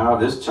commanded him. Now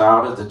this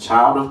child is the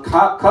child of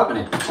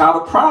covenant, the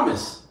child of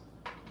promise.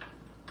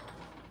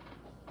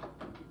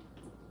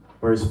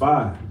 Verse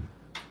 5.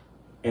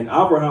 And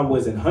Abraham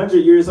was 100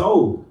 years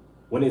old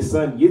when his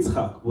son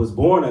Yitzchak was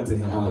born unto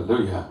him.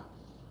 Hallelujah.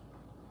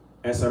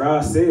 And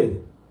Sarah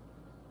said,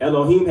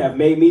 Elohim have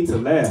made me to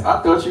laugh.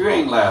 I thought you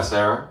ain't laugh,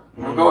 Sarah.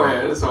 Well, go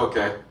ahead. It's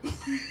okay.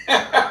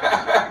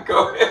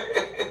 Go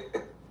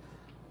ahead.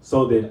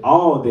 So that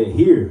all that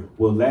hear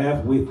will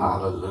laugh with me.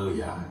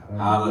 Hallelujah.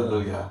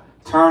 Hallelujah.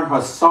 Turn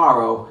her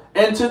sorrow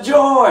into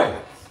joy.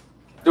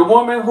 The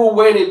woman who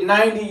waited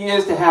 90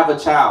 years to have a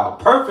child,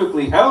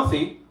 perfectly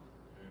healthy,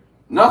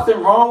 Nothing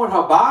wrong with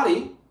her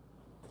body.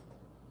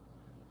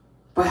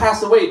 But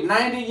has to wait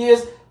 90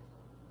 years.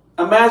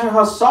 Imagine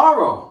her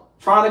sorrow.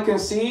 Trying to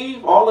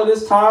conceive all of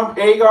this time.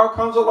 Hagar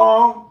comes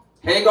along.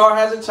 Hagar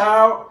has a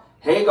child.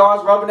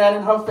 Hagar's rubbing that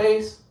in her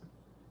face.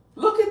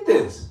 Look at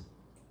this.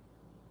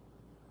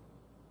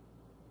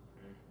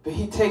 But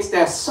he takes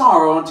that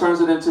sorrow and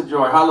turns it into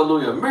joy.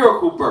 Hallelujah.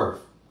 Miracle birth.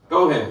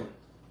 Go ahead.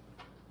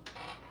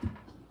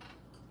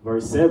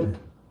 Verse 7.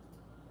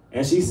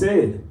 And she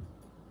said,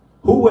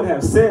 who would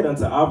have said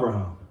unto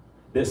Abraham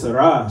that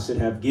Sarah should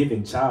have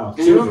given child?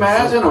 Can you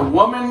imagine a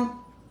woman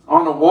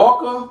on a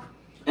walker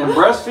and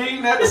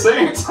breastfeeding at the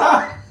same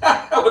time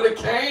with a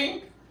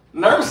cane,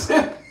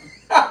 nursing?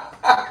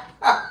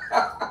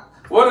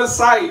 What a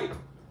sight.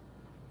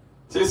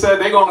 She said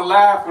they're going to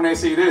laugh when they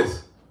see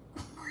this.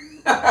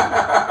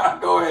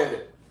 Go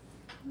ahead.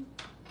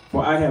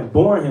 For I have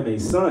borne him a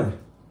son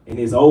in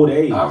his old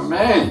age.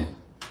 Amen.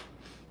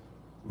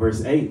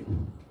 Verse 8.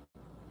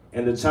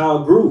 And the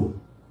child grew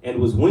and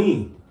was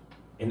weaned.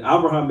 And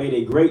Abraham made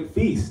a great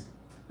feast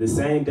the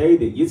same day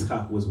that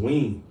Yitzchak was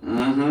weaned.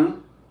 Mm-hmm.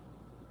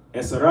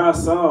 And Sarah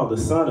saw the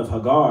son of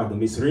Hagar, the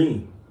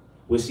Misrim,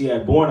 which she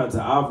had borne unto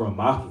Abraham,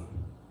 mocking.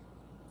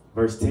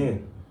 Verse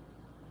 10.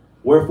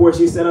 Wherefore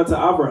she said unto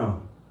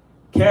Abraham,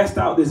 cast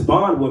out this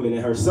bondwoman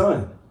and her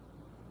son,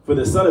 for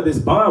the son of this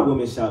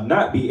bondwoman shall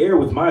not be heir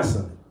with my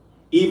son,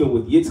 even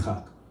with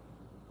Yitzchak.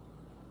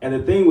 And the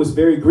thing was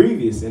very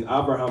grievous in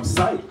Abraham's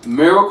sight.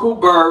 Miracle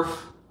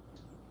birth.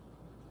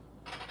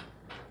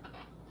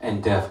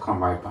 And death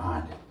come right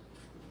behind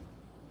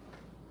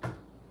it.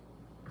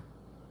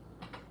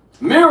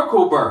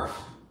 Miracle birth.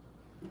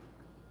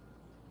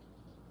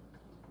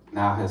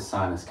 Now his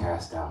son is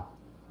cast out.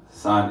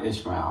 Son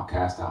Ishmael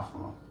cast out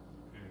from him.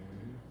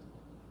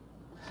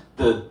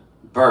 The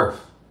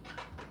birth,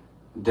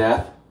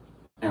 death,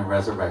 and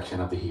resurrection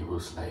of the Hebrew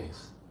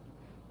slaves.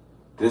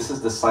 This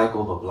is the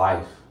cycle of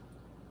life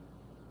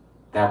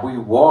that we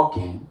walk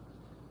in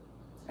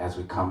as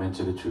we come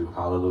into the truth.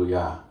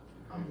 Hallelujah.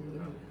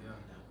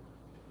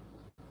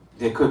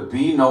 There could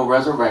be no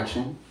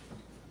resurrection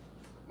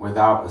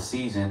without a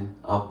season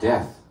of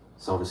death,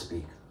 so to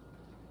speak.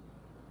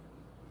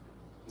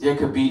 There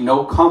could be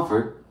no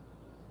comfort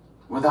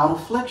without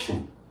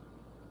affliction.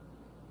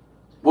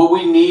 Will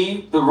we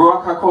need the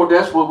Ruach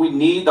HaKodesh? Will we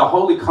need the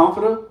Holy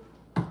Comforter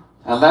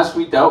unless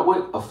we dealt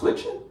with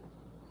affliction?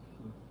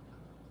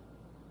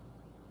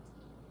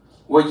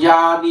 Will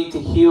Yah need to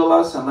heal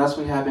us unless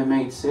we have been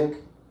made sick?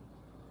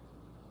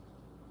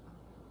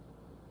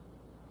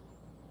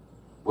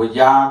 Will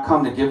Yah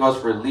come to give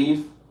us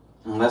relief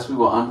unless we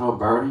were under a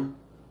burden?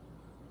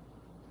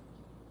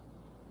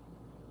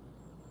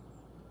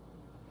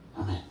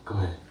 Amen. Go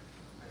ahead.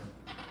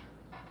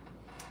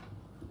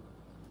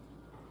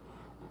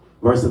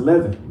 Verse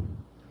 11.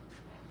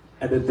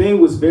 And the thing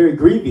was very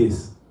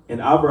grievous in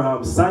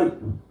Abraham's sight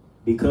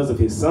because of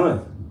his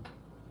son.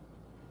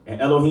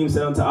 And Elohim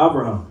said unto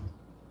Abraham,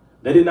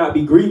 let it not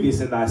be grievous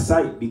in thy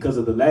sight because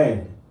of the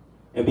lad,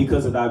 and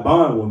because of thy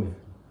bondwoman,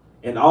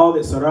 and all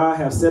that Sarah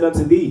hath said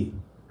unto thee.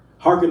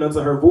 Hearken unto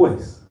her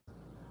voice.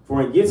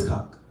 For in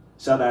Yitzchak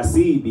shall thy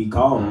seed be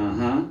called.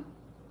 Mm-hmm.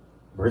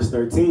 Verse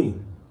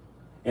 13.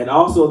 And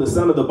also the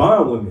son of the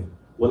bondwoman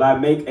will I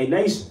make a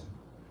nation,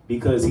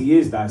 because he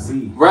is thy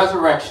seed.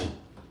 Resurrection.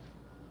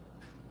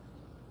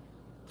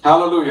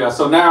 Hallelujah.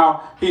 So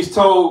now he's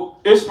told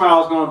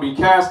Ishmael is going to be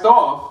cast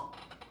off.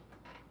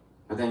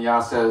 But then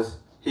Yah says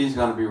he's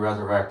going to be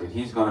resurrected.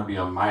 He's going to be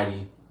a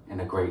mighty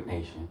and a great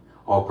nation.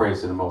 All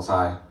praise to the Most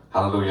High.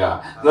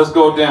 Hallelujah. Let's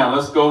go down.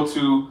 Let's go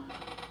to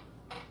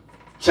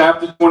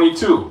chapter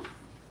 22.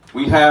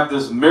 We have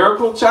this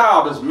miracle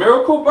child, this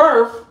miracle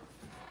birth.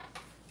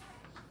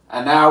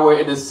 And now we're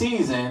in the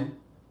season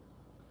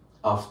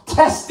of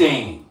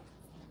testing.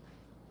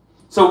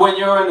 So when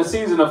you're in the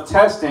season of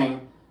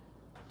testing,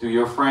 do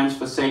your friends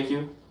forsake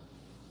you?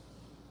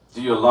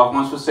 Do your loved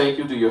ones forsake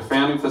you? Do your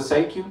family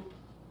forsake you?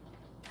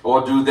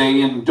 Or do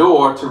they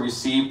endure to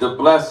receive the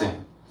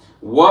blessing?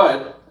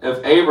 What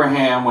if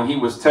Abraham, when he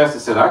was tested,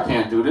 said, I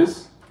can't do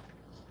this?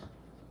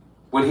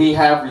 Would he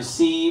have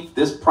received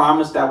this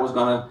promise that was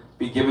going to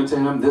be given to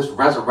him, this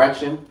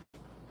resurrection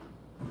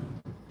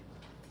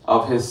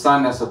of his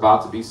son that's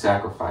about to be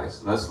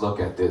sacrificed? Let's look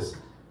at this.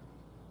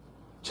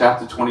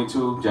 Chapter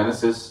 22,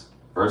 Genesis,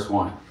 verse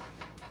 1.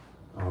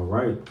 All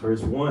right,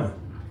 verse 1.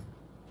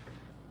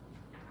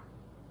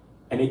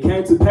 And it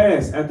came to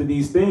pass after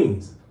these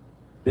things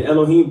that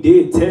Elohim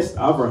did test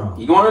Abraham.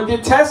 You're going to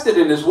get tested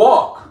in this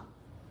walk.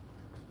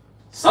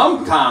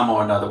 Sometime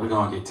or another, we're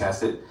going to get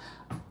tested.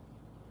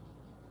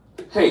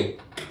 Hey,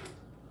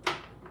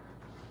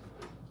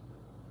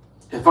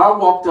 if I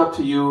walked up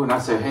to you and I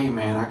said, hey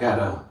man, I got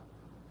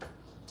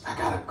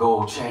a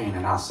gold chain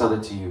and I'll sell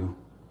it to you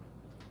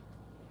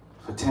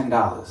for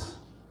 $10.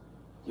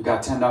 You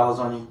got $10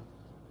 on you?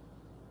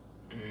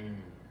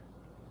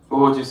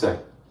 What would you say?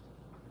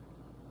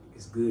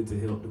 It's good to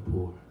help the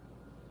poor.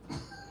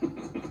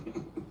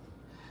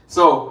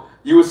 So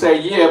you would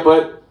say, yeah,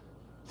 but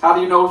how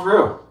do you know it's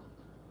real?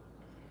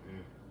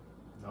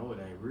 No, it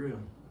ain't real.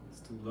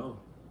 It's Too low.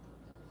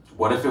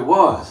 What if it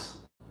was?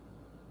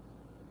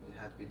 It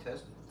has to be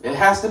tested. It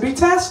has to be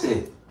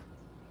tested.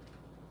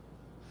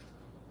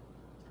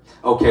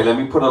 Okay, let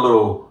me put a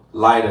little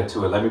lighter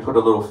to it. Let me put a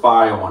little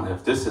fire on it.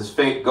 If this is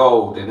fake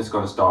gold, then it's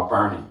going to start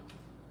burning.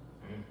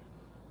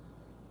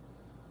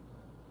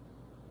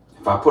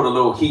 If I put a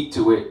little heat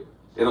to it,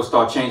 it'll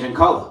start changing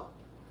color.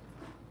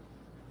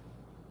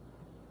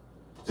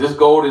 If this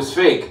gold is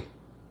fake,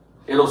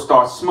 it'll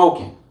start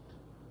smoking.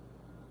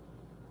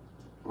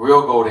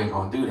 Real gold ain't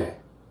going to do that.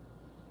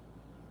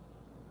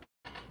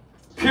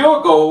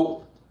 Pure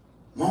gold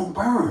won't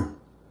burn.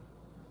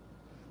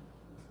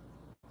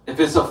 If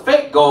it's a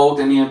fake gold,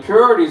 then the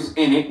impurities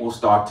in it will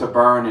start to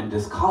burn and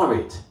discolor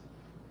it.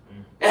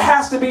 It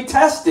has to be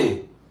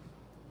tested.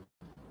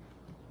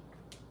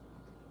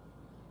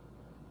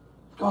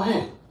 Go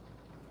ahead.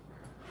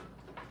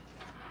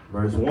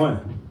 Verse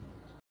 1.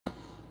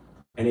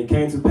 And it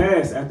came to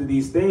pass after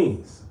these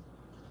things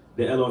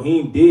that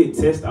Elohim did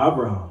test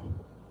Abraham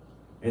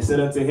and said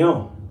unto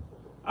him,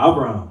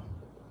 Abraham.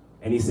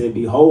 And he said,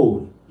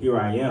 Behold, here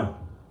I am.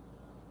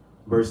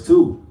 Verse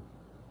 2.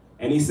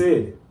 And he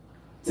said,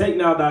 Take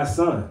now thy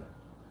son,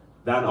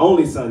 thine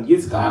only son,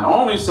 Yitzchak. Thine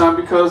only son,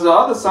 because the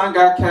other son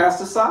got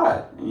cast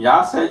aside. And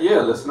Yah said, yeah,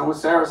 listen to what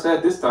Sarah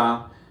said this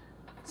time.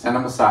 Send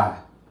him aside.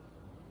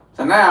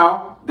 So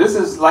now, this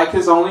is like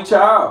his only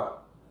child.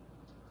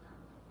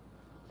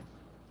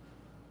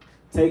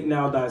 Take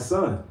now thy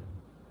son,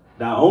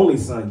 thy only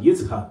son,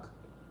 Yitzchak,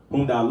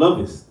 whom thou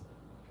lovest,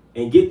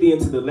 and get thee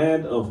into the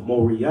land of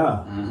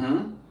Moriah,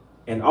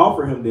 and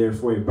offer him there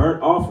for a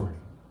burnt offering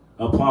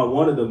upon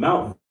one of the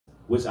mountains,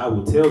 which I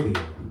will tell thee.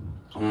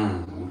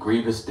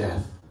 Grievous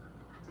death.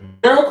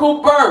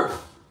 Miracle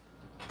birth.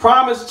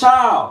 Promised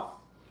child.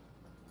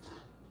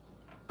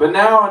 But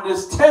now in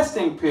this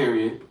testing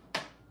period,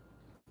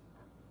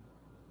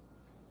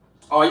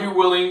 are you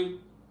willing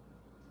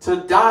to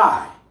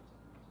die?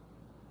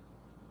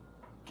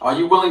 Are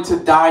you willing to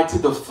die to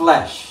the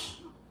flesh?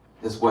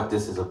 Is what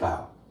this is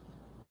about.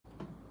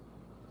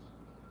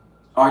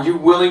 Are you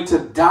willing to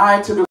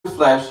die to the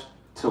flesh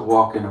to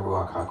walk in the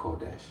Ruach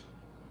HaKodesh?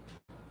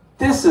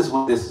 This is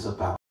what this is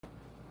about.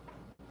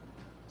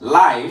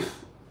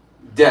 Life,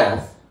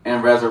 death,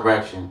 and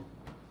resurrection.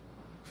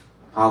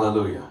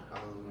 Hallelujah.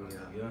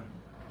 Hallelujah.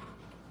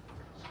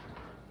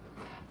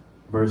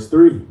 Verse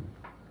 3.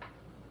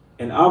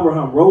 And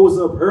Abraham rose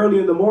up early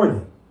in the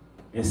morning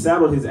and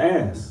saddled his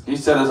ass. He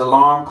set his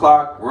alarm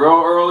clock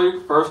real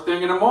early, first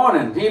thing in the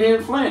morning. He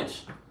didn't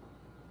flinch.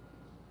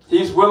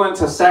 He's willing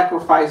to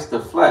sacrifice the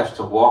flesh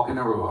to walk in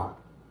the Ruach.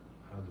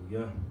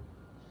 Hallelujah.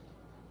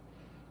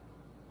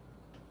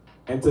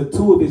 And took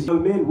 2 of his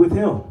young men with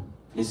him.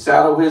 He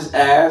saddled his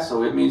ass,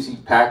 so it means he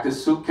packed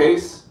his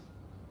suitcase.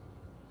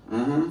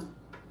 And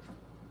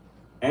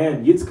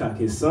Yitzchak,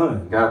 his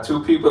son. Got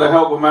 2 people to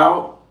help him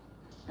out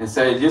and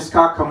said,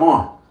 Yitzchak, come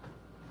on.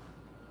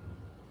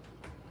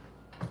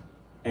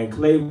 And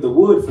clave the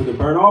wood for the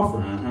burnt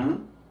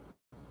offering.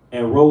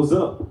 And rose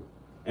up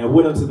and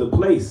went unto the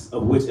place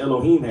of which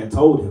Elohim had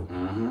told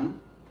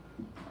him.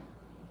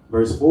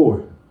 Verse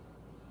 4.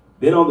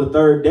 Then on the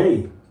 3rd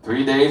day.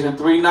 3 days and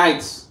 3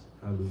 nights.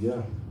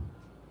 Hallelujah.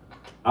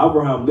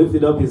 Abraham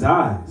lifted up his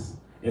eyes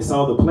and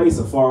saw the place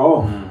afar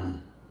off.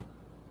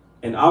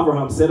 And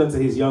Abraham said unto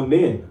his young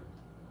men,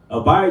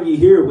 Abide ye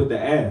here with the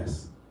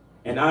ass,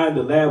 and I and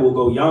the lad will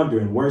go yonder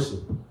and worship,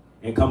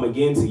 and come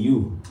again to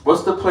you.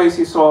 What's the place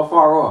he saw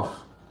far off?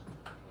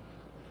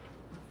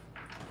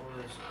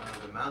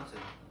 The mountain,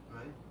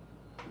 right?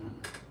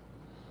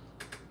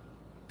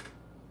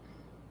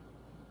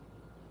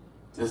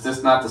 Is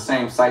this not the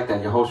same site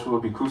that YAHOSHUA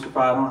would be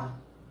crucified on?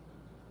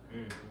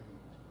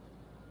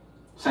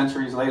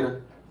 Centuries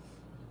later?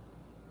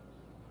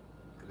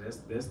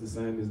 That's the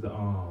same as the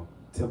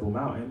Temple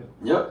Mount, ain't it?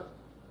 Yep.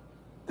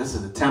 This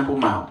is the Temple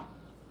Mount.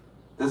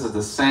 This is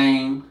the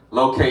same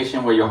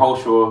location where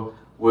YAHOSHUA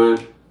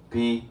would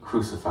be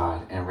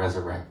crucified and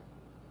resurrected.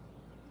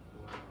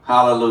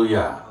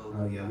 Hallelujah.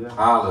 Hallelujah.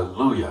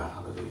 Hallelujah.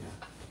 Hallelujah.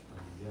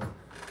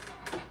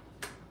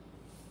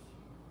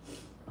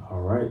 All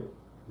right.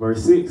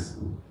 Verse 6.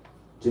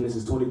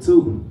 Genesis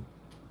 22.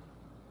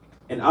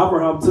 And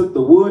Abraham took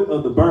the wood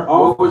of the burnt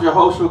offering. What was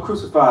YAHOSHUA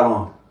crucified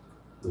on?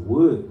 The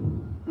wood.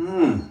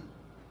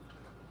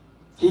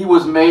 He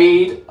was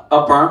made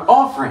a burnt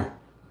offering.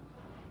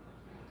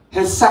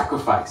 His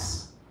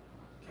sacrifice.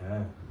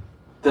 Okay.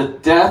 The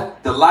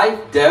death, the life,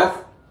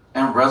 death,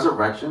 and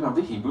resurrection of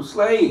the Hebrew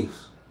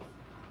slaves.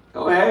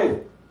 Go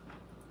ahead.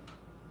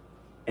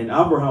 And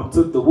Abraham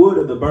took the wood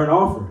of the burnt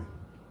offering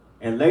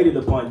and laid it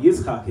upon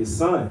Yitzchak, his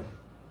son.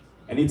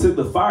 And he took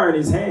the fire in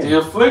his hand. The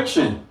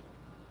affliction.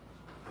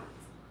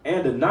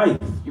 And a knife.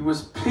 He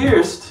was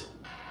pierced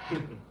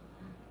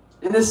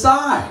in his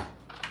side.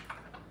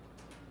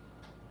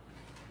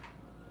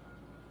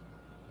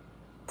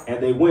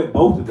 And they went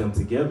both of them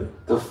together.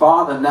 The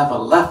father never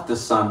left the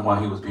son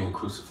while he was being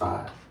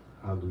crucified.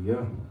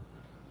 Hallelujah.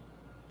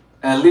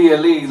 Eli,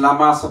 Eli,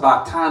 lama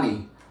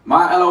sabachthani.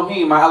 My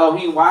Elohim,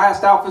 why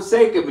hast thou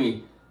forsaken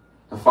me?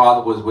 The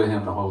father was with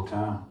him the whole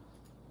time.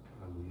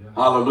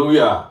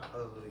 Hallelujah.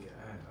 Hallelujah.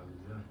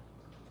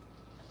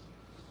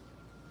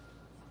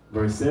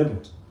 Verse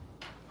 7.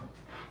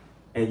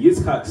 And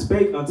Yitzchak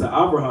spake unto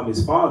Abraham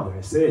his father,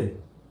 and said,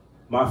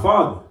 My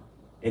father.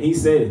 And he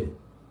said,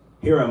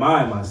 Here am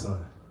I, my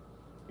son.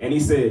 And he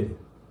said,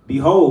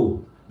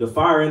 Behold, the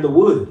fire and the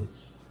wood,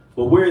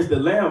 but where is the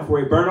lamb for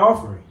a burnt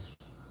offering?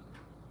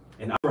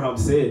 And Abraham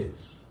said,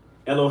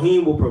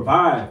 Elohim will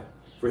provide,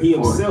 for he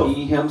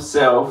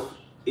himself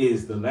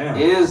is the lamb.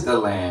 Is the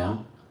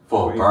lamb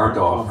for a burnt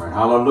offering.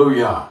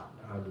 Hallelujah.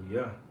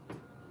 Hallelujah.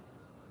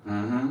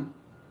 Mm-hmm.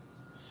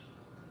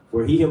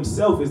 For he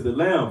himself is the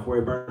lamb for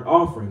a burnt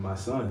offering, my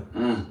son.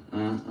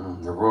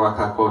 The Ruach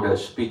HaKodesh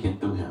speaking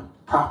through him,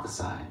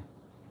 prophesying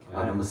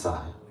of the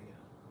Messiah.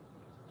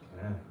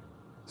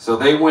 So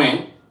they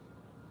went.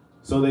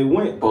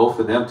 Both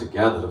of them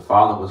together. The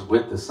Father was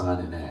with the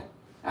Son in that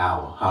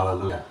hour.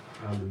 Hallelujah.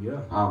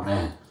 Hallelujah.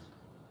 Amen.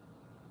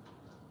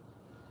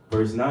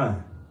 Verse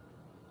 9.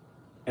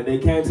 And they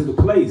came to the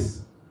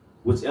place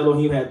which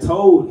Elohim had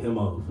told him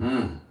of.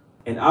 And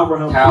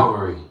Abraham...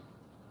 Calvary.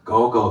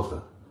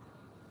 Golgotha.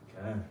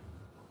 Okay.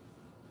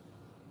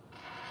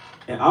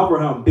 And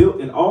Abraham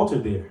built an altar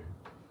there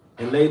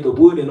and laid the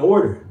wood in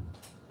order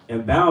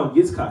and bound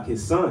Yitzchak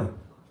his son.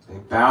 They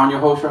bound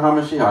YAHOSHUA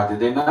HaMashiach, did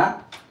they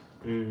not?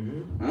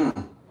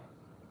 And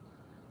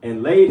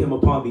laid him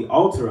upon the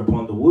altar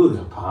upon the wood.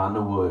 Upon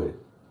the wood.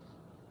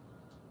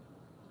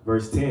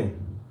 Verse 10.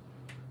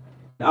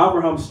 And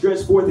Abraham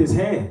stretched forth his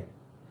hand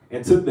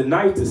and took the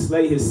knife to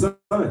slay his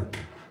son.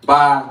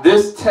 By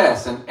this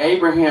test, and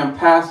Abraham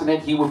passing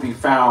it, he would be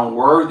found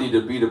worthy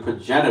to be the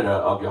progenitor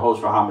of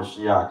YAHOSHUA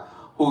HaMashiach,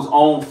 whose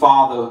own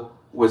father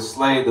would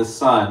slay the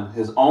son,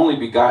 his only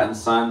begotten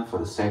son, for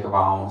the sake of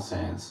our own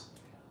sins.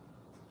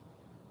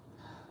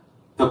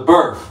 The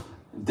birth,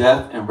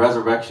 death, and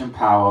resurrection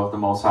power of the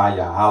Most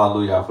HaYah.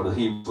 Hallelujah for the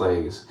Hebrew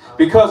slaves.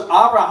 Because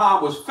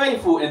Abraham was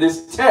faithful in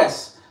this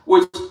test,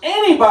 which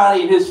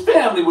anybody in his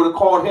family would have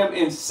called him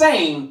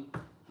insane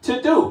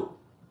to do.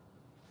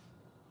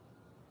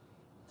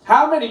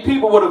 How many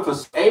people would have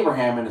forsaken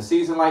Abraham in a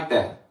season like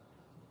that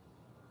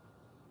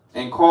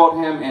and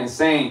called him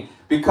insane?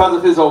 Because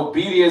of his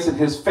obedience and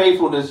his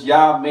faithfulness,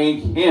 Yah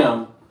made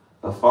him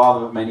the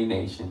father of many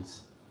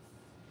nations.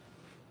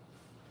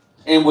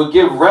 And would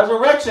give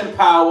resurrection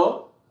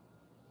power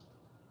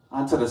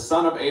unto the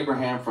son of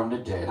Abraham from the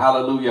dead.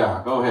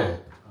 Hallelujah. Go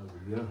ahead.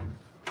 Hallelujah.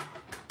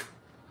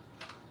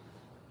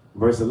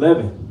 Verse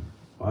 11.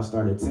 I'll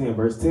start at 10.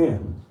 Verse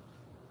 10.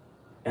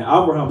 And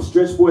Abraham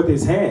stretched forth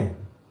his hand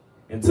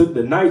and took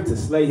the knife to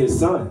slay his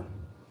son.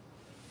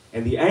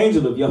 And the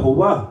angel of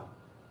Yahuwah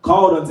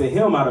called unto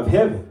him out of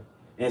heaven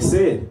and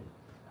said,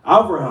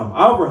 Abraham,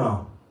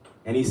 Abraham.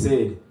 And he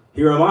said,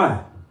 Here am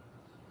I.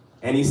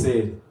 And he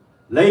said,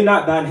 Lay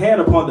not thine hand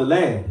upon the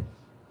lad,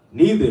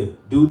 neither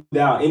do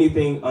thou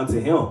anything unto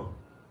him.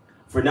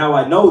 For now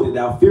I know that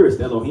thou fearest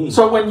Elohim.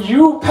 So when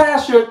you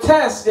pass your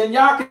test, then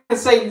y'all can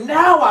say,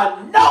 now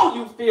I know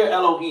you fear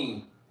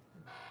Elohim.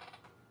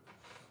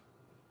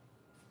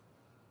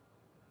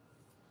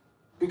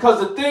 Because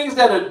the things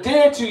that are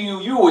dear to you,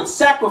 you would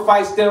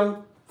sacrifice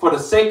them for the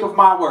sake of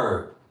my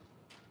word.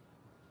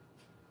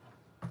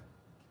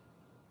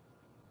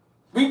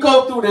 We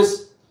go through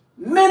this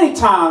many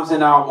times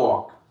in our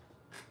walk.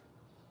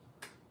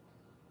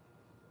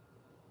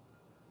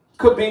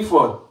 Could be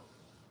for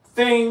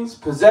things,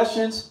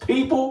 possessions,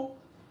 people.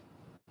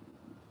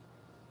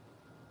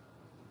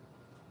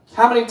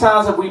 How many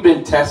times have we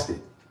been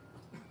tested?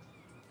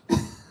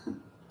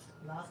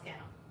 Lost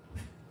count.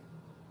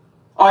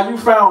 Are you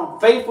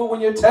found faithful when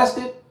you're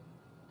tested?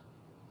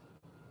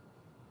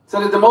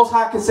 So that the Most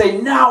High can say,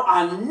 now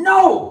I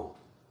know.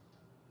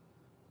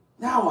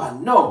 Now I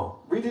know.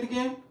 Read it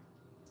again.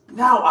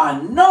 Now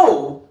I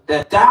know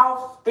that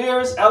thou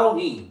fearest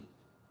Elohim,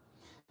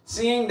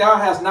 seeing thou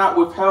hast not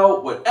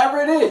withheld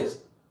whatever it is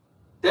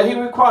that he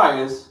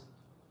requires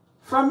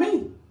from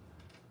me.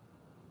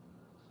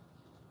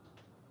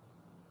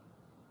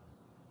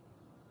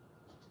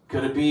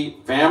 Could it be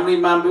family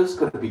members?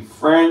 Could it be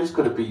friends?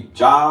 Could it be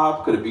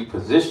job? Could it be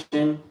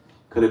position?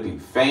 Could it be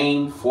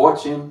fame,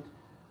 fortune,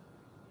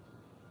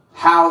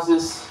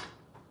 houses?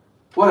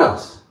 What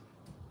else?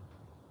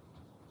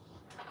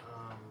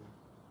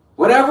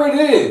 Whatever it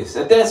is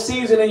at that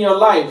season in your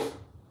life,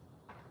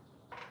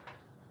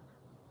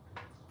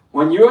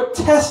 when you're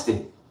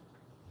tested,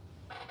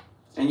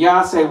 and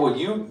y'all say, will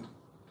you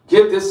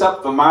give this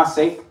up for my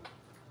sake?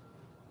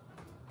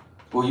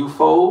 Will you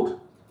fold?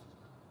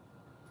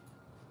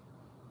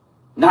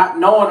 Not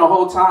knowing the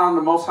whole time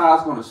the Most High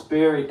is going to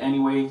spare it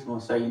anyway. He's going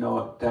to say, you know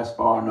what, that's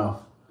far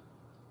enough.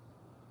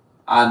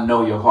 I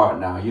know your heart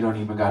now. You don't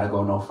even got to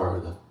go no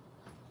further.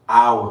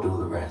 I will do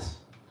the rest.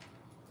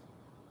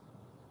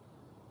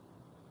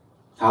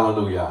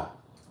 Hallelujah.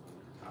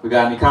 We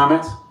got any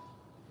comments?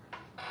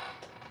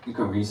 You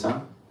can read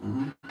some.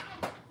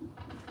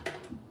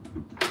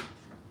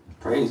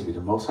 Praise be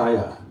the Most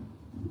HaYah.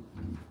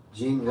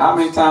 How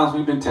many times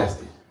we've been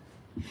tested?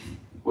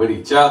 With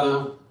each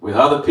other, with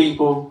other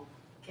people.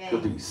 Okay.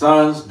 Could be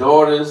sons,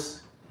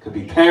 daughters, could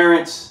be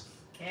parents.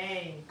 Okay.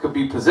 Could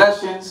be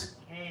possessions.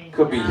 Okay,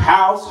 Could be job,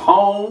 house,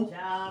 home,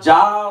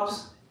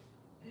 jobs.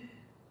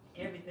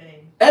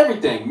 Everything.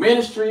 Everything.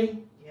 Ministry.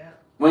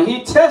 Yep. When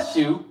he tests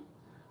you,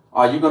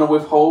 are you going to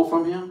withhold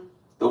from him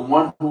the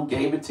one who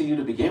gave it to you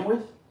to begin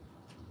with?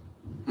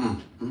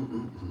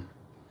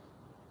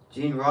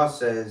 Gene Ross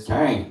says,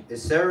 Dang. if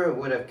Sarah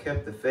would have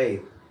kept the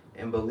faith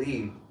and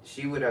believed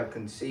she would have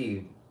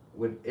conceived,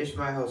 would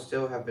Ishmael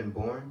still have been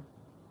born?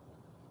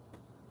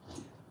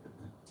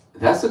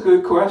 That's a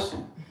good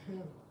question.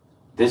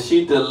 Did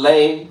she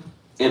delay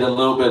it a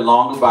little bit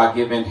longer by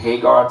giving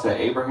Hagar to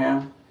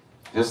Abraham?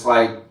 Just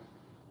like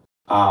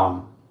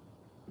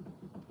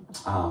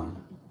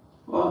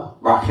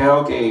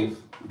Rachel gave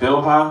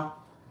Bilhah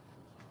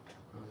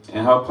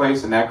in her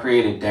place, and that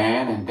created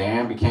Dan, and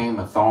Dan became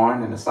a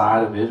thorn in the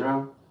side of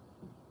Israel.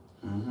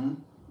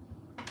 And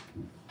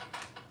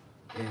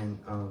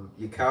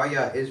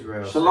YAHOWAH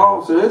Israel.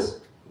 Shalom,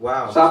 sis.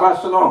 Wow.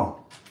 Shabbat shalom.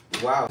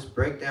 Wow. This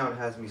breakdown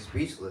has me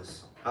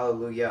speechless.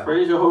 Hallelujah.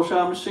 Praise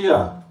Yahushua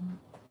Mashiach.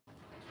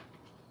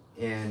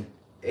 And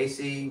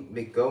AC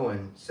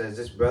McGowan says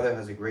this brother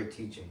has a great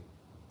teaching.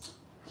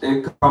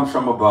 It comes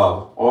from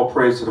above. All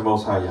praise to the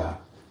Most HaYah.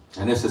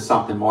 And this is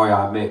something more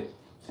I admit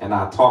and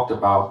I talked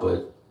about,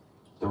 but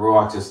the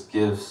Ruach just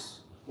gives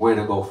where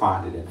to go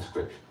find it in the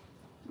scripture.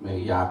 May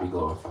Yah be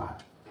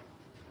glorified.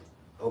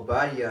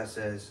 Obadiah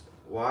says,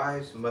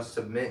 wives must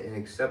submit and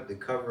accept the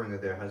covering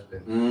of their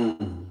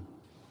husband.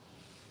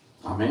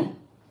 Amen.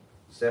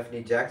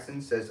 Stephanie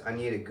Jackson says, I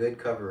need a good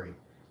covering.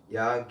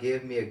 Yah,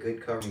 give me a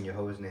good covering in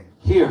Jehovah's name.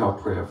 Hear her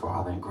prayer,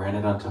 Father, and grant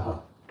it unto her.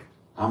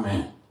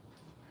 Amen.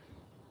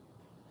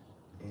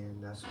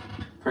 And that's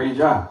Praise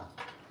Yah.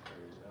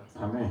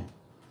 Amen.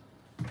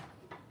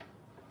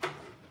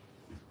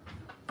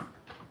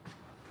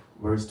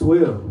 Verse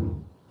 12.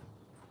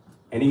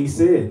 And he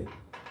said,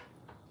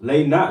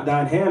 lay not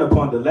thine hand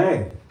upon the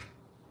lad,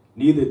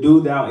 neither do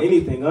thou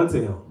anything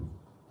unto him.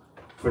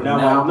 For now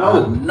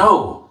I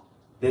know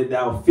that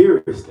thou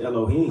fearest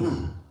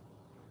Elohim,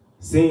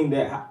 seeing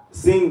thou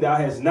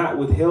hast not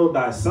withheld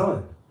thy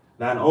son,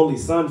 thine only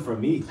son, from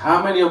me.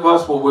 How many of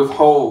us will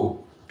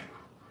withhold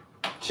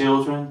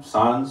children,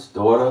 sons,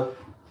 daughter,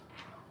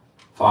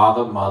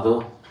 father,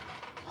 mother,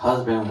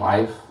 husband,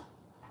 wife,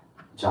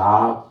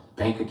 job,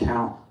 bank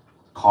account,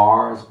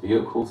 cars,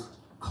 vehicles,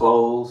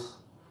 clothes?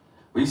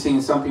 We've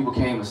seen some people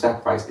came and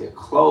sacrificed their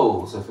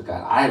clothes if it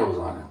got idols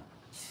on them.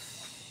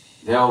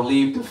 They'll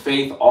leave the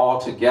faith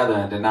altogether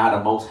and deny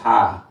the Most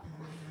High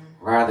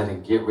rather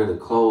than get rid of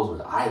clothes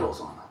with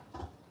idols on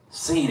them.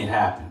 Seen it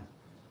happen.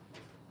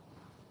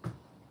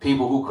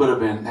 People who could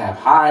have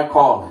high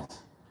callings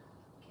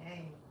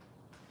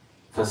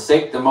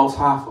forsake the Most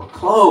High for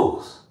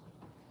clothes.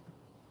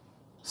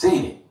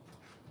 Seen it.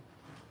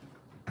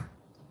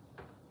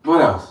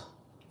 What else?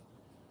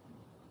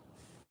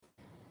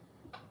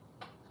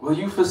 Will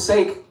you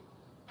forsake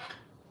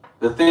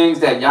the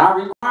things that Yah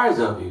requires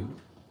of you,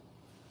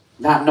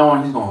 not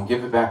knowing he's going to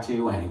give it back to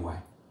you anyway?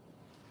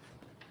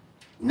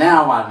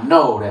 Now I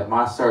know that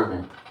my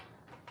servant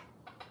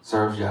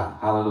serves Yah.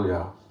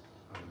 Hallelujah.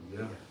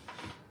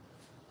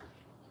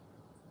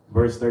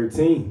 Verse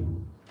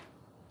 13.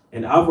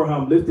 And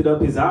Abraham lifted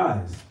up his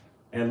eyes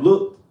and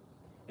looked,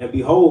 and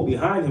behold,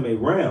 behind him a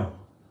ram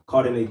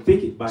caught in a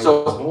thicket by his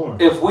horn.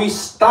 If we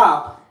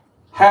stop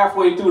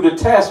halfway through the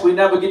test, we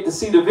never get to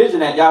see the vision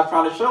that Yah's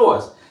trying to show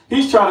us.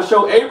 He's trying to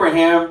show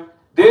Abraham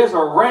there's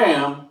a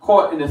ram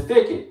caught in the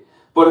thicket.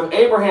 But if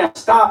Abraham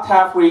stopped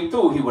halfway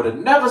through, he would have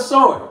never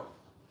saw it.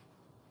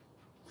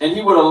 And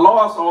he would have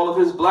lost all of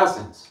his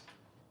blessings.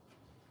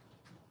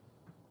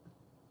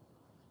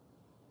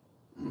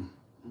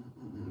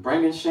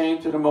 Bringing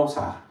shame to the Most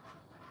High.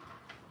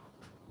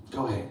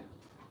 Go ahead.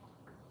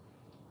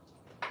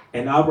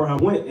 And Abraham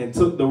went and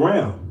took the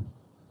ram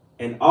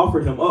and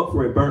offered him up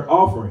for a burnt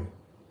offering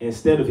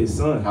instead of his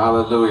son.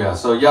 Hallelujah.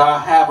 So y'all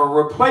have a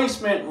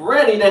replacement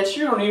ready that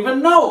you don't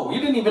even know. You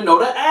didn't even know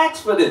to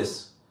ask for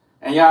this.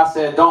 And y'all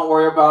said, don't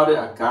worry about it.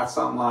 I got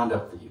something lined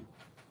up for you.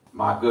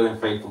 My good and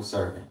faithful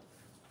servant.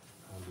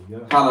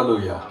 Hallelujah.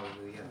 Hallelujah.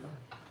 hallelujah.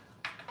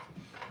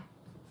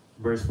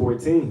 Verse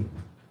 14.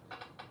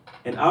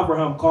 And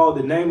Abraham called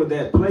the name of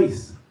that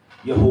place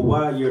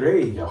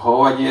YAHOWAH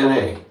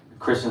YAHOWAH.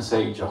 Christians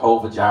say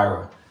Jehovah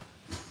Jireh.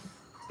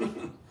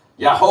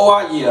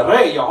 YAHOWAH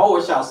Yireh.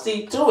 Jehovah shall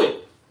see to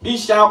it. He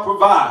shall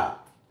provide.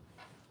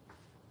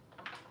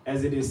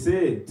 As it is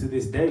said to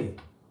this day,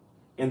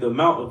 in the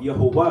mount of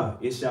YAHOWAH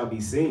it shall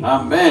be seen.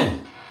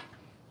 Amen.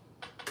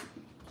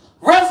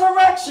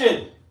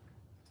 Resurrection.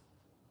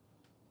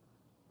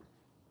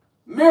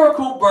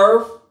 Miracle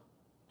birth.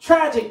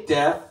 Tragic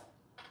death.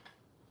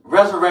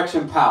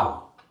 Resurrection power.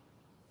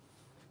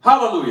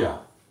 Hallelujah.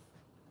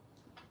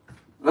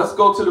 Let's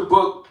go to the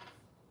book.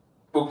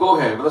 Well, go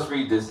ahead. Let's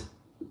read this.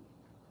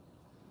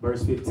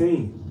 Verse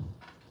 15.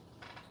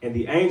 And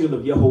the angel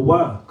of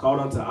YAHOWAH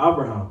called unto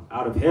Abraham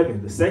out of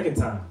heaven the second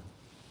time,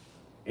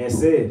 and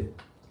said,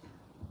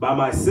 by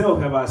myself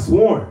have I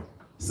sworn,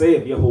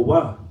 saith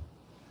YAHOWAH,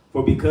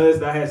 for because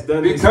thou hast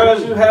done this.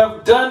 Because you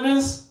have done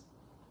this,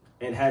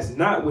 and has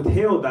not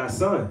withheld thy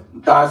son.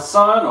 Thy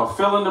son, or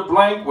fill in the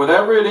blank,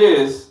 whatever it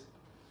is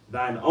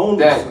Thine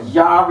only that son.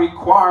 Yah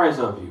requires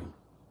of you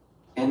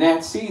in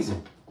that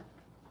season.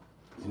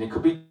 And it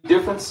could be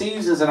different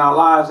seasons in our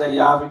lives that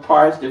Yah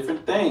requires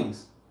different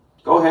things.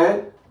 Go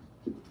ahead.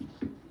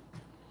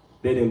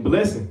 That in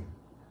blessing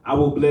I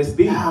will bless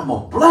thee. I'm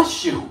going to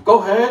bless you. Go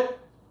ahead.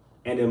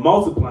 And in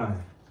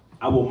multiplying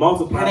I will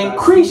multiply And thy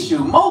increase seed you,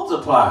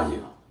 multiply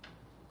you.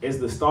 as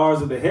the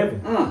stars of the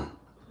heaven,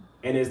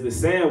 and as the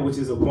sand which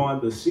is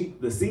upon the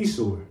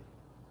seashore.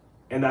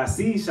 And thy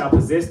seed shall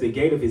possess the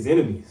gate of his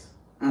enemies.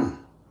 And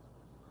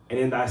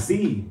in thy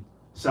seed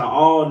shall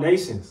all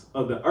nations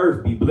of the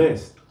earth be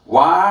blessed.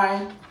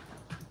 Why?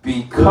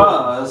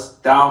 Because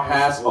thou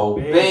hast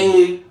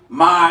obeyed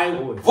my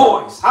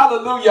voice.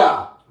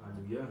 Hallelujah.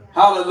 Hallelujah.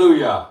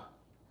 Hallelujah.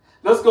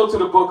 Let's go to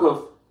the book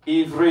of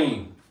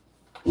Ivrim,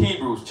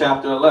 Hebrews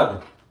chapter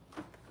 11.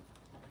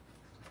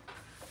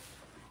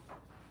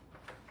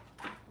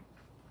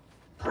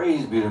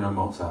 Praise be to the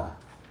Most High.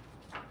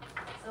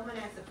 Someone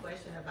asked a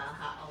question about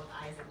how old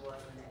Isaac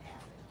was when that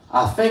happened.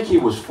 I think he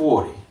was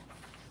 40.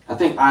 I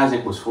think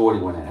Isaac was 40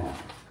 when that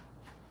happened.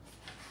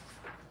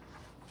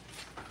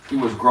 He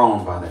was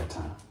grown by that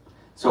time.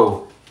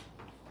 So,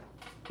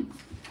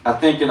 I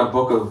think in the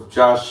book of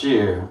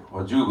Joshua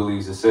or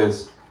Jubilees, it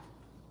says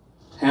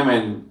him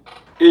and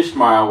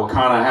Ishmael were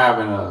kind of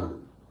having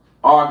an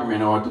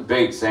argument or a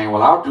debate saying,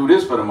 well, I'll do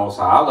this for the Most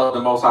High. I love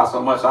the Most High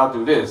so much, I'll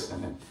do this.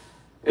 And then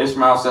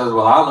Ishmael says,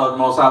 well, I love the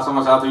Most High so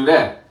much, I'll do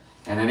that.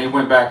 And then they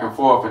went back and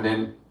forth. And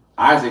then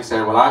Isaac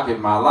said, well, I'll give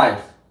my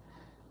life.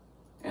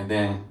 And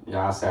then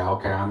Yah said,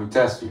 okay, let me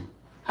test you.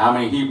 How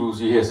many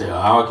Hebrews you hear say,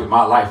 I'll give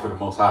my life for the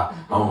Most High?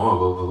 Blah, blah,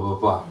 blah, blah,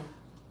 blah.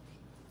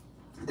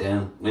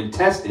 Then when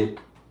tested,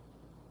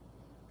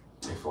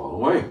 they fall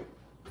away.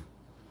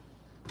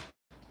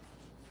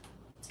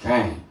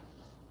 Okay.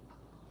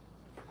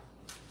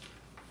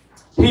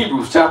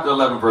 Hebrews chapter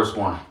 11, verse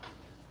 1.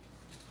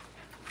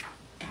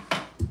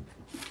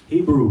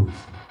 Hebrews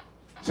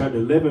chapter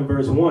 11,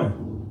 verse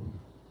 1.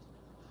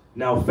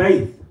 Now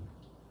faith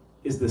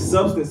is the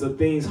substance of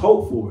things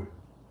hoped for,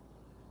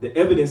 the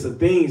evidence of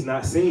things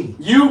not seen.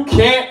 You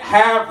can't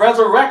have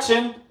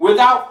resurrection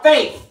without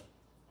faith.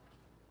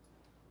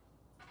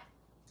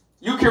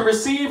 You can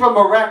receive a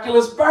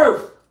miraculous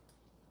birth,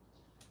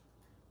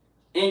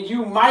 and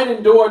you might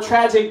endure a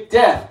tragic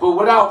death, but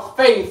without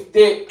faith,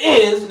 there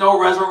is no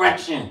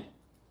resurrection.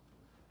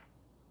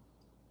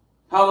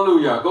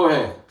 Hallelujah. Go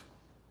ahead.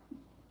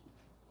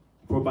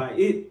 For by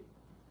it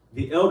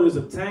the elders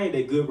obtained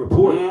a good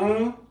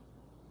report.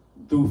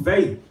 Through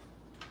faith,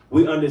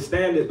 we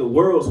understand that the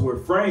worlds were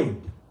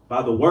framed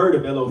by the word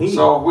of Elohim.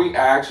 So we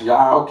ask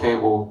Yah, okay,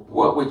 well,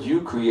 what would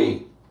you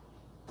create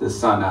the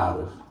sun out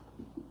of?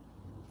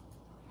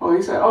 Oh,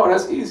 he said, oh,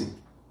 that's easy.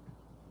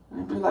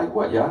 And he'd be like,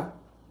 what, Yah?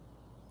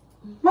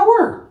 My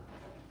word.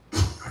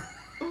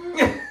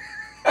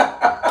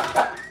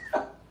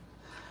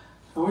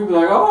 And we'd be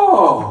like,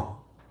 oh.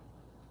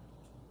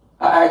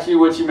 I asked you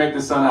what you make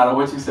the sun out of.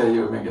 What you say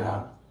you would make it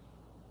out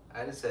of?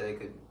 I just said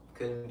it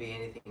couldn't be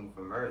anything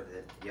from earth.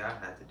 That Yah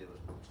had to do it.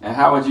 And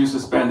how would you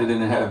suspend it in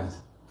the heavens?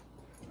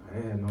 I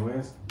had no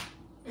answer.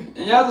 And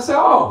you have to say,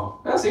 oh,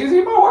 that's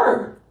easy, my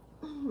word.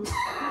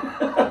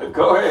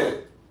 Go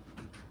ahead.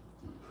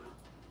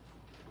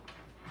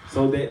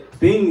 So that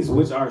things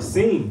which are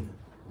seen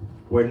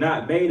were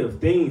not made of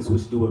things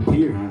which do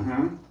appear.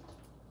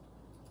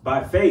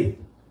 By faith,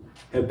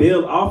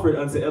 Abel offered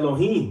unto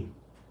Elohim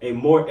a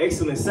more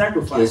excellent It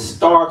sacrifice.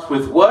 starts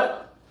with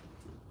what?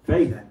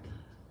 Faith.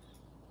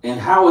 And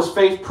how is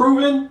faith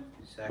proven?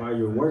 By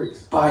your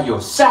works. By your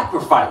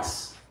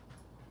sacrifice.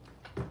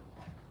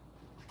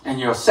 And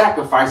your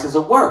sacrifice is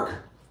a work.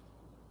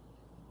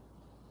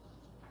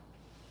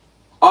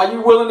 Are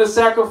you willing to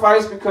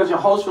sacrifice? Because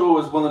YAHOSHUA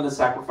was willing to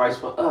sacrifice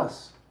for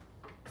us.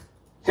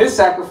 His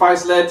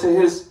sacrifice led to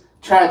his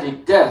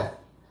tragic death.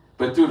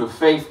 But through the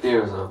faith,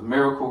 there is a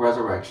miracle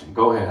resurrection.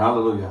 Go ahead.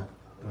 Hallelujah.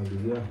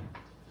 Hallelujah.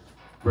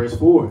 Verse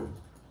 4.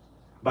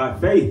 By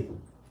faith,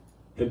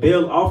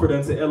 Abel offered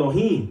unto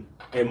Elohim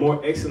a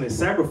more excellent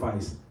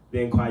sacrifice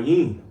than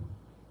Cain,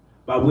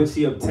 by which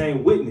he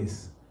obtained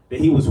witness that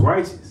he was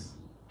righteous,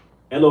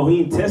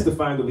 Elohim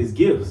testifying of his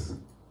gifts,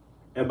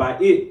 and by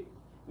it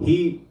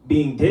he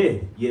being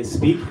dead yet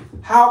speaking.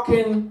 How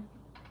can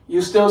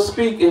you still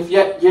speak if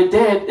yet you're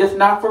dead, if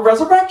not for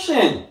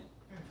resurrection?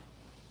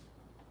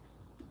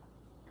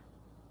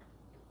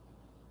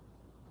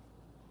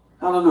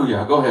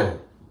 Hallelujah. Go ahead.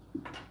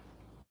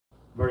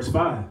 Verse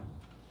 5.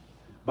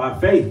 By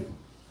faith,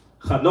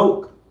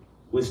 Hanok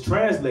was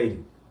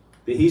translated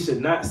that he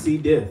should not see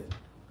death.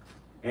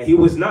 And he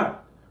was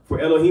not, for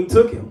Elohim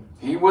took him.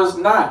 He was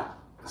not.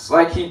 It's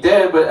like he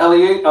dead, but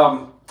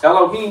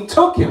Elohim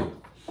took him.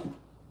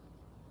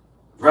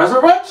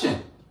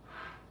 Resurrection.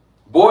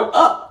 Brought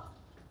up.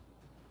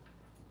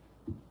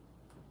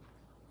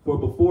 For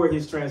before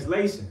his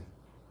translation,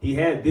 he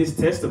had this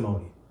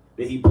testimony,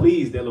 that he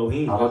pleased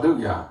Elohim.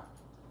 Hallelujah.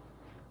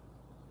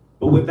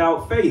 But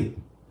without faith,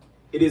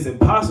 it is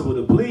impossible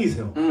to please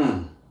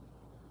him.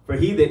 For For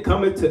he that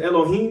cometh to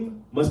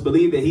Elohim must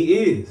believe that he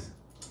is,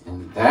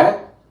 And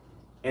that?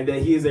 and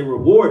that he is a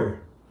rewarder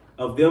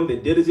of them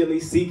that diligently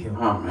seek him.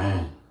 Oh,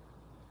 man.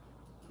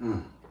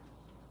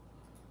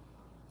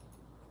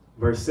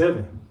 Verse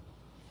 7.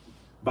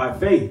 By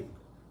faith,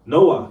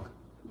 Noah,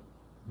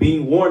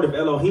 being warned of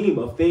Elohim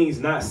of things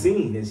not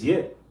seen as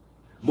yet,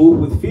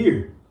 moved with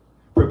fear,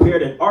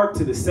 prepared an ark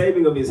to the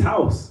saving of his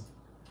house,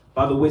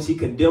 by the which he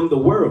condemned the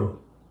world,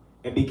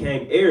 and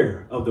became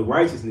heir of the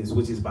righteousness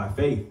which is by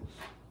faith.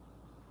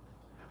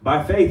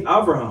 By faith,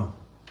 Abraham,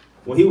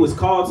 when he was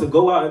called to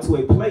go out into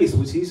a place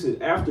which he should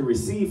after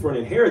receive for an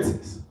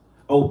inheritance,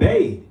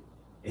 obeyed,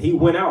 and he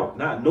went out,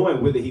 not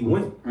knowing whither he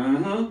went.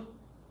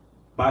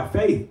 By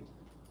faith,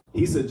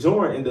 he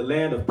sojourned in the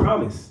land of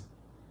promise,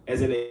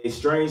 as in a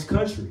strange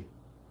country,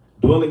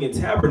 dwelling in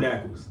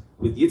tabernacles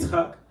with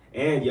Yitzchak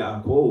and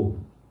Yaakov,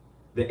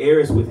 the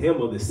heirs with him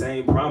of the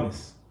same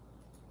promise.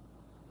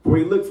 For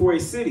he looked for a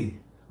city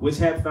which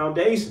had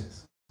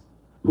foundations,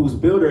 whose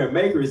builder and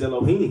maker is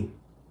Elohim.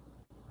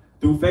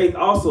 Through faith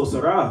also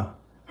Sarah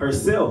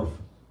herself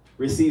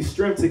received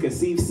strength to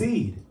conceive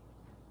seed,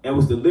 and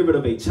was delivered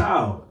of a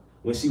child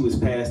when she was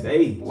past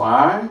age.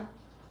 Why?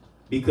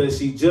 Because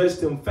she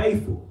judged him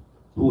faithful,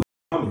 who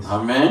had promised.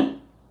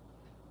 Amen.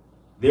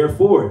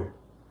 Therefore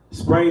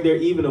sprang there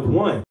even of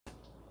one,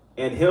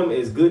 and him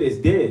as good as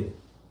dead,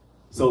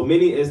 so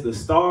many as the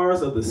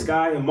stars of the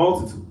sky in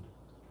multitude,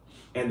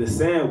 and the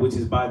sand which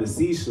is by the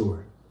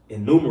seashore,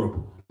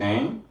 innumerable.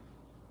 Okay.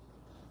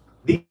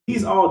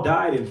 These all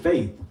died in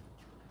faith,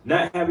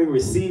 not having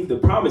received the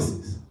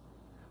promises,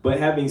 but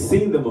having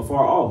seen them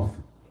afar off,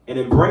 and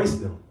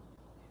embraced them,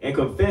 and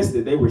confessed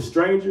that they were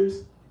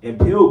strangers and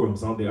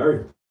pilgrims on the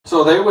earth.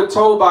 So they were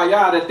told by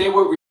Yah that they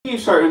would receive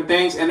certain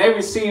things, and they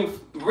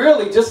received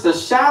really just a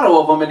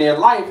shadow of them in their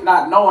life,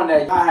 not knowing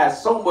that Yah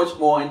has so much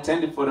more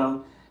intended for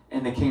them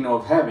in the kingdom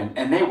of heaven.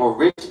 And they were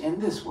rich in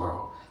this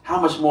world. How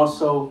much more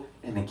so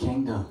in the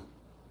kingdom?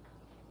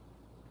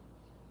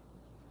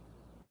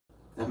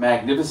 The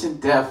magnificent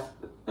death,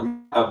 the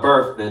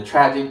birth, the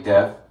tragic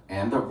death,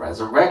 and the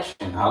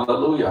resurrection.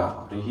 Hallelujah.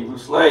 The Hebrew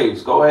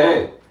slaves. Go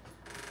ahead.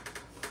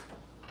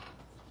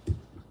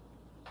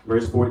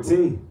 Verse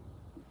 14.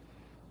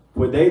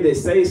 For they that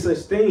say such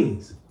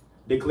things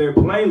declare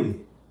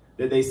plainly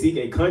that they seek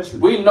a country.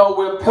 We know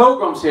we're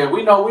pilgrims here.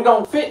 We know we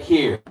don't fit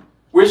here.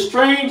 We're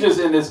strangers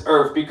in this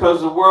earth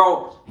because the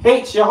world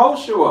hates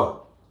YAHOSHUA.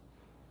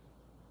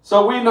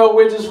 So we know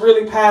we're just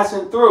really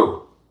passing through.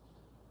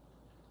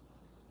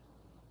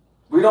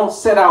 We don't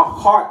set our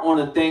heart on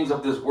the things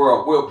of this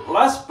world. We're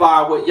blessed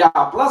by what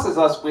Yah blesses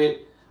us with,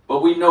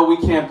 but we know we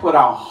can't put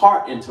our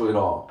heart into it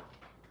all.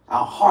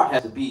 Our heart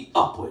has to be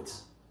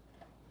upwards.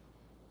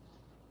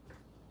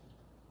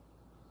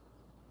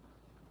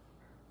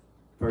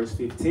 Verse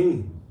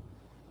 15.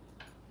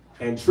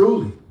 And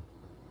truly,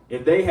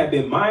 if they had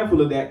been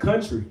mindful of that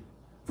country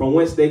from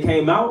whence they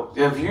came out.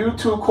 If you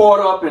too caught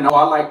up in, oh,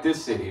 I like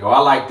this city, or I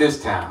like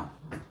this town,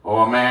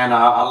 or man,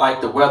 I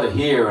like the weather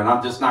here, and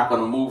I'm just not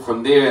going to move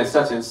from there and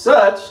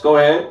such, go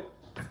ahead.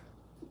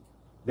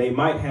 They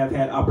might have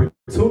had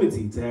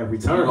opportunity to have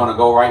returned. You're going to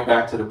go right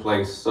back to the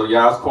place. So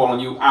Yah's calling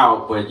you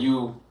out, but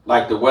you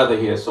like the weather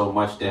here so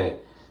much that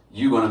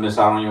you're going to miss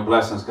out on your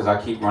blessings because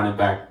I keep running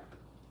back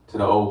to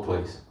the old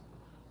place.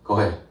 Go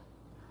ahead.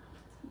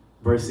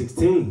 Verse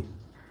 16.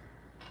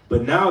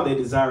 But now they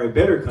desire a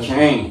better country.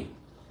 Shame.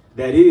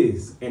 That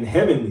is, in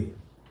heavenly.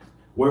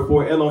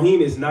 Wherefore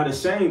Elohim is not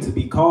ashamed to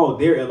be called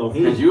their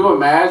Elohim. Could you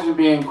imagine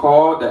being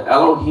called the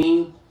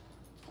Elohim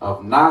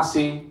of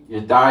Nasi,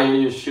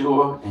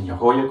 JediYAH-EL, and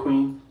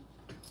Jehoiakim?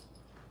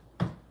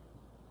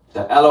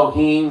 The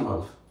Elohim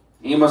of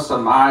Ima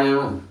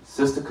Samaya and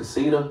Sister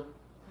Casita?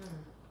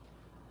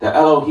 The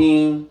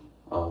Elohim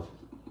of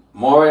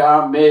Mori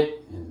Ahmed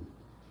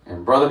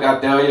and Brother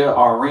Gadelia,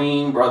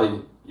 Arim, Brother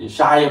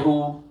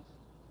Yeshayahu,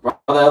 Brother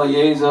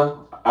Eliezer,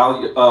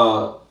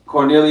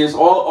 Cornelius,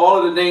 all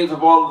of the names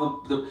of all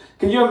of the.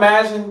 Can you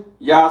imagine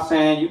Yah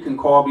saying, you can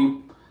call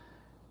me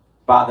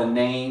by the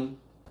name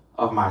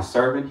of my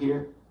servant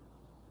here?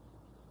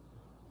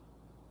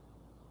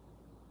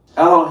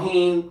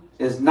 Elohim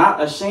is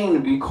not ashamed to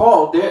be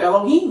called their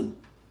Elohim.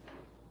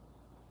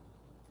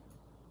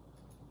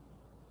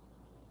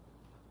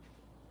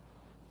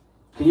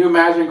 Can you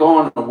imagine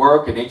going to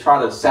work and they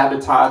try to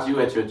sabotage you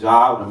at your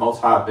job and the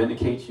Most High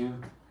vindicate you?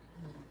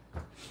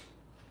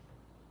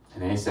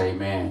 And they say,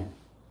 man,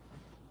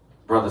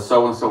 brother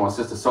so-and-so and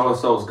sister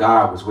so-and-so's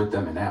God was with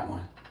them in that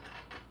one.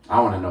 I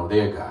want to know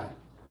their God.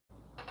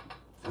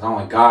 Because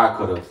only God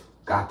could have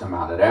got them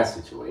out of that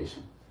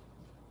situation.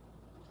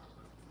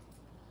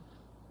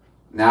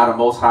 Now the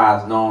Most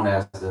High is known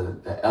as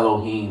the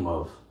Elohim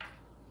of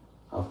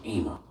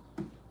Ima.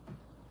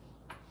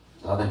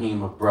 The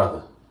Elohim of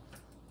brother.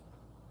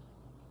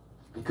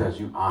 Because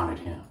you honored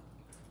him.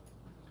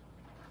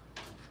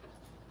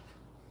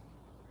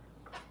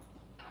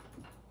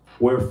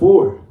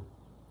 Wherefore,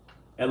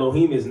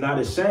 Elohim is not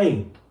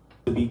ashamed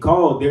to be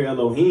called their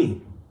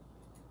Elohim,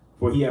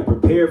 for he hath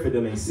prepared for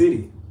them a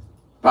city.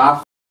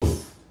 By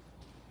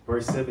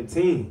Verse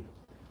 17.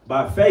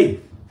 By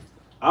faith,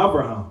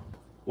 Abraham,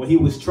 when he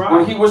was tried.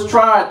 When he was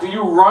tried. Do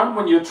you run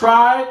when you're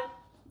tried?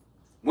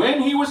 When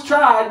he was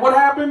tried, what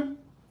happened?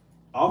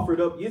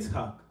 Offered up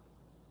Yitzchak.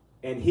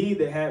 And he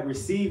that had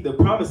received the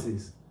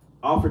promises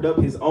offered up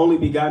his only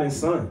begotten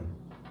son,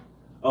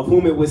 of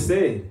whom it was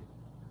said,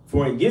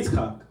 for in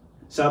Yitzchak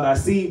shall thy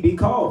seed be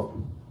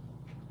called.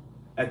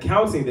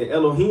 Accounting that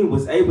Elohim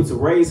was able to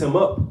raise him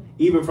up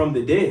even from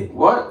the dead.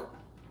 What?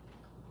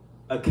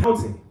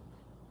 Accounting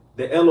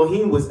that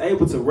Elohim was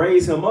able to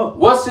raise him up.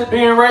 What's it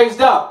being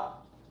raised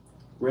up?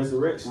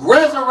 Resurrection.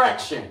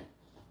 Resurrection.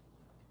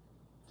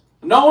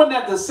 Knowing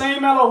that the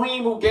same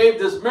Elohim who gave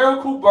this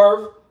miracle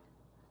birth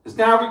is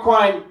now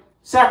requiring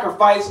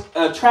sacrifice,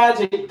 a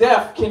tragic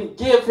death, can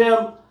give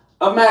him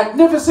a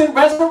magnificent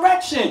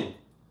resurrection.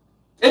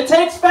 It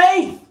takes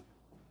faith.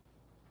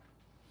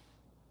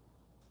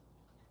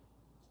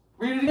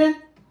 Read it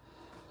again.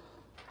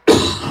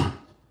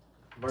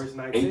 Verse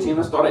 19. 18.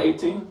 Let's start at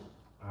 18.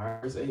 All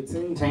right, verse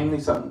 18. Give me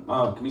something.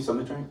 Give me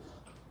something to drink.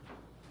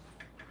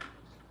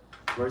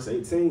 Verse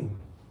 18.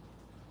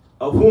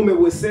 Of whom it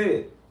was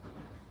said,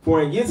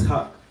 for in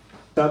Yitzchak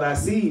shall thy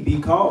seed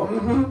be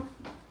called.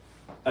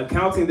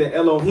 Accounting that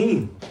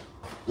Elohim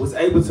was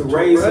able to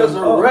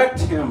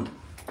resurrect him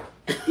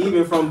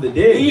even from the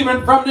dead.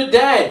 Even from the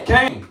dead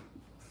came.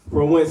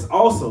 From whence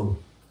also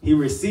he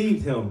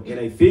received him in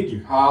a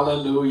figure.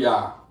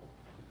 Hallelujah.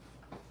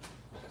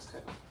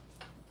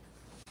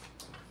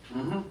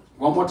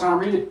 One more time,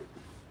 read it.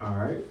 All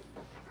right.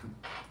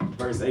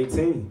 Verse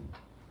 18.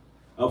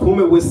 Of whom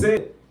it was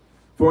said,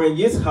 for in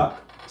Yitzchak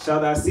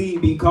shall thy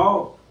seed be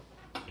called.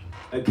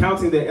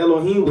 Accounting that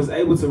Elohim was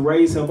able to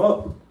raise him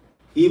up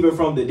even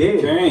from the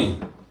dead.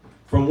 Came.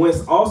 From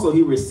whence also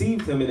he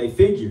received him in a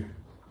figure.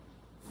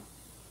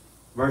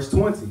 Verse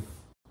 20.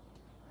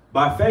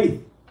 By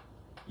faith,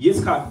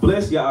 Yitzchak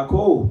blessed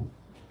Yaakov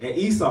and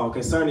Esau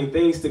concerning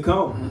things to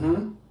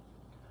come.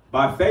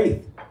 By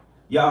faith,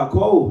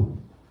 Yaakov,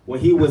 when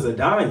he was a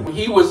dying. When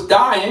he was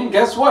dying,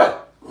 guess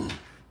what?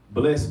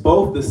 Blessed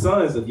both the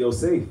sons of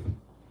Yosef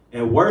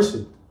and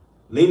worshiped,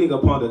 leaning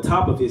upon the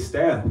top of his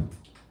staff.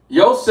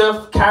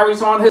 Yosef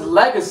carries on his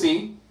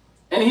legacy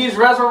and he's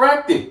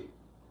resurrected.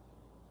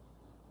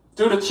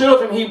 Through the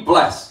children he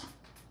blessed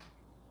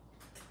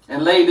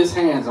and laid his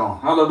hands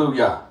on.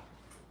 Hallelujah.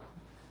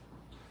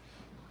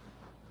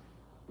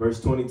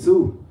 Verse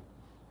 22.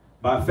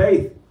 By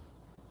faith,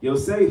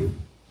 Yosef,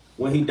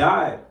 when he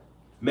died,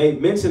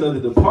 made mention of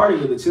the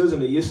departing of the children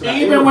of Yisrael.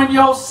 Even when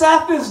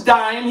Yosef is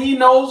dying, he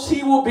knows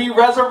he will be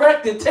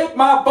resurrected. Take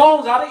my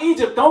bones out of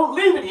Egypt. Don't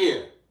leave it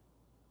here.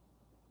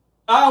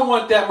 I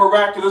want that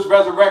miraculous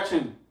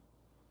resurrection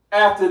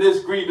after this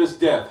grievous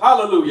death.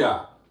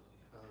 Hallelujah.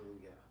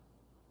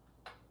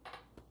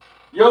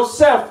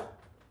 Yosef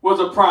was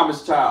a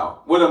promised child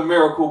with a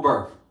miracle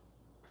birth.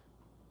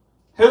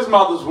 His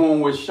mother's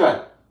womb was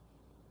shut.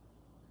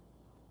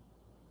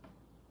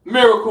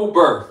 Miracle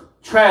birth,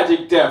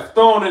 tragic death,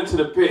 thrown into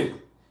the pit,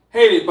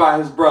 hated by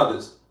his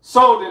brothers,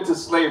 sold into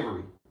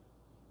slavery.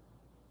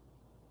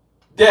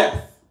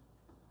 Death,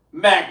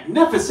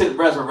 magnificent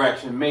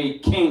resurrection,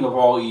 made king of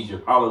all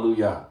Egypt.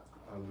 Hallelujah.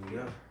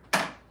 Hallelujah.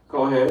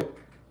 Go ahead.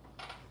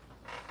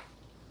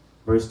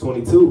 Verse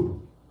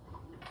 22.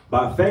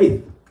 By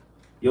faith,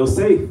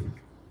 Yosef,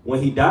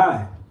 when he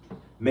died,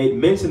 made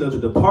mention of the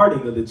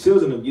departing of the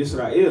children of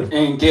Yisrael.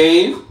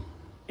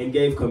 And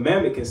gave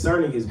commandment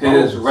concerning his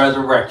bones. His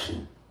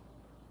resurrection.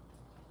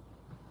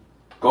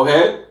 Go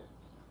ahead.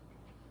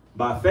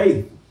 By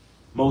faith,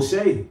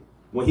 Moshe,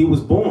 when he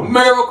was born.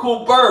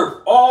 Miracle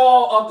birth.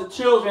 All of the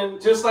children,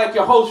 just like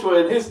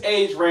YAHOSHUA in his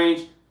age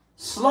range,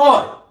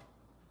 slaughtered.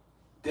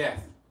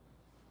 Death.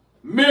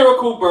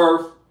 Miracle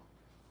birth.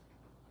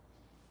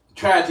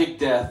 Tragic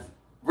death.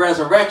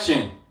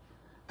 Resurrection.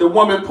 The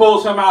woman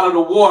pulls him out of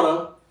the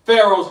water,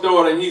 Pharaoh's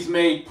daughter, and he's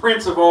made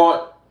prince of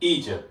all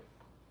Egypt.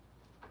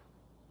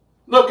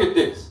 Look at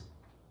this.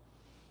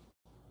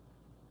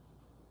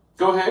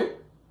 Go ahead.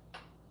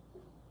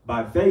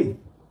 By faith,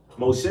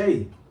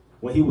 Moshe,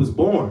 when he was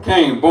born,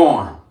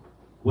 born,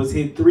 was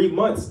hid 3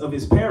 months of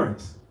his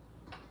parents,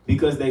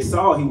 because they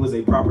saw he was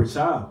a proper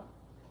child,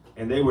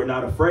 and they were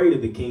not afraid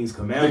of the king's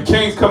commandment. The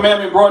king's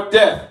commandment brought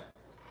death.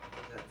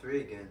 There's that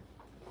 3 again.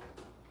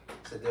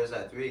 So there's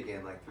that 3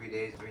 again, like 3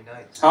 days, 3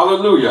 nights.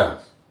 Hallelujah.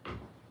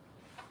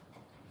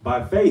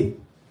 By faith,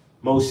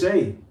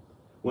 Moshe,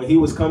 when he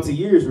was come to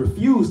years,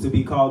 refused to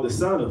be called the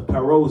son of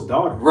Pharaoh's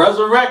daughter.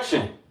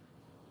 Resurrection.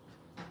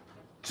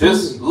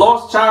 This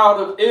lost child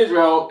of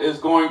Israel is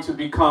going to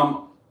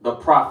become the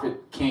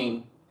prophet,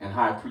 king, and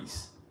high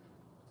priest.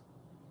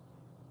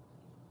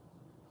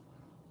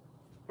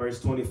 Verse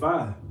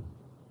 25.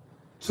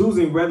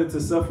 Choosing rather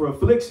to suffer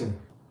affliction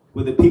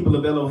with the people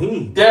of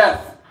Elohim.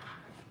 Death.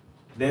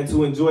 Than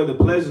to enjoy the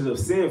pleasures of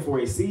sin for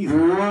a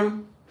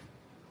season.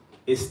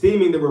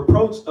 Esteeming the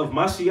reproach of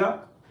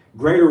Mashiach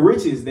greater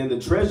riches than the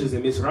treasures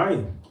in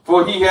Mitzrayim.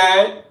 For he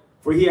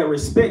had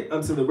respect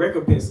unto the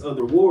recompense of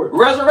the reward.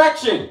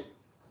 Resurrection.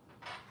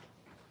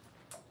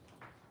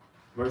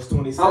 Verse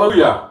 27.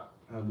 Hallelujah.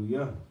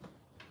 Hallelujah.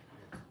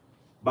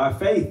 By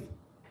faith,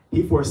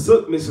 He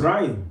forsook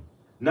Mizraim,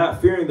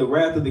 not fearing the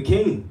wrath of the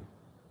king,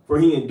 for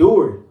he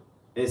endured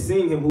and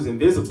seeing him who's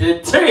invisible.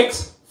 It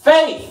takes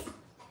faith.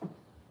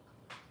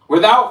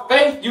 Without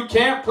faith, you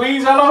can't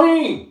please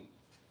Elohim.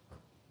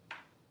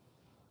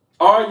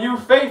 Are you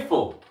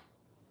faithful?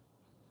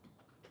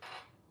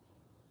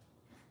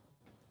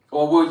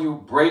 Or will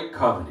you break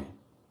covenant?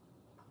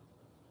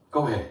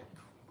 Go ahead.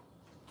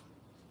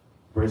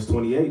 Verse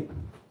 28.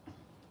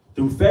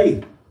 Through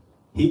faith,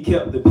 he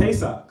kept the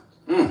Pesach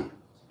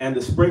and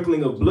the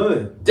sprinkling of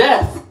blood.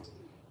 Death.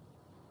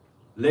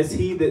 Lest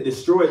he that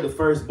destroyed the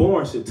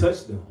firstborn should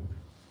touch them.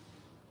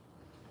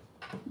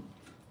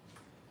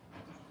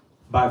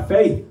 By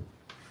faith,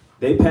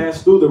 they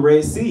passed through the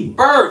Red Sea.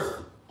 Birth.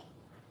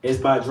 As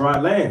by dry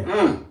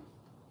land,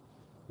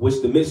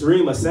 which the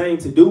Mizraim are saying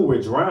to do were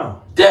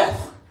drowned.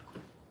 Death.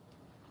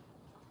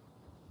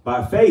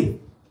 By faith,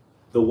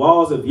 the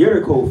walls of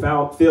Jericho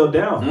fell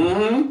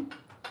down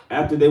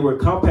after they were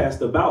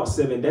compassed about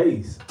 7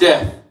 days.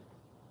 Death.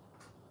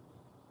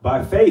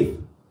 By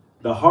faith,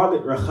 the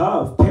harlot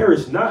Rachav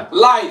perished not.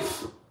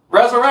 Life.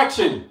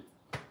 Resurrection.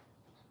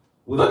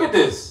 Look at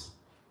this.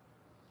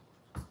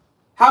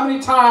 How many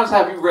times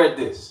have you read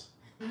this?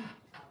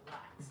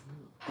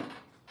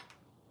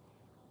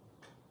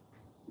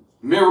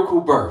 Miracle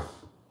birth,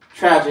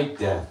 tragic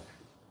death,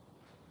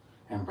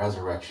 and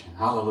resurrection.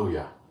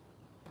 Hallelujah.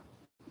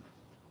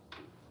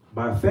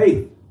 By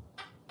faith,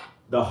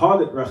 the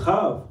harlot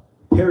Rachav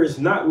perished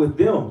not with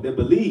them that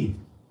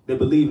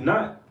believed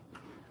not,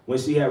 when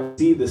she had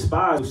received the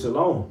spies of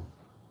Shalom.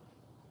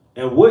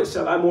 And what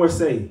shall I more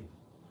say?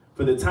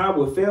 For the time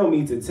will fail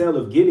me to tell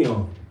of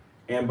Gideon,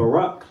 and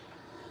Baruk,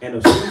 and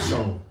of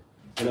Shimshon,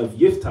 and of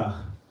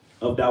Yiftach,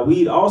 of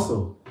Dawid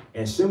also,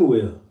 and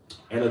Shemuel,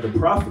 and of the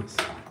prophets.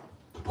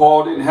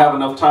 Paul didn't have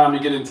enough time to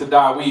get into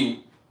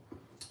Dawid,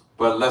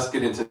 but let's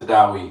get into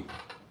Dawid.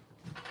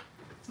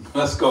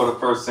 Let's go to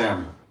 1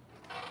 Samuel.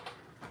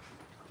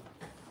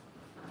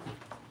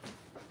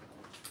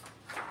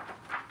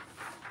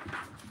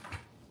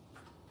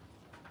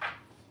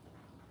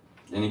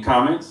 Any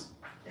comments?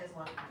 There's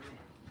one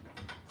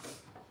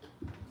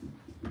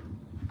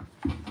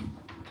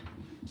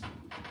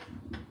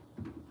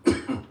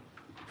comment.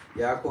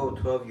 Yaakov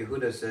 12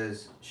 Yehuda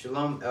says,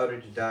 Shalom, Elder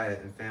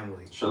JediYAH and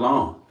family.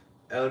 Shalom.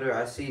 Elder,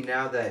 I see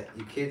now that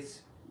your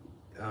kids,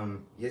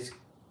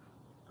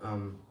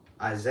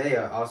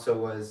 Isaiah also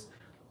was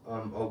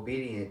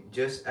obedient,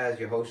 just as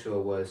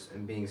YAHOSHUA was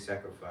in being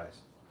sacrificed.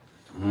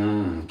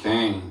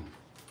 Cain.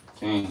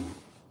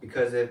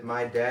 Because if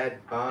my dad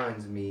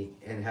bonds me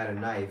and had a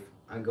knife,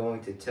 I'm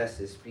going to test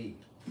his speed.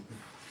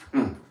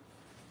 I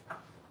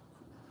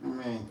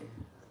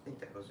think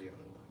that was the only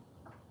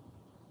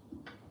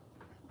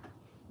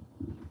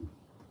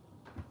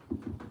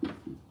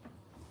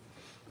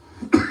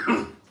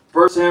one.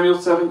 1 Samuel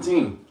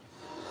 17.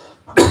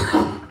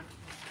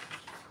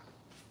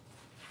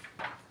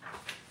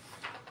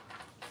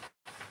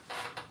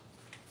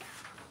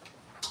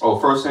 Oh,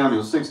 1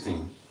 Samuel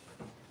 16.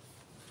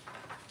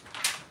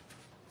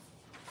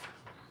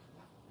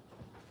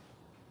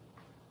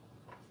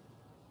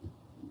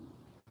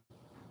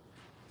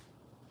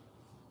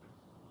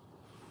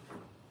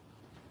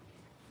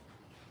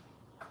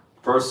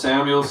 First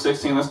Samuel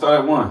 16, let's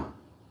start at 1.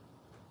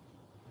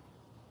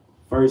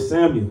 1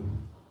 Samuel,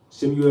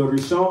 Shemuel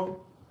Rishon,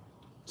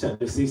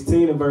 chapter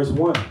 16 and verse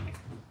 1.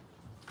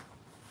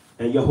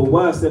 And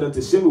Yahuwah said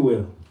unto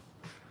Shemuel,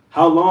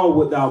 How long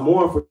wilt thou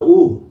mourn for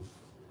Ul,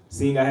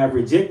 seeing I have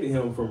rejected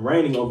him from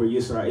reigning over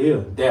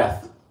Yisrael?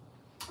 Death.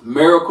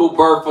 Miracle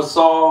birth for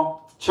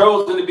Saul,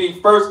 chosen to be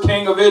first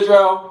king of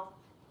Israel,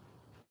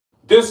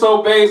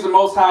 disobeys the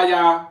Most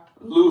HaYah,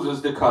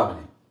 loses the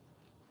covenant.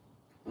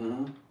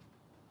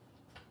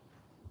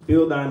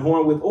 Fill thine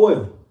horn with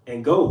oil,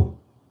 and go.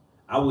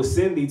 I will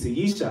send thee to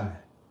Yihyeh,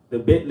 the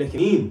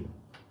Bethlehem,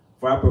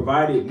 for I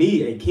provided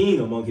me a king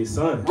among his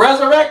sons.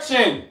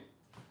 Resurrection.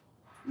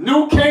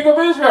 New king of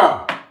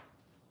Israel.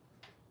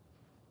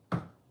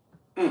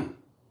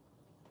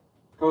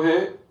 Go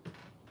ahead.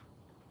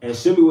 And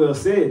Shemuel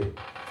said,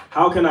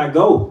 How can I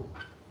go?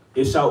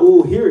 If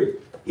Shaul hear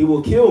it, he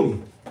will kill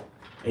me.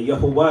 And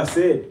Yahuwah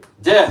said,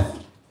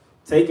 Death.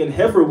 Take an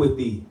heifer with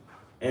thee,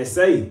 and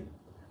say,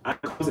 I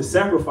come to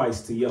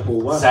sacrifice to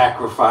Yahuwah.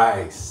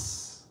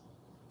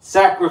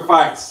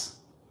 Sacrifice.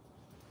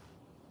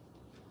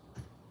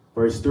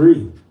 Verse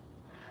 3.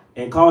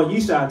 And call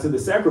Yihyeh to the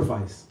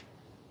sacrifice,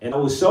 and I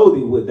will show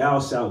thee what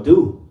thou shalt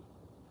do.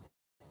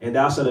 And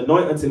thou shalt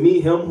anoint unto me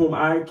him who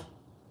I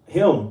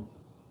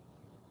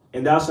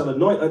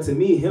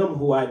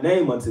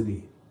name unto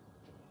thee.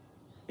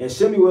 And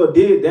Shemuel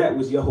did that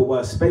which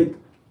Yahuwah spake,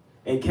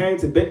 and came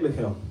to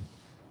Bethlehem.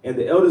 And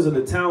the elders of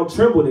the town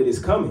trembled at his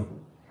coming,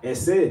 and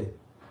said,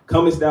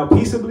 Comest thou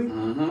peaceably?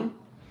 And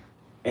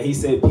he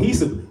said,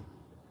 Peaceably.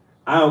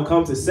 I am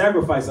come to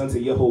sacrifice unto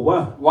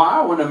Yahuwah.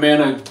 Why, when the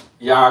man of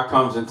Yah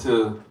comes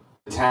into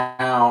the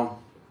town,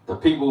 the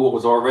people who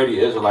was already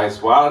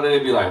Israelites, why do they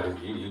be like,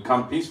 you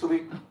come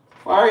peacefully?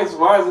 Why is it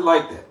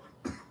like that?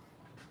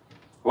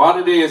 Why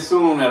did they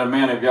assume that a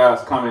man of Yah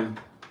is coming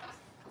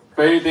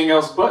For anything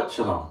else but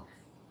shalom.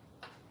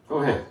 Go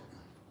ahead.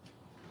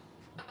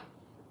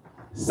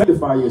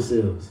 Sanctify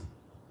yourselves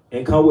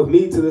and come with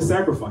me to the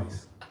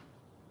sacrifice.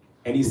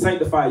 And he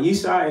sanctified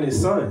Yishai and his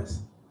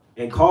sons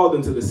and called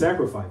them to the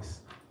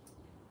sacrifice.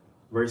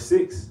 Verse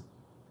 6.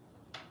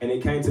 And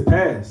it came to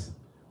pass,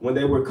 when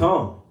they were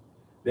come,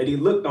 that he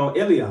looked on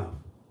Eliab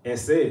and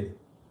said,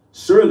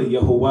 surely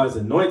Yahuwah's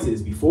anointed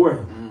is before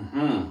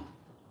him.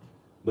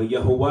 But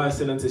Yahuwah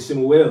said unto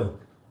Shemuel,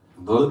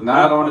 look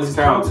not on his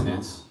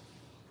countenance,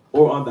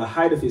 or on the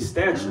height of his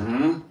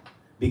stature,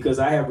 because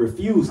I have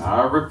refused him.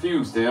 I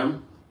refused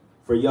him.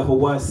 For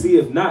Yahuwah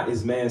seeth not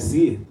as man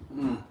seeth.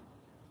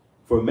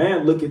 For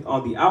man looketh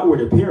on the outward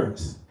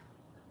appearance,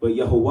 but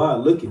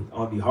Yahuwah looketh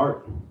on the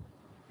heart.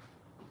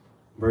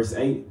 Verse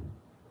 8.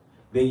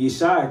 Then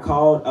Yishai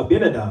called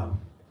Abinadab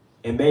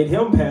and made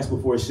him pass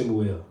before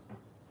Shemuel.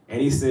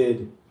 And he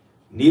said,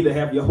 neither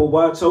have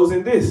Yahuwah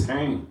chosen this.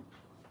 Cain.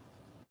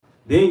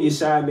 Then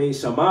Yishai made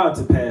Shammah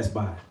to pass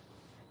by.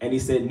 And he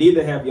said,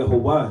 neither have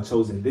Yahuwah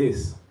chosen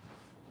this.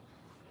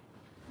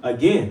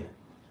 Again,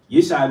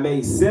 Yishai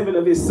made 7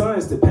 of his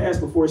sons to pass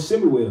before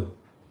Shemuel.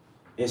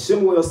 And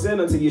Shemuel said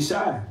unto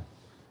Yishai,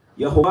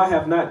 Yahuwah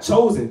have not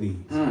chosen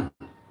these.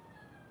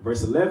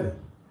 Verse 11.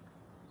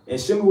 And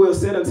Shemuel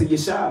said unto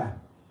Yishai,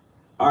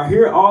 are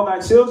here all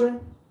thy children?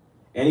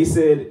 And he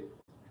said,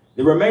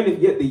 there remaineth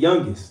yet the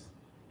youngest.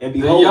 And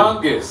behold, the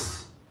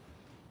youngest.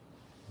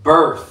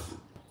 Birth.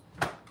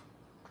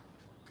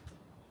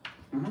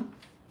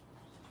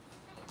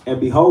 And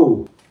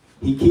behold,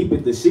 he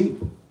keepeth the sheep.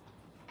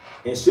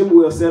 And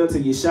Shemuel said unto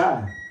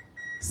Yishai,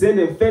 send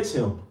and fetch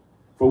him,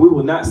 for we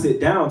will not sit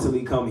down till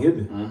he come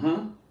hither.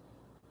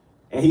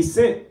 And he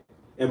sent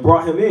and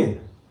brought him in.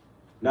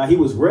 Now he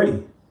was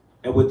ready,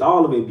 and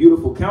withal of a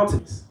beautiful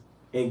countenance,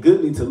 and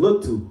goodly to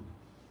look to.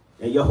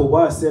 And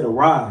Yahuwah said,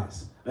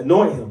 arise,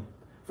 anoint him,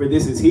 for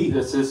this is he.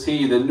 This is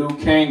he. The new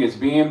king is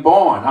being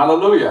born.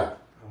 Hallelujah.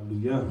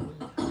 Hallelujah.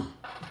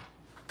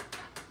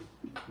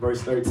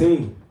 Verse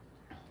 13.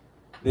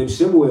 Then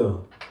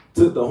Shemuel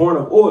took the horn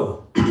of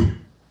oil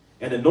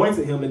and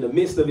anointed him in the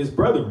midst of his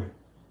brethren.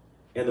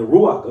 And the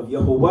Ruach of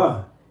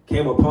Yahuwah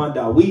came upon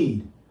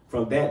Dawid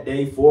from that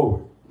day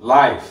forward.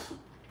 Life.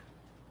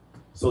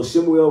 So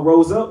Shemuel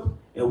rose up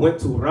and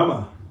went to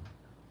Ramah.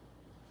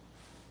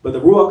 But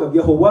the Ruach of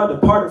Yahuwah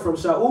departed from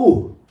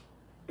Shaul,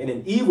 and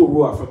an evil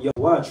Ruach from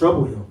Yahuwah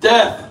troubled him.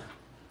 Death.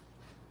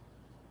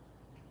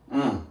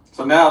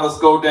 So now let's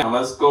go down.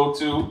 Let's go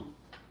to,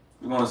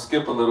 we're going to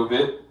skip a little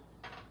bit.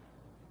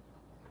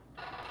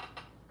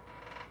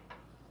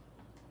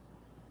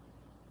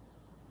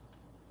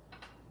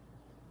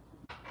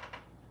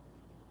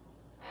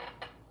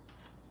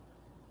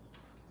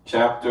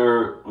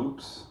 Chapter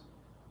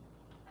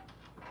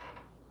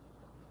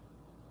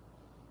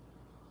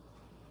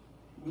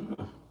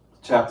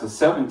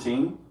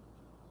 17.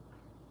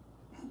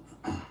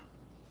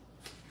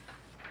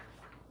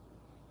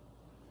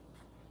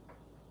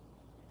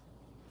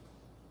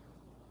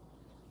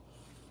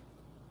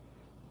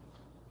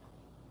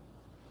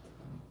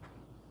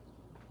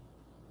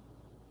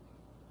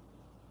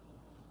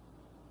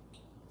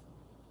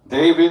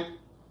 David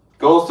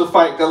goes to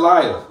fight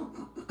Goliath.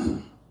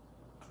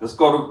 Let's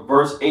go to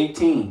verse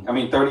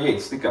 38.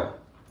 Stick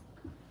up.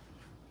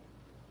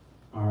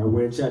 All right,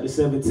 we're in chapter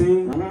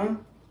 17,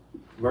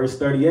 verse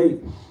 38.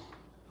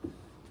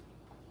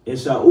 And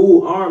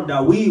Shaul armed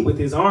Dawid with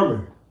his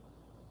armor,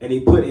 and he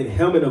put a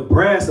helmet of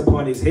brass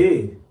upon his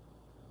head.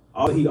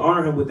 Also he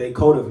armed him with a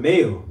coat of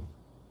mail.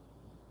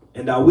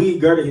 And Dawid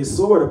girded his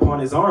sword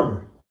upon his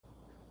armor,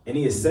 and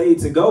he essayed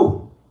to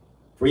go,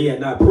 for he had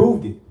not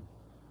proved it.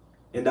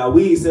 And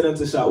Dawid said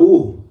unto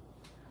Shaul,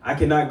 I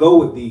cannot go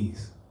with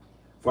these,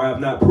 for I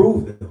have not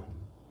proved them.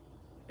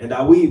 And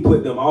Dawid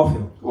put them off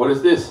him. What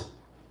is this?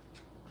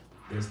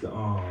 It's the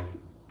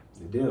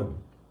deal.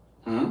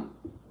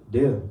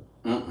 Deal.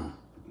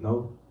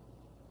 No.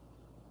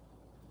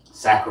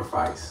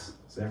 Sacrifice.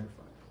 Sacrifice.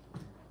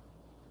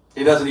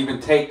 He doesn't even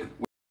take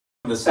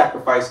to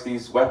sacrifice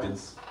these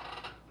weapons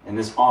and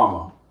this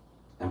armor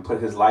and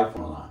put his life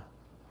on the line.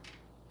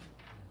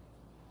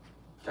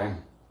 Okay.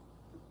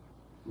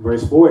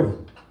 Verse 40.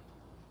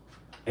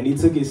 And he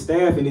took his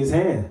staff in his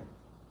hand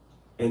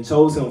and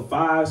chose him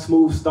 5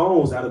 smooth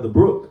stones out of the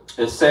brook.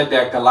 It said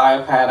that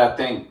Goliath had, I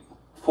think,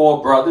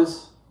 4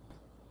 brothers.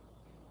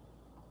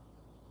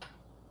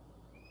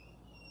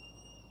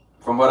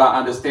 From what I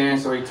understand,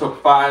 so he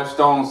took 5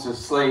 stones to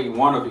slay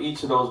one of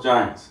each of those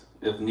giants,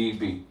 if need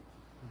be.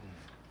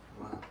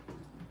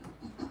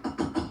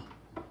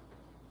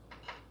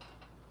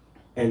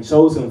 And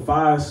chose him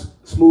 5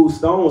 smooth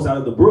stones out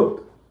of the brook,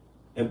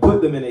 and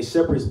put them in a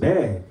shepherd's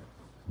bag,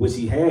 which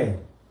he had,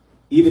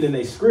 even in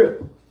a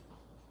scrip.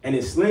 And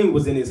his sling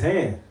was in his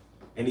hand,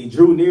 and he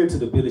drew near to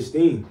the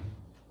Philistine.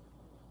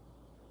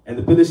 And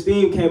the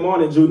Philistine came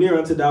on and drew near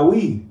unto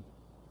Dawid,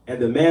 and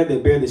the man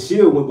that bare the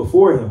shield went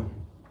before him.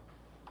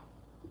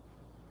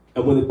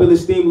 And when the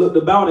Philistine looked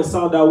about and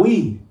saw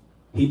Dawid,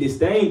 he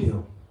disdained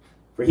him,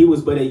 for he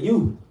was but a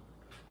youth,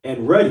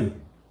 and ruddy,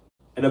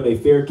 and of a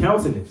fair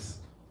countenance.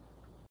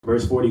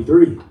 Verse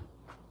 43.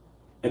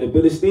 And the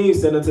Philistine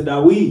said unto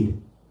Dawid,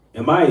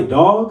 Am I a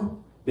dog,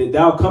 that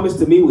thou comest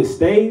to me with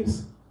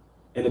staves?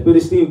 And the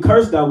Philistine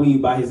cursed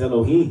Dawid by his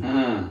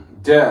Elohim.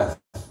 Death.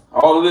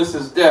 All of this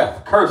is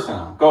death. Cursing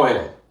him. Go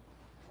ahead.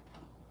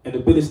 And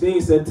the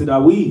Philistine said to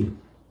Dawid,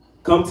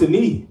 Come to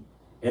me,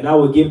 and I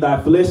will give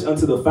thy flesh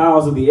unto the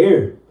fowls of the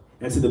air,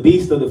 and to the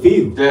beasts of the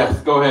field.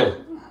 Death. Go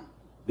ahead.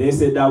 Then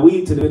said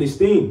Dawid to the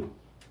Philistine,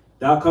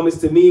 Thou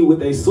comest to me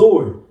with a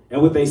sword,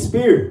 and with a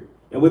spear,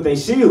 and with a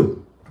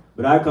shield.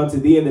 But I come to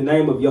thee in the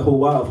name of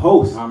YAHOWAH of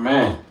hosts.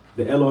 Amen.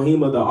 The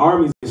Elohim of the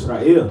armies of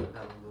Israel,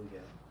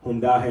 Hallelujah. whom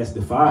thou hast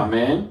defied.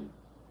 Amen.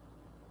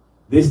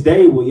 This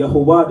day will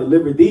YAHOWAH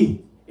deliver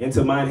thee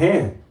into mine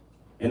hand,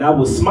 and I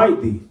will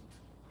smite thee,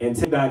 and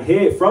take thine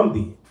head from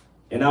thee,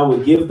 and I will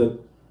give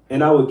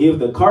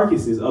the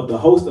carcasses of the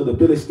host of the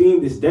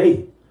Philistine this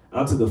day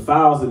unto the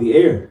fowls of the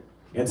air,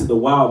 and to the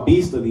wild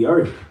beasts of the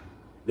earth,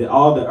 that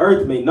all the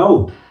earth may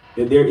know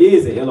that there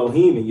is an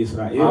Elohim in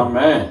Yisrael.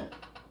 Amen.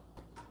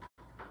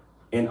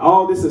 And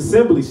all this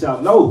assembly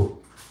shall know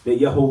that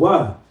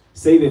YAHOWAH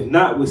saveth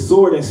not with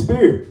sword and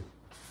spear,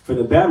 for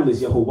the battle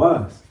is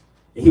YAHOWAH's,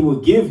 and he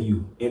will give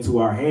you into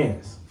our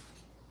hands.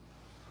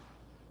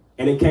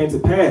 And it came to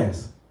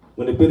pass,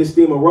 when the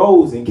Philistine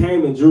arose and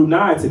came and drew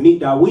nigh to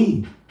meet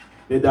Dawid,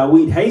 that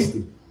Dawid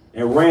hasted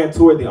and ran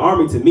toward the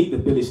army to meet the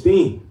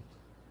Philistine.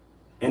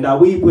 And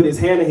Dawid put his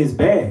hand in his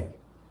bag,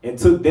 and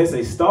took thence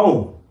a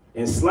stone,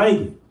 and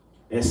slang it,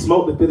 and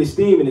smote the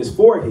Philistine in his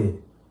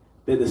forehead,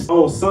 that the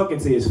stone sunk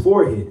into his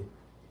forehead,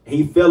 and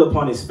he fell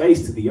upon his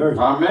face to the earth.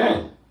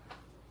 Amen.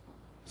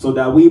 So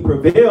Dawid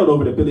prevailed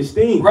over the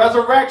Philistine.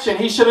 Resurrection.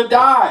 He should have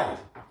died.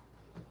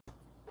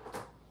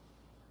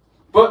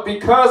 But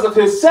because of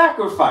his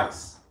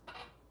sacrifice,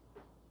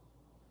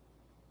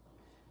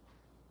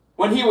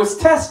 when he was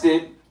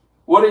tested,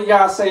 what did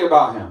Yah say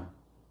about him?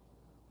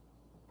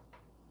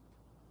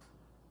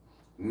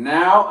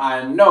 Now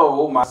I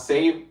know my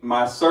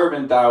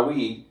servant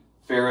Dawid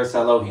feareth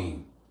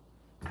Elohim.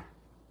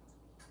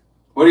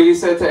 What did he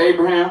say to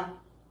Abraham?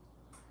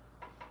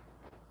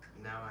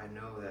 Now I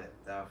know that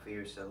thou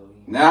fearest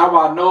Elohim. Now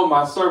I know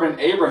my servant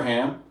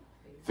Abraham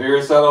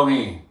feareth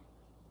Elohim.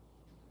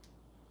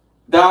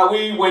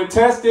 Dawid, when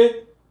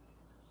tested,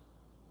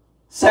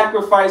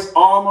 sacrificed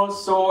armor,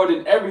 sword,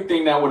 and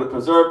everything that would have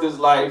preserved his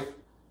life.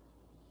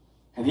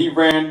 And he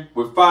ran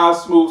with 5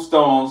 smooth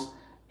stones.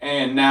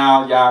 And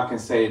now y'all can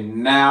say,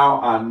 now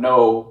I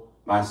know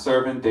my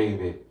servant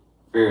David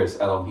fears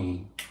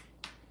Elohim.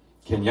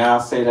 Can y'all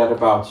say that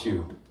about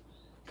you?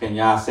 Can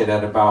y'all say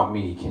that about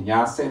me? Can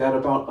y'all say that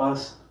about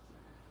us?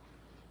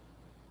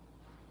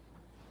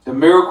 The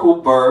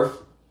miracle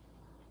birth,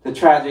 the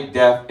tragic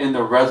death, and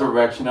the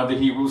resurrection of the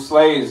Hebrew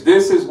slaves.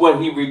 This is what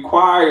he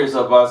requires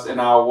of us in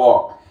our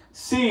walk.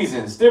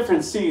 Seasons,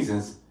 different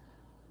seasons.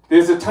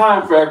 There's a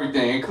time for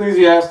everything.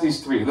 Ecclesiastes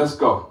 3. Let's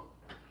go.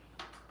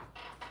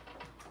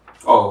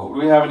 Oh, do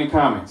we have any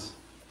comments?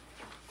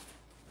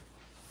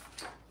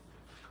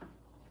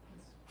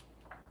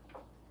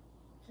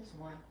 Just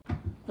one.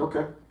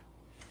 Okay.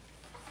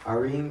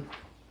 Arim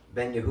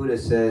Ben Yehuda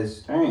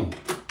says, Dang.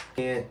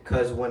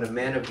 because when a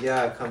man of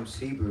Yah comes,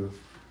 Hebrews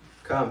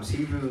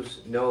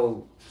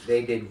know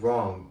they did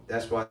wrong.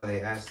 That's why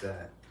they asked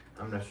that.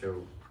 I'm not sure.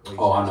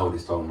 Oh, I know what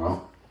he's talking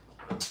about.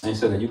 And he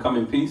said that you come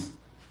in peace.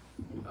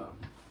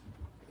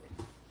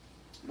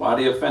 Why are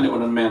they offended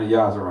when a man of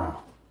Yah's around?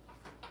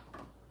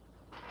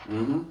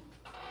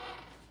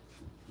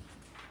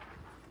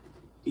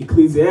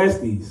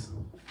 Ecclesiastes,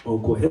 or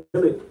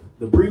Kohelet,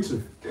 the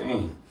preacher,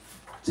 Dang.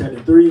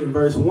 chapter 3 and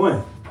verse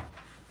 1.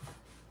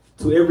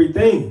 To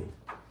everything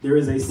there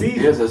is a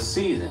season. There's a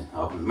season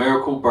of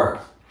miracle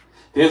birth.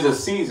 There's a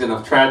season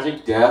of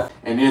tragic death,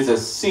 and there's a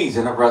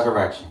season of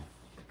resurrection.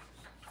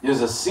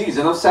 There's a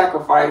season of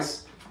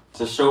sacrifice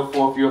to show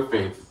forth your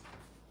faith.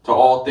 To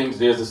all things,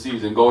 there's a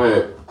season. Go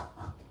ahead.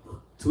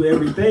 To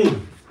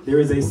everything there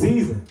is a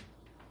season,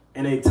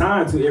 and a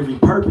time to every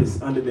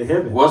purpose under the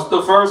heaven. What's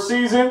the first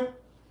season?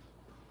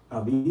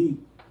 Abib.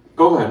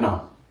 Go ahead,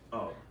 no.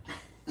 Oh.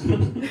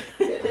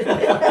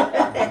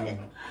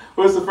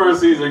 What's the first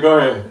season? Go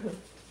ahead.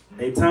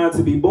 A time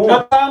to be born.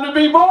 A time to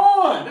be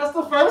born. That's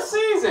the first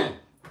season.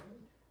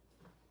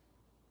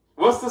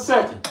 What's the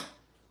second?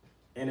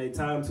 And a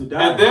time to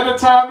die. And then a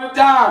time to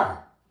die.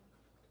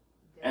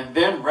 And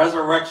then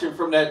resurrection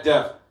from that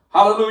death.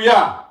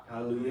 Hallelujah.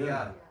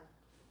 Hallelujah.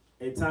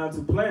 A time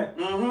to plant.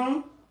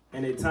 Mm-hmm.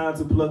 And a time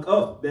to pluck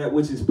up that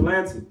which is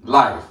planted.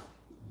 Life,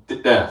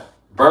 death,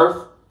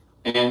 birth,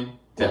 and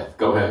death.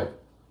 Go ahead.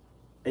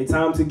 A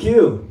time to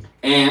kill.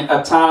 And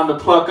a time to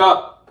pluck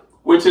up,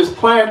 which is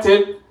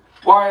planted.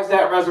 Why is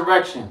that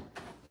resurrection?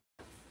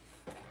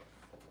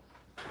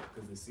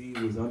 Because the seed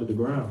is under the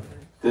ground.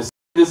 The seed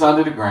is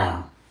under the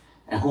ground.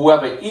 And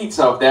whoever eats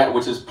of that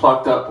which is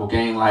plucked up will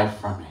gain life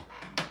from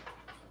it.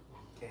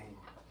 Okay.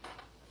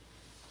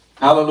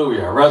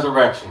 Hallelujah.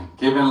 Resurrection.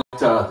 Giving life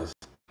to others.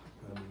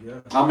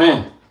 Hallelujah.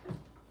 Amen.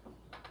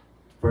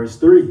 Verse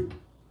 3.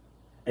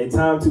 A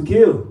time to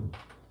kill.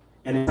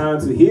 and a time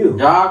to heal.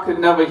 God could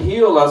never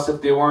heal us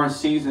if there weren't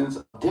seasons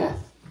of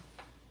death.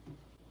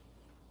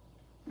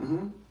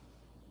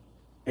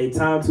 A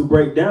time to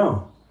break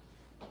down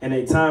and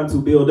a time to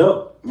build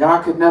up.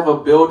 God could never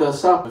build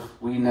us up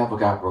if we never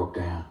got broke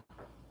down.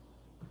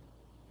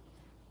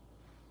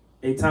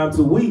 A time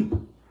to weep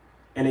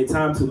and a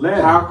time to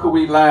laugh. How could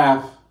we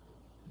laugh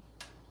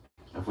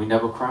if we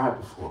never cried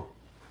before?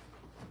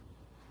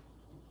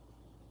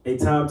 A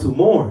time to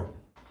mourn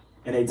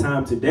and a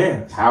time to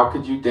dance. How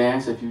could you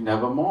dance if you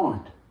never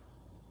mourned?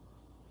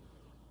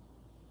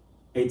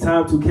 A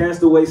time to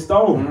cast away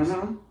stones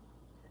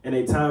and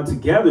a time to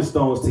gather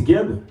stones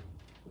together.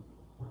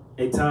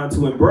 A time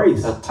to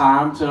embrace. A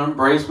time to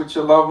embrace with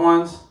your loved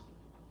ones.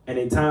 And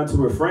a time to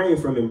refrain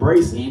from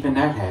embracing. Even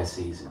that has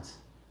seasons.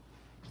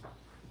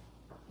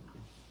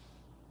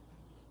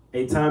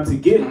 A time to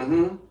get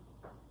and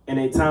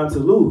a time to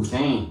lose.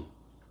 Gain.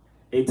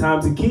 A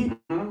time to keep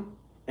and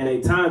a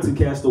time to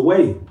cast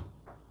away.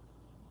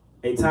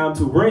 A time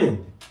to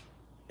rend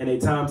and a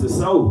time to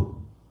sow.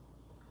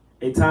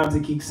 A time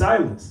to keep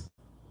silence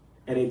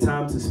and a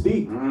time to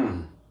speak.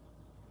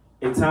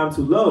 A time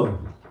to love.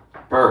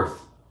 Birth.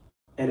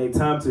 And a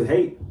time to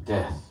hate.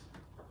 Death.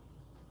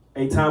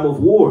 A time of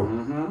war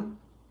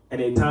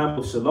and a time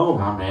of shalom.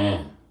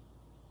 Amen.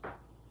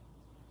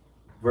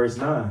 Verse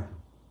 9.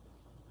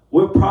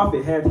 What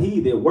profit hath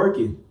he that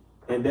worketh,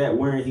 and that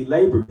wherein he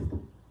laboreth?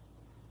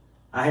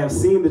 I have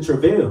seen the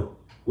travail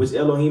which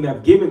Elohim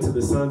hath given to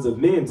the sons of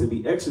men to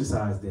be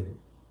exercised in it.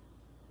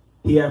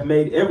 He hath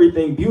made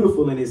everything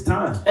beautiful in his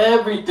time.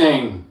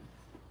 Everything.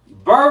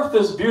 Birth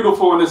is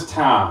beautiful in his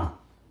time.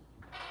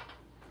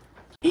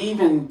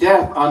 Even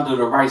death under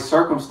the right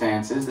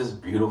circumstances is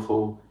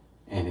beautiful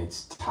in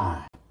its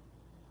time.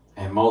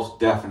 And most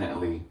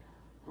definitely,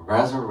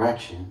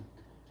 resurrection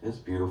is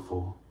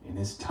beautiful in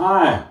its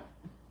time.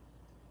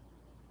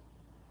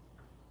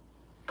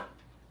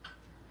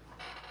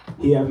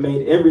 He hath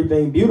made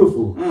everything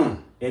beautiful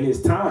in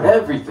his time.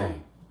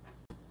 Everything.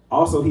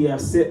 Also, he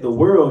hath set the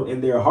world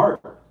in their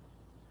heart,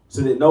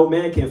 so that no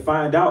man can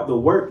find out the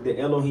work that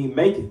Elohim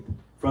maketh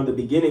from the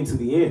beginning to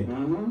the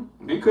end.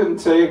 We couldn't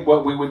say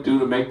what we would do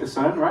to make the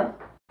sun, right?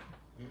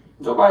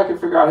 Nobody can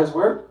figure out his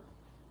work.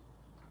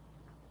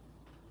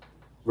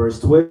 Verse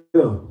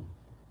 12.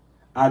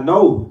 I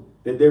know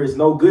that there is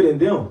no good in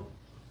them,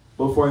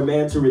 but for a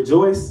man to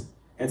rejoice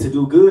and to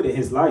do good in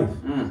his life.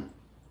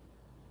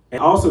 And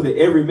also that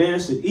every man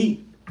should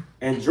eat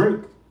and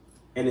drink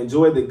and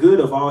enjoy the good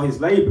of all his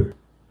labor.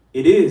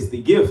 It is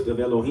the gift of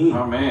Elohim.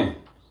 Amen.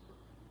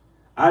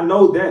 I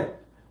know that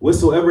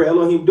whatsoever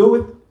Elohim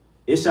doeth,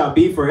 it shall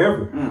be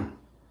forever.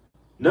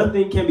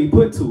 Nothing can be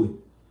put to it,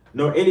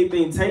 nor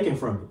anything taken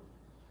from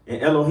it.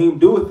 And Elohim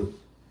doeth it,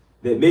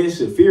 that men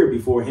should fear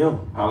before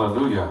him.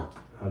 Hallelujah.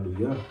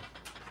 Hallelujah.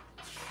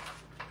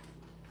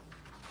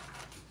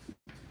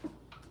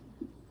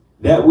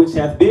 That which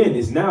hath been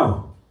is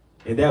now,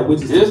 and that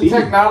which is to be. This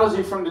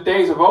technology from the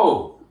days of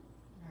old.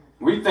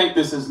 We think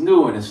this is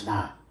new, and it's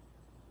not.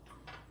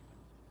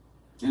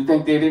 You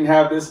think they didn't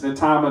have this in the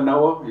time of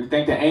Noah? You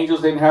think the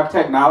angels didn't have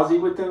technology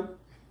with them?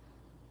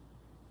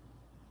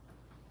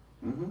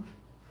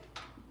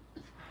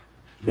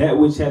 That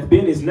which hath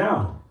been is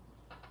now,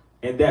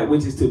 and that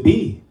which is to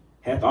be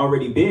hath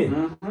already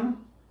been.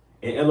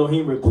 And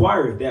Elohim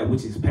requireth that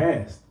which is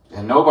past.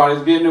 And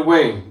nobody's getting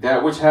away.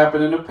 That which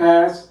happened in the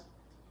past,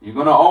 you're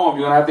going to owe him.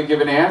 You're going to have to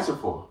give an answer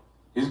for.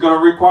 He's going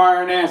to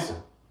require an answer.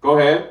 Go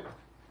ahead.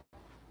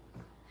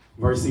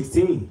 Verse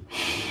 16.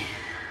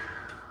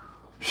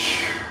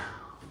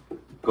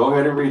 Go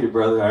ahead and read it,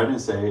 brother. I didn't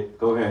say it.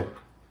 Go ahead.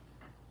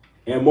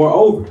 And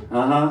moreover,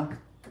 Uh-huh.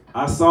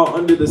 I saw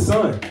under the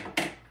sun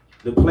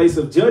the place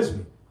of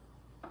judgment,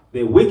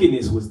 that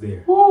wickedness was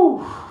there.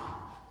 Woo.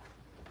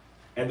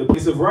 And the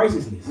place of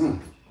righteousness,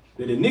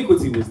 that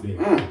iniquity was there.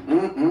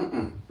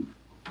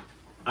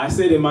 I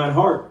said in mine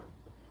heart,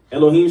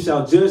 Elohim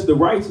shall judge the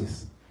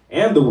righteous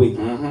and the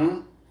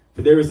wicked.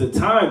 For there is a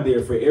time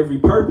there for every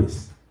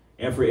purpose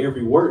and for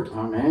every work.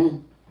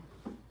 Amen.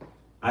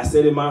 I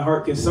said in my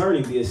heart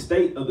concerning the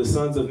estate of the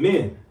sons of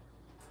men,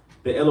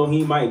 that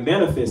Elohim might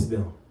manifest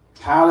them.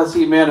 How does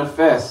he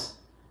manifest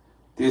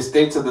the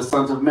estates of the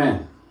sons of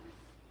men?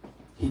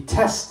 He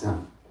tests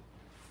them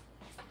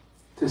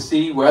to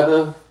see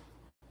whether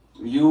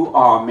you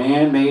are a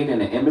man made in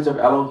the image of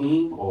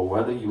Elohim or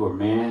whether you are a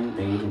man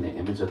made in the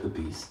image of the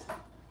beast.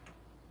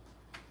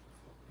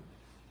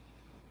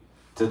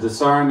 To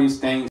discern these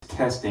things,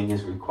 testing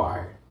is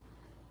required.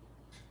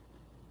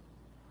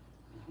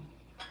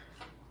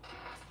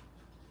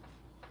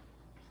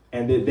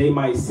 And that they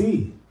might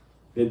see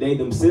that they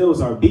themselves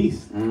are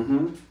beasts.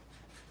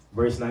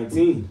 Verse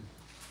 19.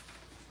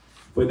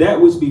 For that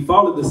which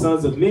befalleth the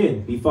sons of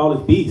men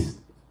befalleth beasts.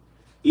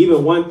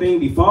 Even one thing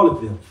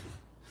befalleth them.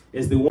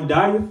 As the one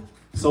dieth,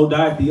 so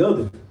dieth the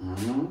other.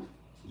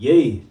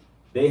 Yea,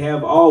 they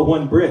have all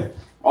one breath.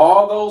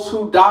 All those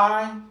who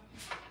die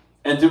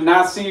and do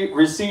not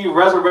receive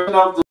resurrection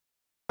of the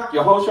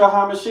YAHOSHUA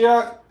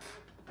HaMashiach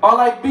are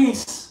like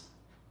beasts.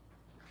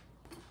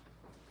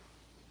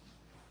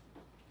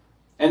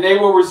 and they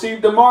will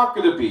receive the mark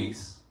of the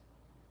beast.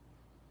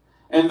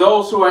 And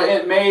those who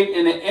are made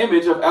in the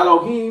image of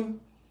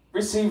Elohim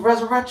receive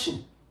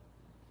resurrection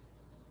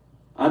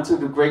unto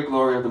the great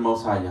glory of the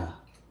Most High Yah.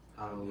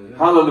 Hallelujah.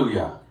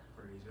 Hallelujah.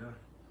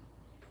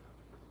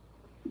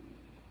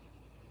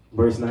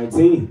 Verse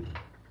 19.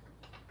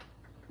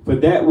 For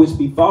that which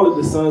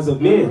befalleth the sons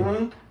of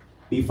men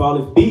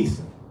befalleth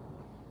beasts.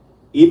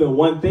 Even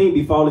one thing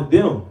befalleth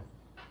them.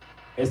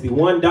 As the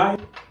one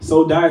dieth,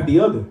 so dieth the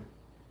other.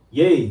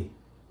 Yea,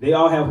 they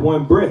all have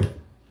one breath,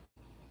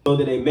 so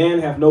that a man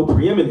have no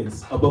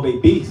preeminence above a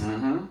beast.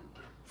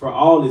 For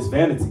all is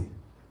vanity.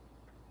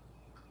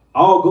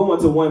 All go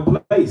unto one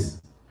place.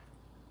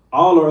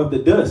 All are of the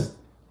dust,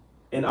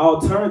 and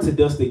all turn to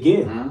dust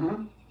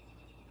again.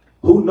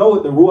 Who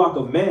knoweth the ruach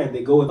of man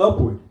that goeth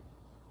upward,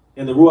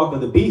 and the ruach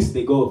of the beast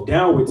that goeth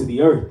downward to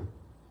the earth?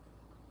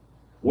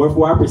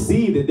 Wherefore I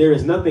perceive that there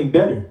is nothing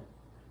better,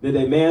 that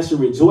a man should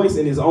rejoice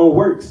in his own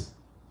works,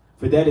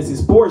 for that is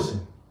his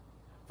portion.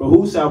 For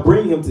who shall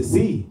bring him to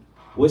see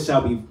what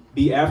shall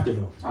be after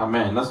him?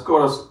 Amen. Let's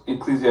go to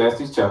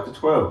Ecclesiastes chapter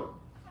 12.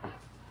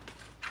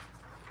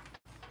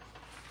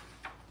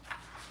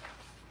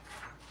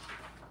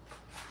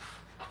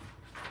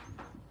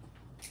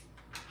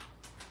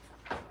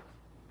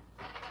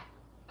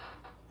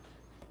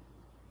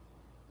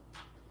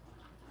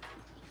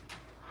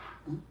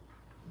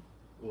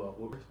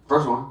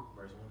 Verse 1.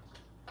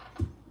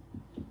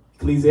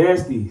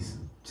 Ecclesiastes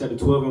chapter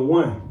 12 and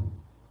 1.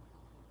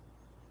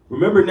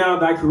 Remember now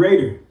thy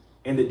creator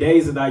and the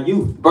days of thy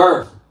youth.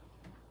 Birth.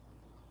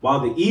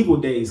 While the evil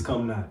days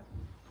come not.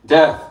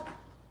 Death.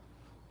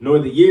 Nor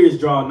the years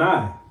draw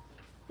nigh,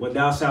 when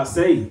thou shalt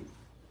say,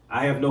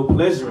 I have no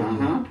pleasure in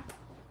them.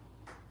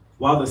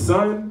 While the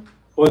sun,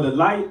 or the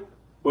light,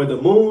 or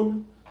the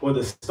moon, or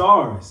the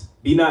stars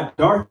be not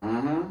dark,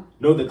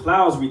 nor the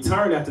clouds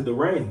return after the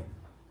rain.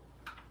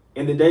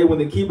 In the day when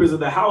the keepers of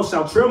the house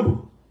shall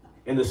tremble,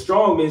 and the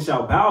strong men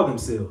shall bow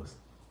themselves,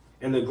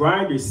 and the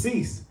grinders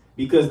cease,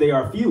 because they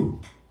are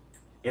few,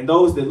 and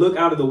those that look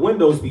out of the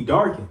windows be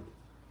darkened.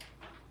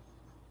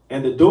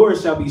 And the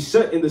doors shall be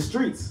shut in the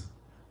streets,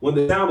 when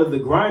the sound of the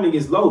grinding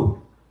is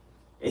low.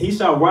 And he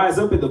shall rise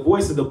up at the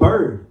voice of the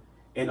bird,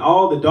 and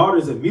all the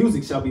daughters of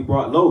music shall be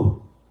brought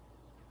low.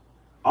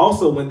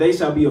 Also when they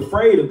shall be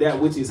afraid of that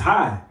which is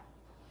high,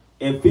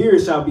 and fear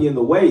shall be in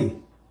the way,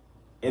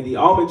 and the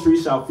almond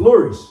tree shall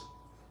flourish,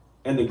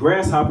 and the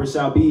grasshopper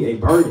shall be a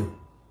burden,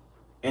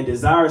 and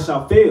desire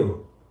shall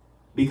fail,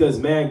 because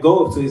man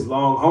goeth to his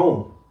long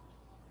home,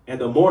 and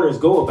the mourners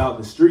go about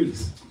the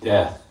streets.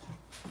 Death.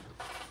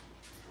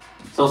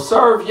 So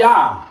serve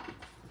Yah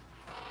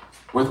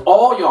with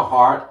all your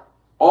heart,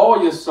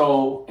 all your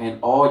soul, and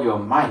all your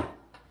might,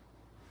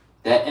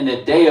 that in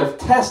the day of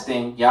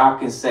testing, Yah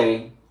can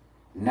say,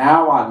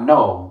 now I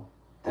know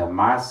that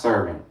my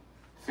servant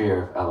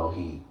feareth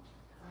Elohim.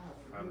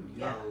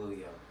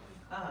 Hallelujah.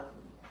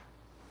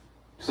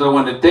 So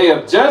when the day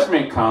of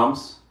judgment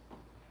comes,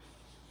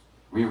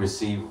 we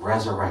receive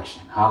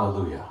resurrection.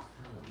 Hallelujah.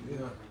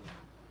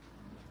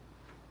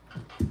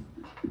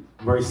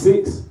 Verse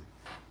 6.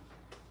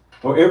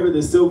 Or ever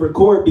the silver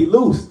cord be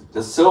loosed.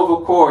 The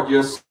silver cord,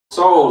 your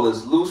soul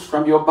is loosed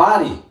from your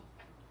body.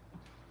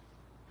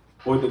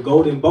 Or the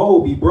golden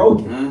bowl be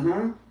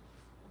broken.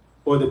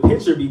 Or the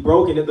pitcher be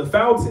broken at the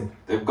fountain.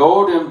 The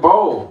golden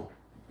bowl,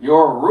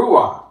 your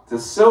ruach, the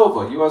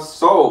silver, your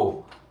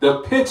soul,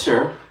 the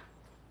pitcher,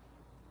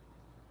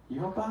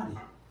 your body.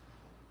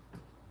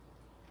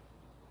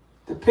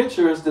 The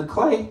pitcher is the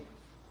clay.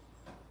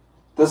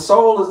 The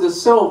soul is the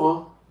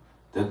silver.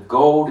 The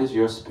gold is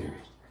your spirit.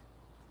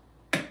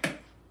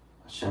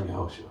 Shem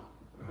YAHOSHUA.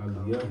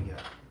 Hallelujah.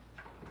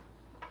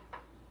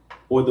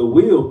 Or the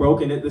wheel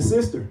broken at the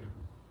cistern.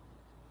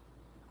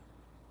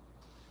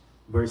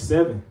 Verse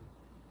 7.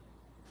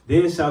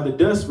 Then shall the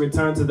dust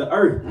return to the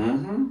earth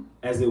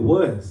as it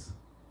was,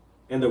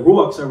 and the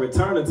ruach shall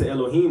return unto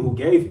Elohim who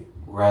gave it.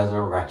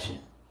 Resurrection.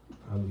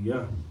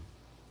 Hallelujah.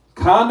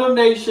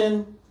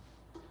 Condemnation,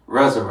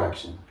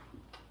 resurrection.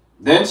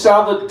 Then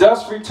shall the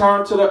dust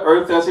return to the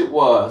earth as it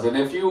was. And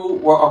if you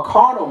were a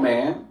carnal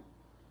man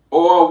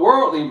or a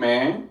worldly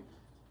man,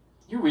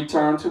 you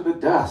return to the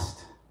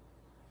dust.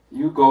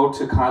 You go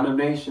to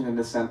condemnation in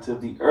the center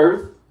of the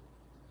earth.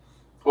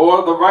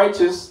 Or the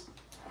righteous,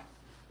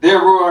 their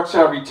ruach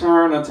shall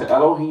return unto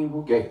Elohim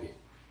who gave it.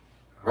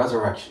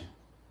 Resurrection.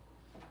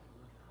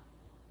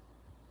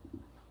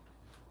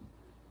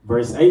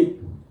 Verse 8.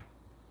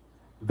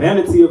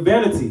 Vanity of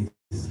vanities,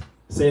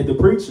 saith the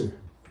preacher.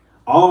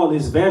 All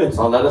is vanity.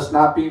 So let us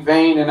not be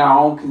vain in our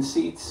own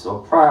conceits or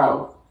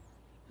proud.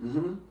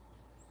 And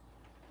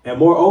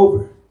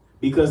moreover,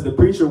 because the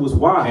preacher was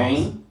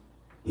wise,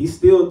 he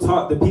still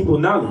taught the people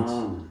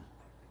knowledge.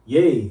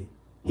 Yea,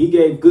 he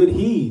gave good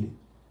heed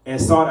and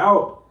sought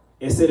out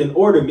and set in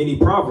order many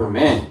proverbs.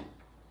 Amen.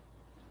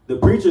 The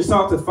preacher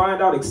sought to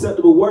find out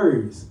acceptable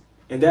words,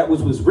 and that which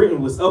was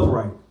written was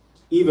upright,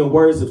 even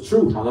words of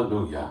truth.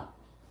 Hallelujah.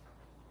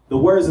 The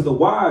words of the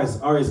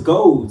wise are as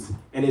golds,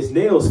 and as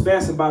nails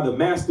fastened by the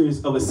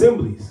masters of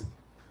assemblies,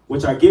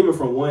 which are given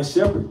from one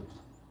shepherd.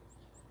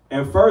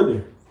 And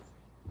further,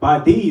 by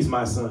these,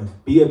 my son,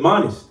 be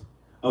admonished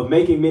of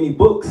making many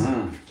books.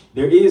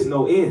 There is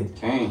no end.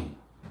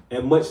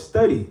 And much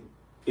study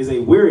is a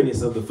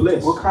weariness of the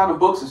flesh. What kind of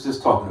books is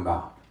this talking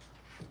about?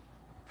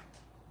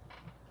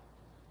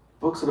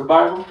 Books of the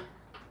Bible?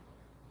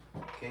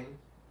 King?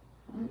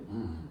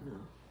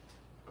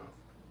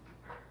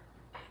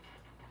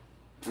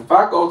 If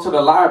I go to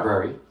the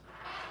library,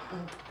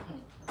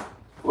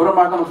 what am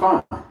I going to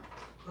find?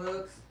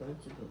 Books.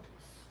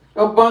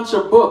 A bunch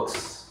of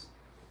books.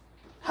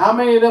 How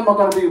many of them are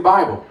going to be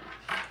Bible?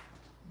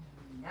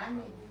 Not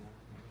many.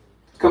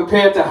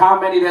 Compared to how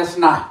many that's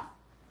not?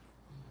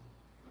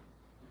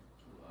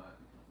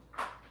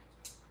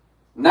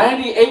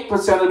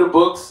 98% of the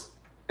books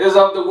is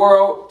of the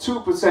world.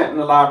 2% in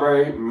the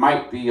library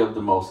might be of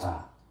the Most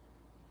High.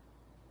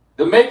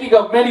 The making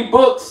of many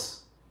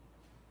books,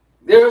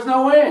 there is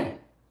no end.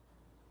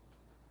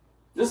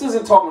 This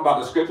isn't talking about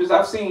the scriptures.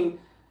 I've seen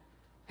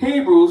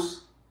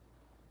Hebrews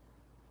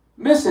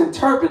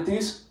misinterpret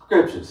these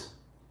scriptures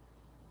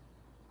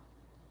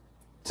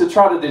to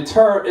try to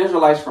deter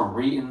Israelites from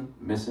reading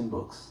missing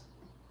books.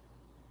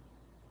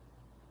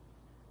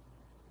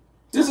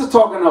 This is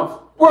talking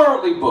of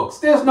worldly books.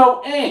 There's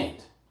no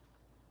end.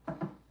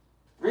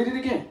 Read it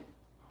again.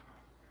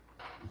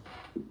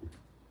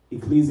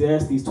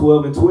 Ecclesiastes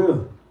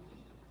 12:12.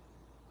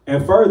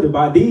 And further,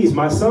 by these,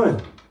 my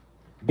son,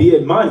 be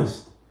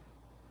admonished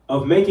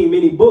of making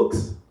many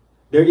books.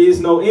 There is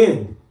no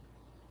end.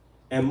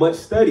 And much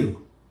study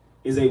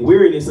is a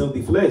weariness of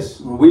the flesh.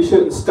 We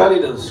shouldn't study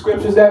the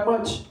scriptures that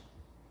much.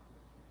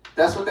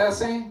 That's what that's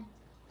saying?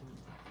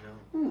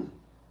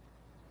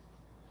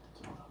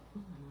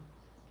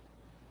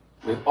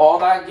 With all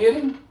thy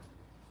getting,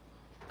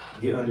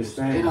 Get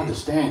understanding. get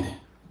understanding.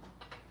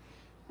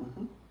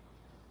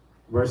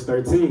 Verse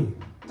 13.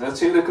 Let's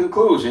hear the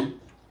conclusion.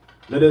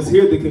 Let us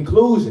hear the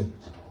conclusion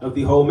of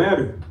the whole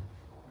matter.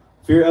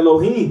 Fear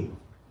Elohim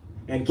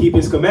and keep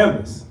his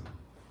commandments.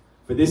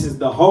 For this is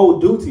the whole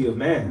duty of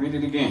man. Read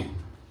it again.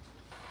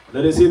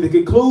 Let us hear the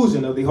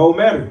conclusion of the whole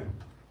matter.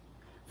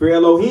 Fear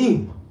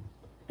Elohim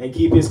and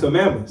keep his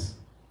commandments.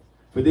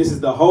 For this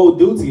is the whole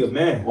duty of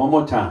man. One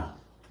more time.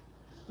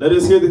 Let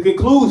us hear the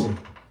conclusion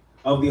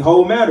of the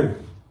whole matter.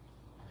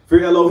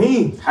 Fear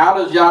Elohim. How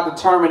does Yah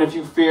determine if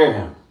you fear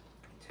him?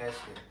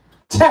 Tested.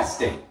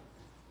 Testing.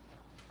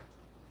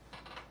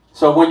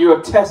 So when you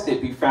are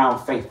tested, be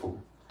found faithful.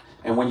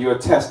 And when you are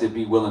tested,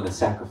 be willing to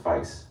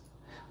sacrifice.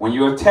 When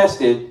you are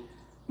tested,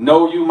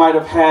 know you might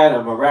have had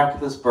a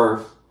miraculous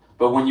birth,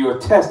 but when you are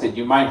tested,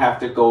 you might have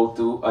to go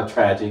through a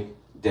tragic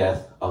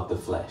death of the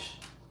flesh.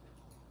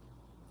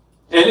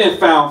 And if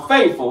found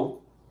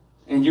faithful,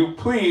 and you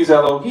please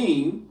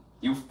Elohim,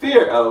 you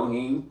fear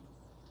Elohim,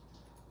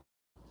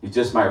 you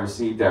just might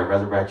receive that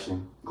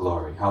resurrection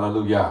glory.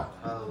 Hallelujah.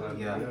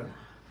 Hallelujah.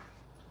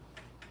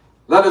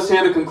 Let us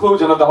hear the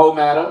conclusion of the whole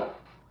matter.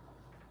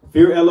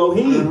 Fear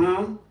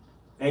Elohim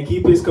and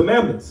keep his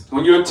commandments.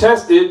 When you're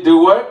tested, do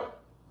what?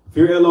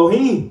 Fear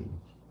Elohim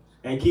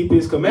and keep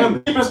his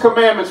commandments. Keep his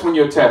commandments when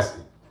you're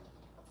tested.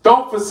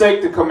 Don't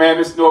forsake the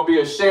commandments, nor be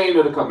ashamed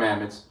of the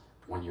commandments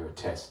when you're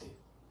tested.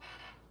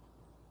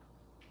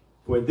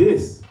 For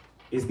this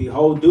is the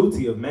whole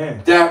duty of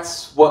man.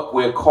 That's what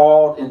we're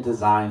called and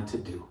designed to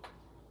do.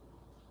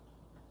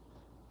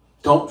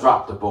 Don't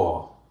drop the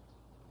ball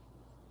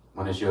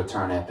when it's your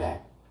turn at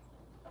bat.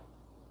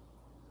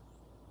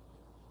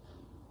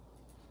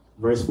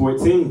 Verse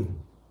 14.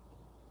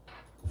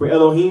 For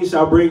Elohim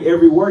shall bring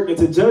every work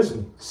into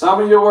judgment.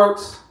 Some of your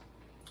works,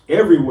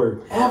 Every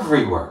work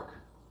every work,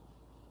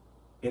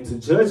 into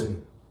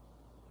judgment.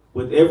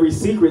 With every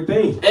secret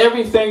thing.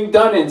 everything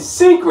done in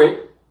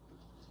secret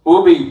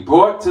will be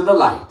brought to the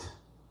light.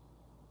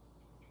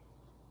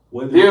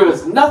 Whether There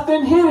is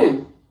nothing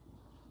hidden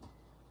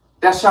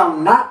that shall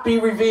not be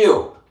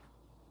revealed.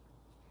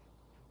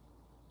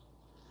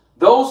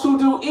 Those who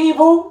do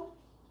evil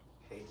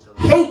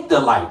hate the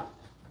light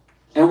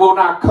and will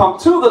not come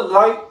to the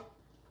light,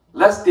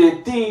 lest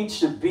their deeds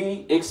should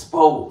be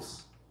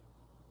exposed.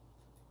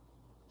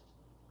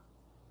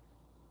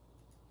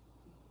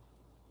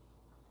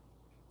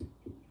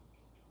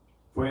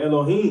 For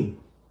Elohim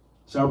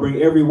shall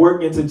bring every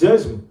work into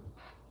judgment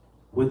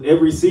with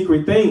every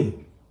secret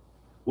thing,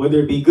 whether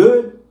it be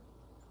good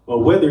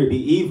or whether it be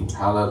evil.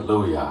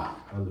 Hallelujah.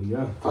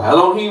 Hallelujah. For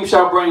Elohim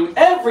shall bring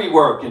every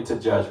work into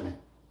judgment.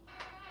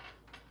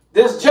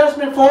 There's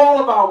judgment for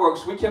all of our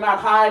works. We cannot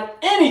hide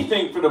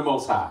anything from the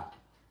Most High.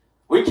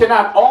 We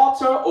cannot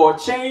alter or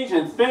change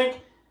and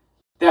think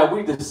that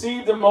we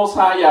deceive the Most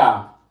High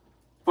Yah.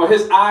 For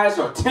his eyes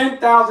are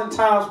 10,000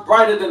 times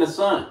brighter than the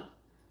sun.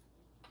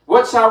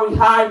 What shall we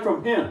hide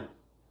from him?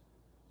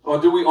 Or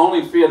do we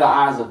only fear the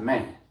eyes of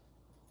man?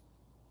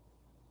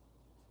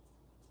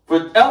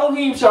 For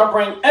Elohim shall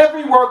bring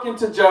every work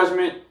into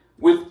judgment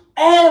with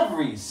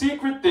every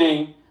secret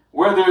thing,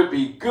 whether it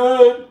be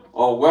good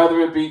or whether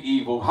it be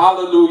evil.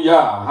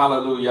 Hallelujah,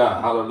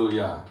 hallelujah,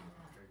 hallelujah.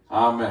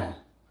 Amen.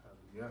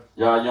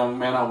 Y'all young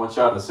men, I want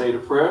y'all to say the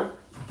prayer.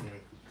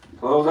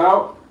 Close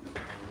out.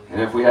 And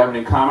if we have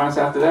any comments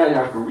after that,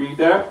 y'all can read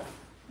that.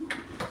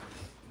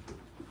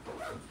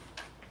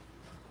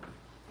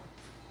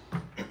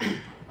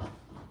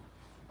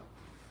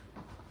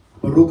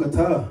 Baruk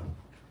atah,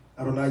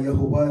 Adonai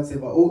Yahuwah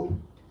Zibaote,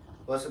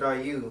 Blessed are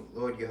you,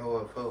 Lord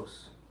Yahuwah of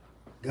hosts,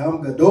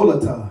 Gam gadol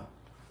atah,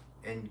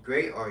 and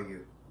great are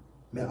you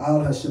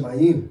me'al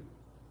hashemayim.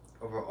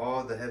 over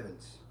all the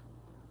heavens.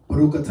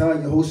 Baruk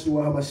atah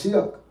YAHOSHUA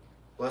HaMashiach,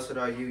 Blessed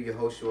are you,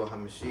 Yahoshua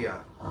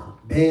HaMashiach,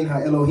 Ben Ha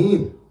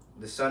Elohim,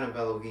 the Son of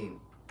Elohim.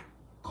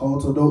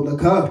 Kol todot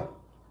laka,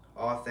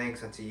 All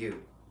thanks unto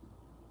you.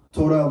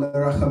 Torah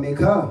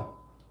lerachameka,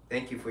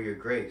 Thank you for your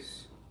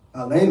grace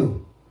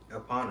Aleinu,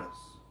 upon us.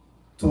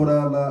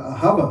 Torah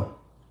la'ahava,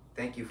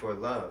 Thank you for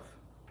love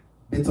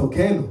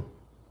Bitokenu,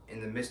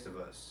 in the midst of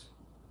us.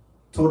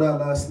 Torah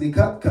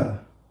la'slikatka,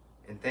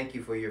 And thank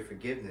you for your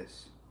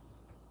forgiveness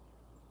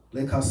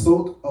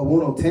Lekasot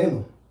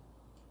awonotenu.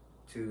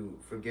 to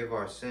forgive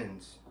our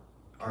sins,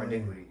 our Okay.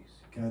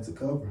 iniquities. Kind to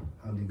cover.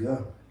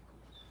 Hallelujah.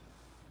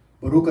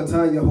 Baruk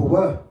atah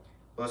Yahuwah,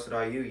 Blessed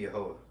are you,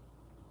 Yehovah,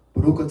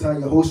 Baruk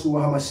atah YAHOSHUA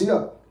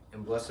HaMashiach,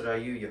 and blessed are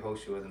you,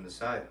 Yehoshua the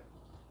Messiah,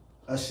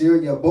 Asher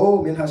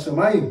Yabo min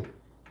hashemayim,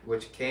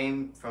 which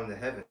came from the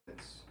heavens,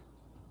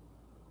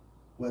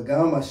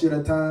 Wagam asher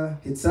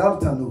atah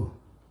hitzavtanu.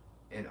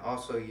 and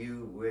also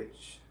you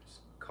which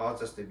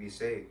caused us to be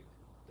saved.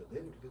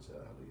 Good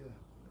job. Hallelujah.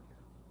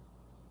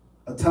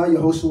 Atah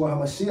YAHOSHUA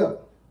HaMashiach,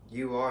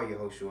 You are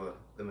Yehoshua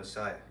the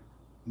Messiah,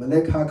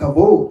 Melech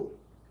HaKavod,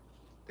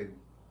 the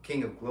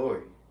King of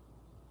glory.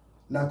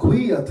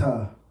 Nakui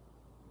atah,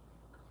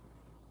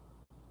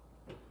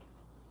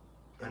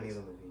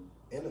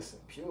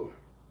 innocent, pure.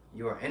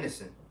 You are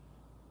innocent,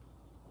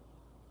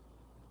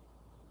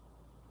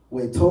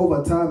 We'tov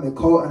atah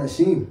mikol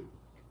anashim,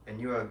 and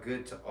you are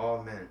good to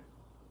all men.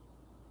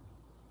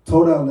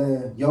 Torah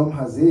le yom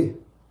hazeh,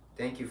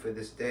 Thank you for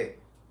this day,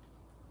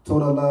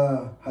 Torah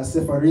la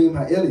hasefarim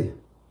ha'eli,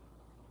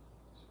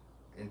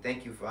 and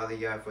thank you, Father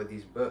Yah, for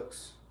these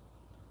books.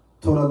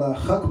 Torah la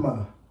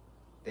chakma,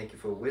 Thank you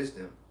for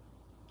wisdom,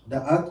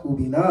 da'at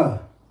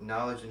ubinah,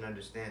 knowledge, and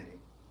understanding.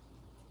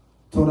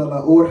 Torah la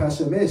or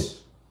hashemesh,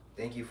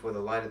 Thank you for the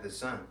light of the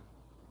sun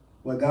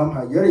Wagam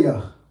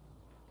ha'yeryach,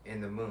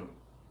 and the moon,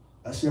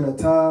 Asher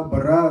atah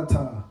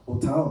barata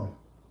otam,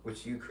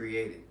 which you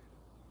created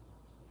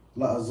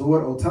La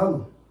azor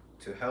otanu,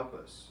 to help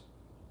us,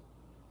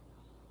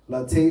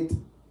 La tet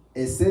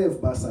esev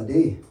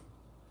basadeh,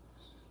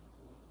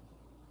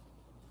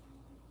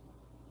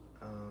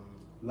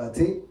 La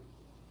tet,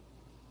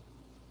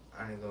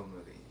 I don't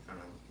know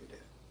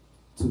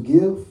that. to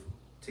give,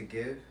 To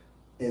give,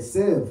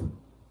 esev,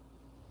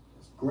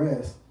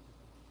 grass,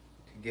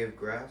 to give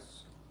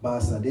grass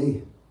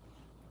basadeh,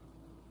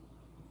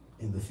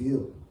 in the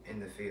field. in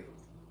the field.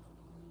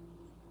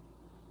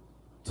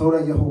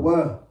 Torah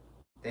Yahuwah,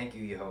 Thank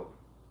you, Yehovah,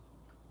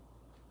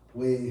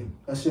 we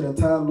asher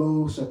atah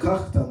lo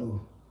shakachtanu,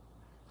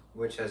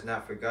 which has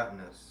not forgotten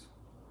us,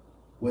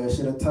 we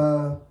asher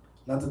atah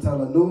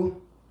natatalanu,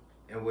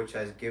 and which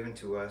has given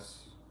to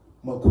us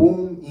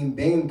makum im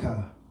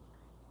benka.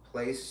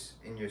 place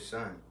in your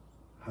Son.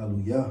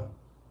 Hallelujah.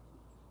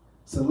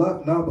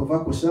 Salak na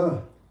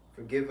bavakwasha,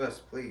 Forgive us,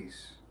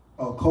 please,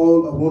 al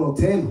kol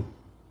avonotenu,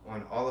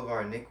 on all of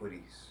our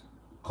iniquities,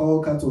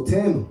 kol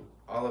katotenu,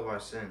 all of our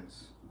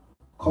sins,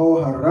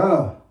 kol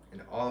hara,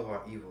 and all of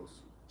our evils,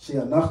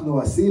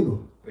 she'anachnu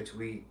asinu, which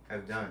we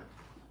have done.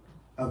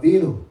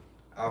 avinu,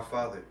 Our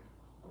Father,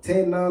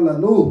 tena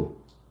lanu,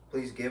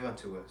 please give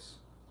unto us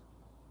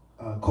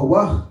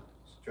kowach,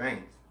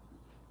 strength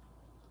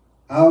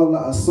al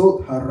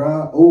la'asot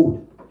hara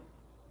od,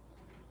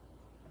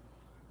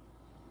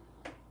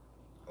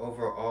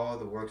 over all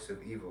the works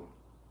of evil,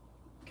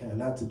 okay,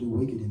 not to do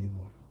wicked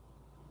anymore.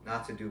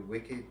 not to do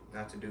wicked,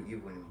 not to do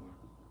evil anymore,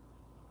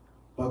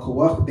 But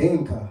kowach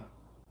benka,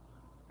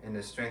 in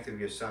the strength of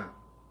your Son,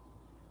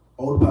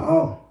 od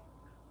ba'am,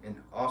 and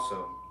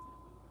also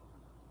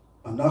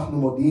anachnu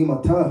modim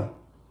atah,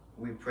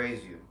 we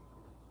praise you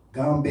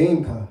gam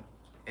benka,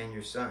 and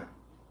your Son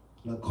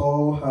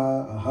lakol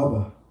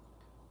ha'ahava,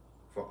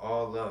 for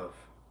all love.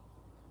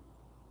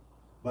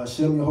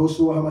 B'Shem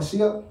YAHOSHUA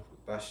HaMashiach,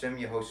 Shem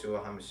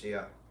Yehoshua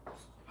HaMashiach.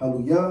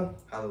 hallelujah,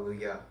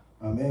 Hallelujah.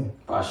 amen.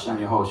 Hashem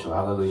Yehoshua.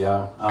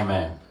 Hallelujah.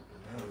 Amen.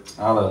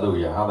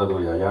 Hallelujah.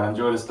 Hallelujah. Y'all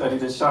enjoy the study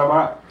this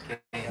Shabbat?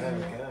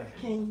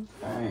 Hey,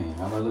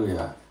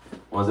 hallelujah.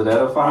 Was it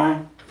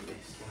edifying?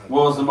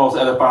 What was the most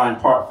edifying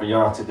part for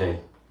y'all today?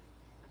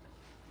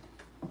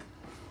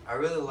 I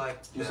really like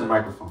Use the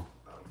microphone.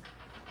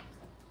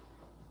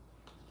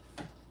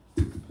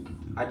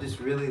 I just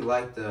really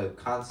like the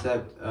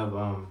concept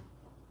of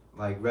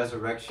like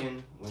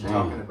resurrection when Same.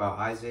 talking about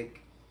Isaac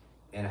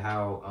and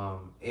how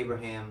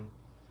Abraham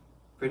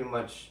pretty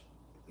much,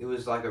 it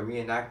was like a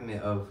reenactment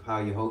of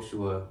how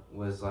Yahoshua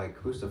was like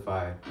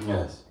crucified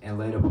Yes. and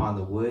laid upon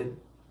the wood.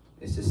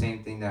 It's the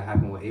same thing that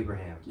happened with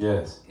Abraham,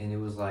 Yes. and it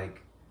was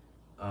like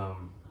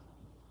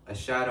a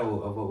shadow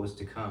of what was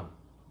to come.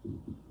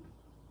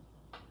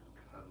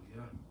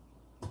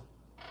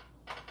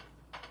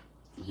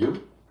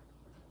 You?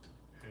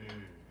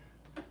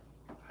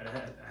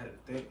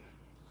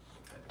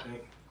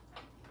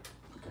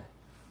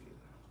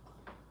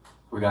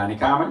 We got any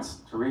comments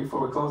to read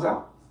before we close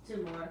out?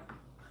 Two more.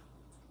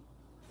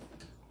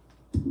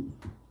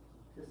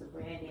 Sister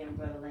Brandy and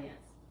Brother Lance.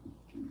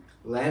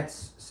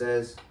 Lance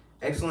says,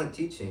 excellent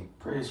teaching.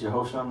 Praise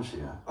Yahushua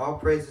Mashiach. All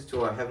praises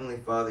to our Heavenly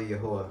Father,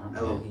 YAHOWAH Amen.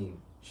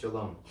 Elohim.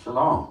 Shalom.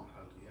 Shalom.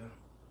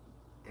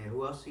 And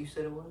who else you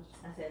said it was?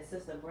 I said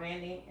Sister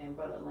Brandy and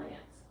Brother Lance.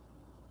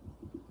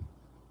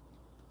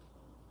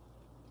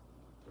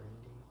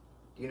 Brandy.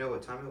 Do you know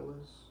what time it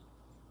was?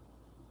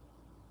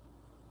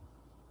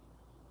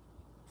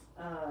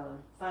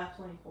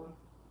 5:24.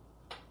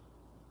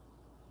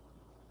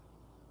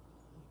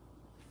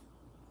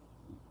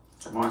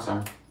 Good morning,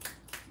 sir.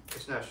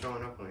 It's not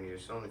showing up on here.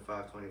 It's only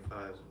 5:25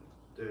 and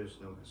there's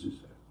no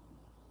message there.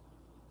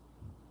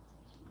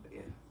 But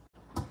yeah.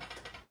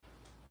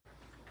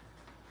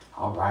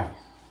 All right.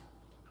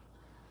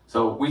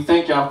 So we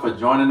thank y'all for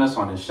joining us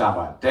on this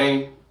Shabbat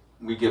day.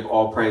 We give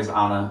all praise,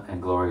 honor,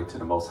 and glory to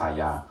the Most High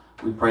Yah.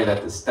 We pray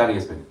that the study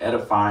has been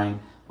edifying.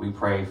 We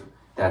pray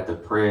that the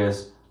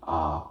prayers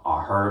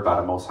are heard by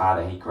the Most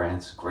High, that He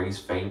grants grace,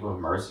 favor,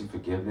 mercy,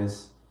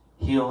 forgiveness,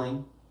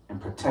 healing,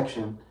 and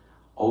protection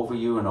over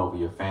you and over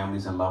your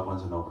families and loved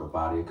ones and over the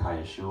body of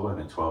KHAI and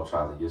the 12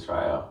 tribes of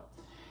Yisrael.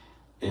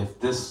 If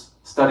this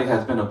study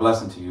has been a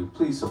blessing to you,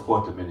 please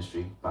support the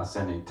ministry by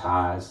sending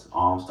tithes,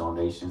 alms,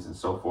 donations, and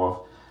so forth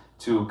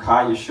to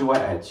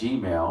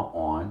khaiyashua@gmail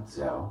on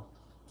Zelle,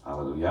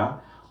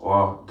 hallelujah,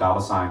 or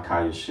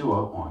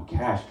 $khaiyashua on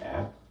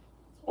CashApp,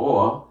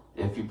 or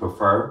if you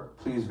prefer,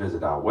 please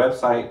visit our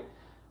website,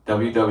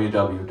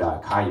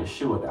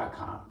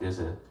 www.khaiyashua.com. There's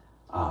a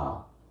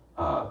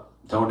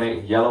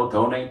yellow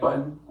donate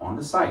button on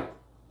the site.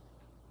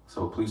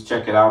 So please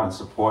check it out and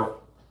support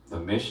the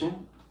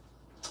mission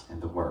and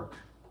the work.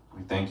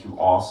 We thank you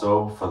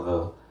also for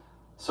the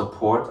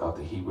support of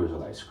the Hebrew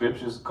Israelite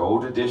Scriptures,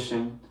 Gold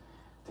Edition,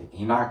 the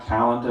Enoch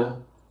Calendar,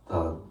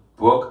 the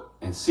Book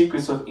and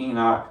Secrets of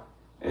Enoch,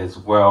 as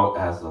well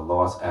as the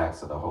Lost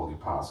Acts of the Holy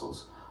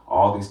Apostles.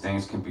 All these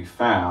things can be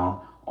found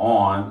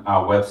on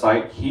our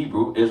website,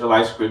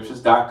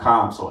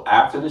 HebrewIsraeliteScriptures.com. So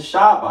after the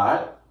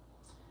Shabbat,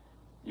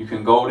 you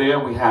can go there.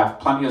 We have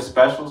plenty of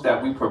specials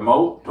that we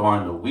promote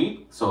during the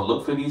week. So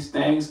look for these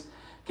things.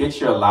 Get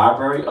your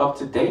library up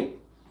to date.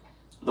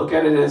 Look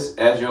at it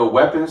as your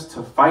weapons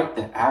to fight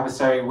the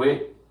adversary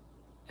with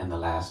in the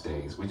last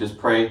days. We just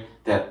pray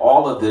that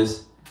all of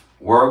this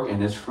work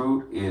and this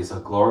fruit is a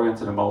glory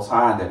unto the Most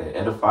High, and that it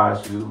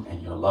edifies you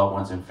and your loved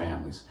ones and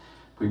families.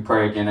 We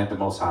pray again that the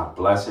Most High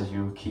blesses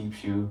you,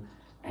 keeps you,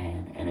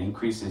 and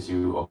increases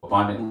you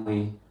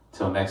abundantly.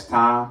 Till next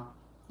time,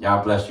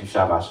 y'all bless you.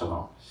 Shabbat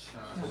shalom.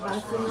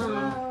 Shabbat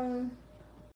shalom.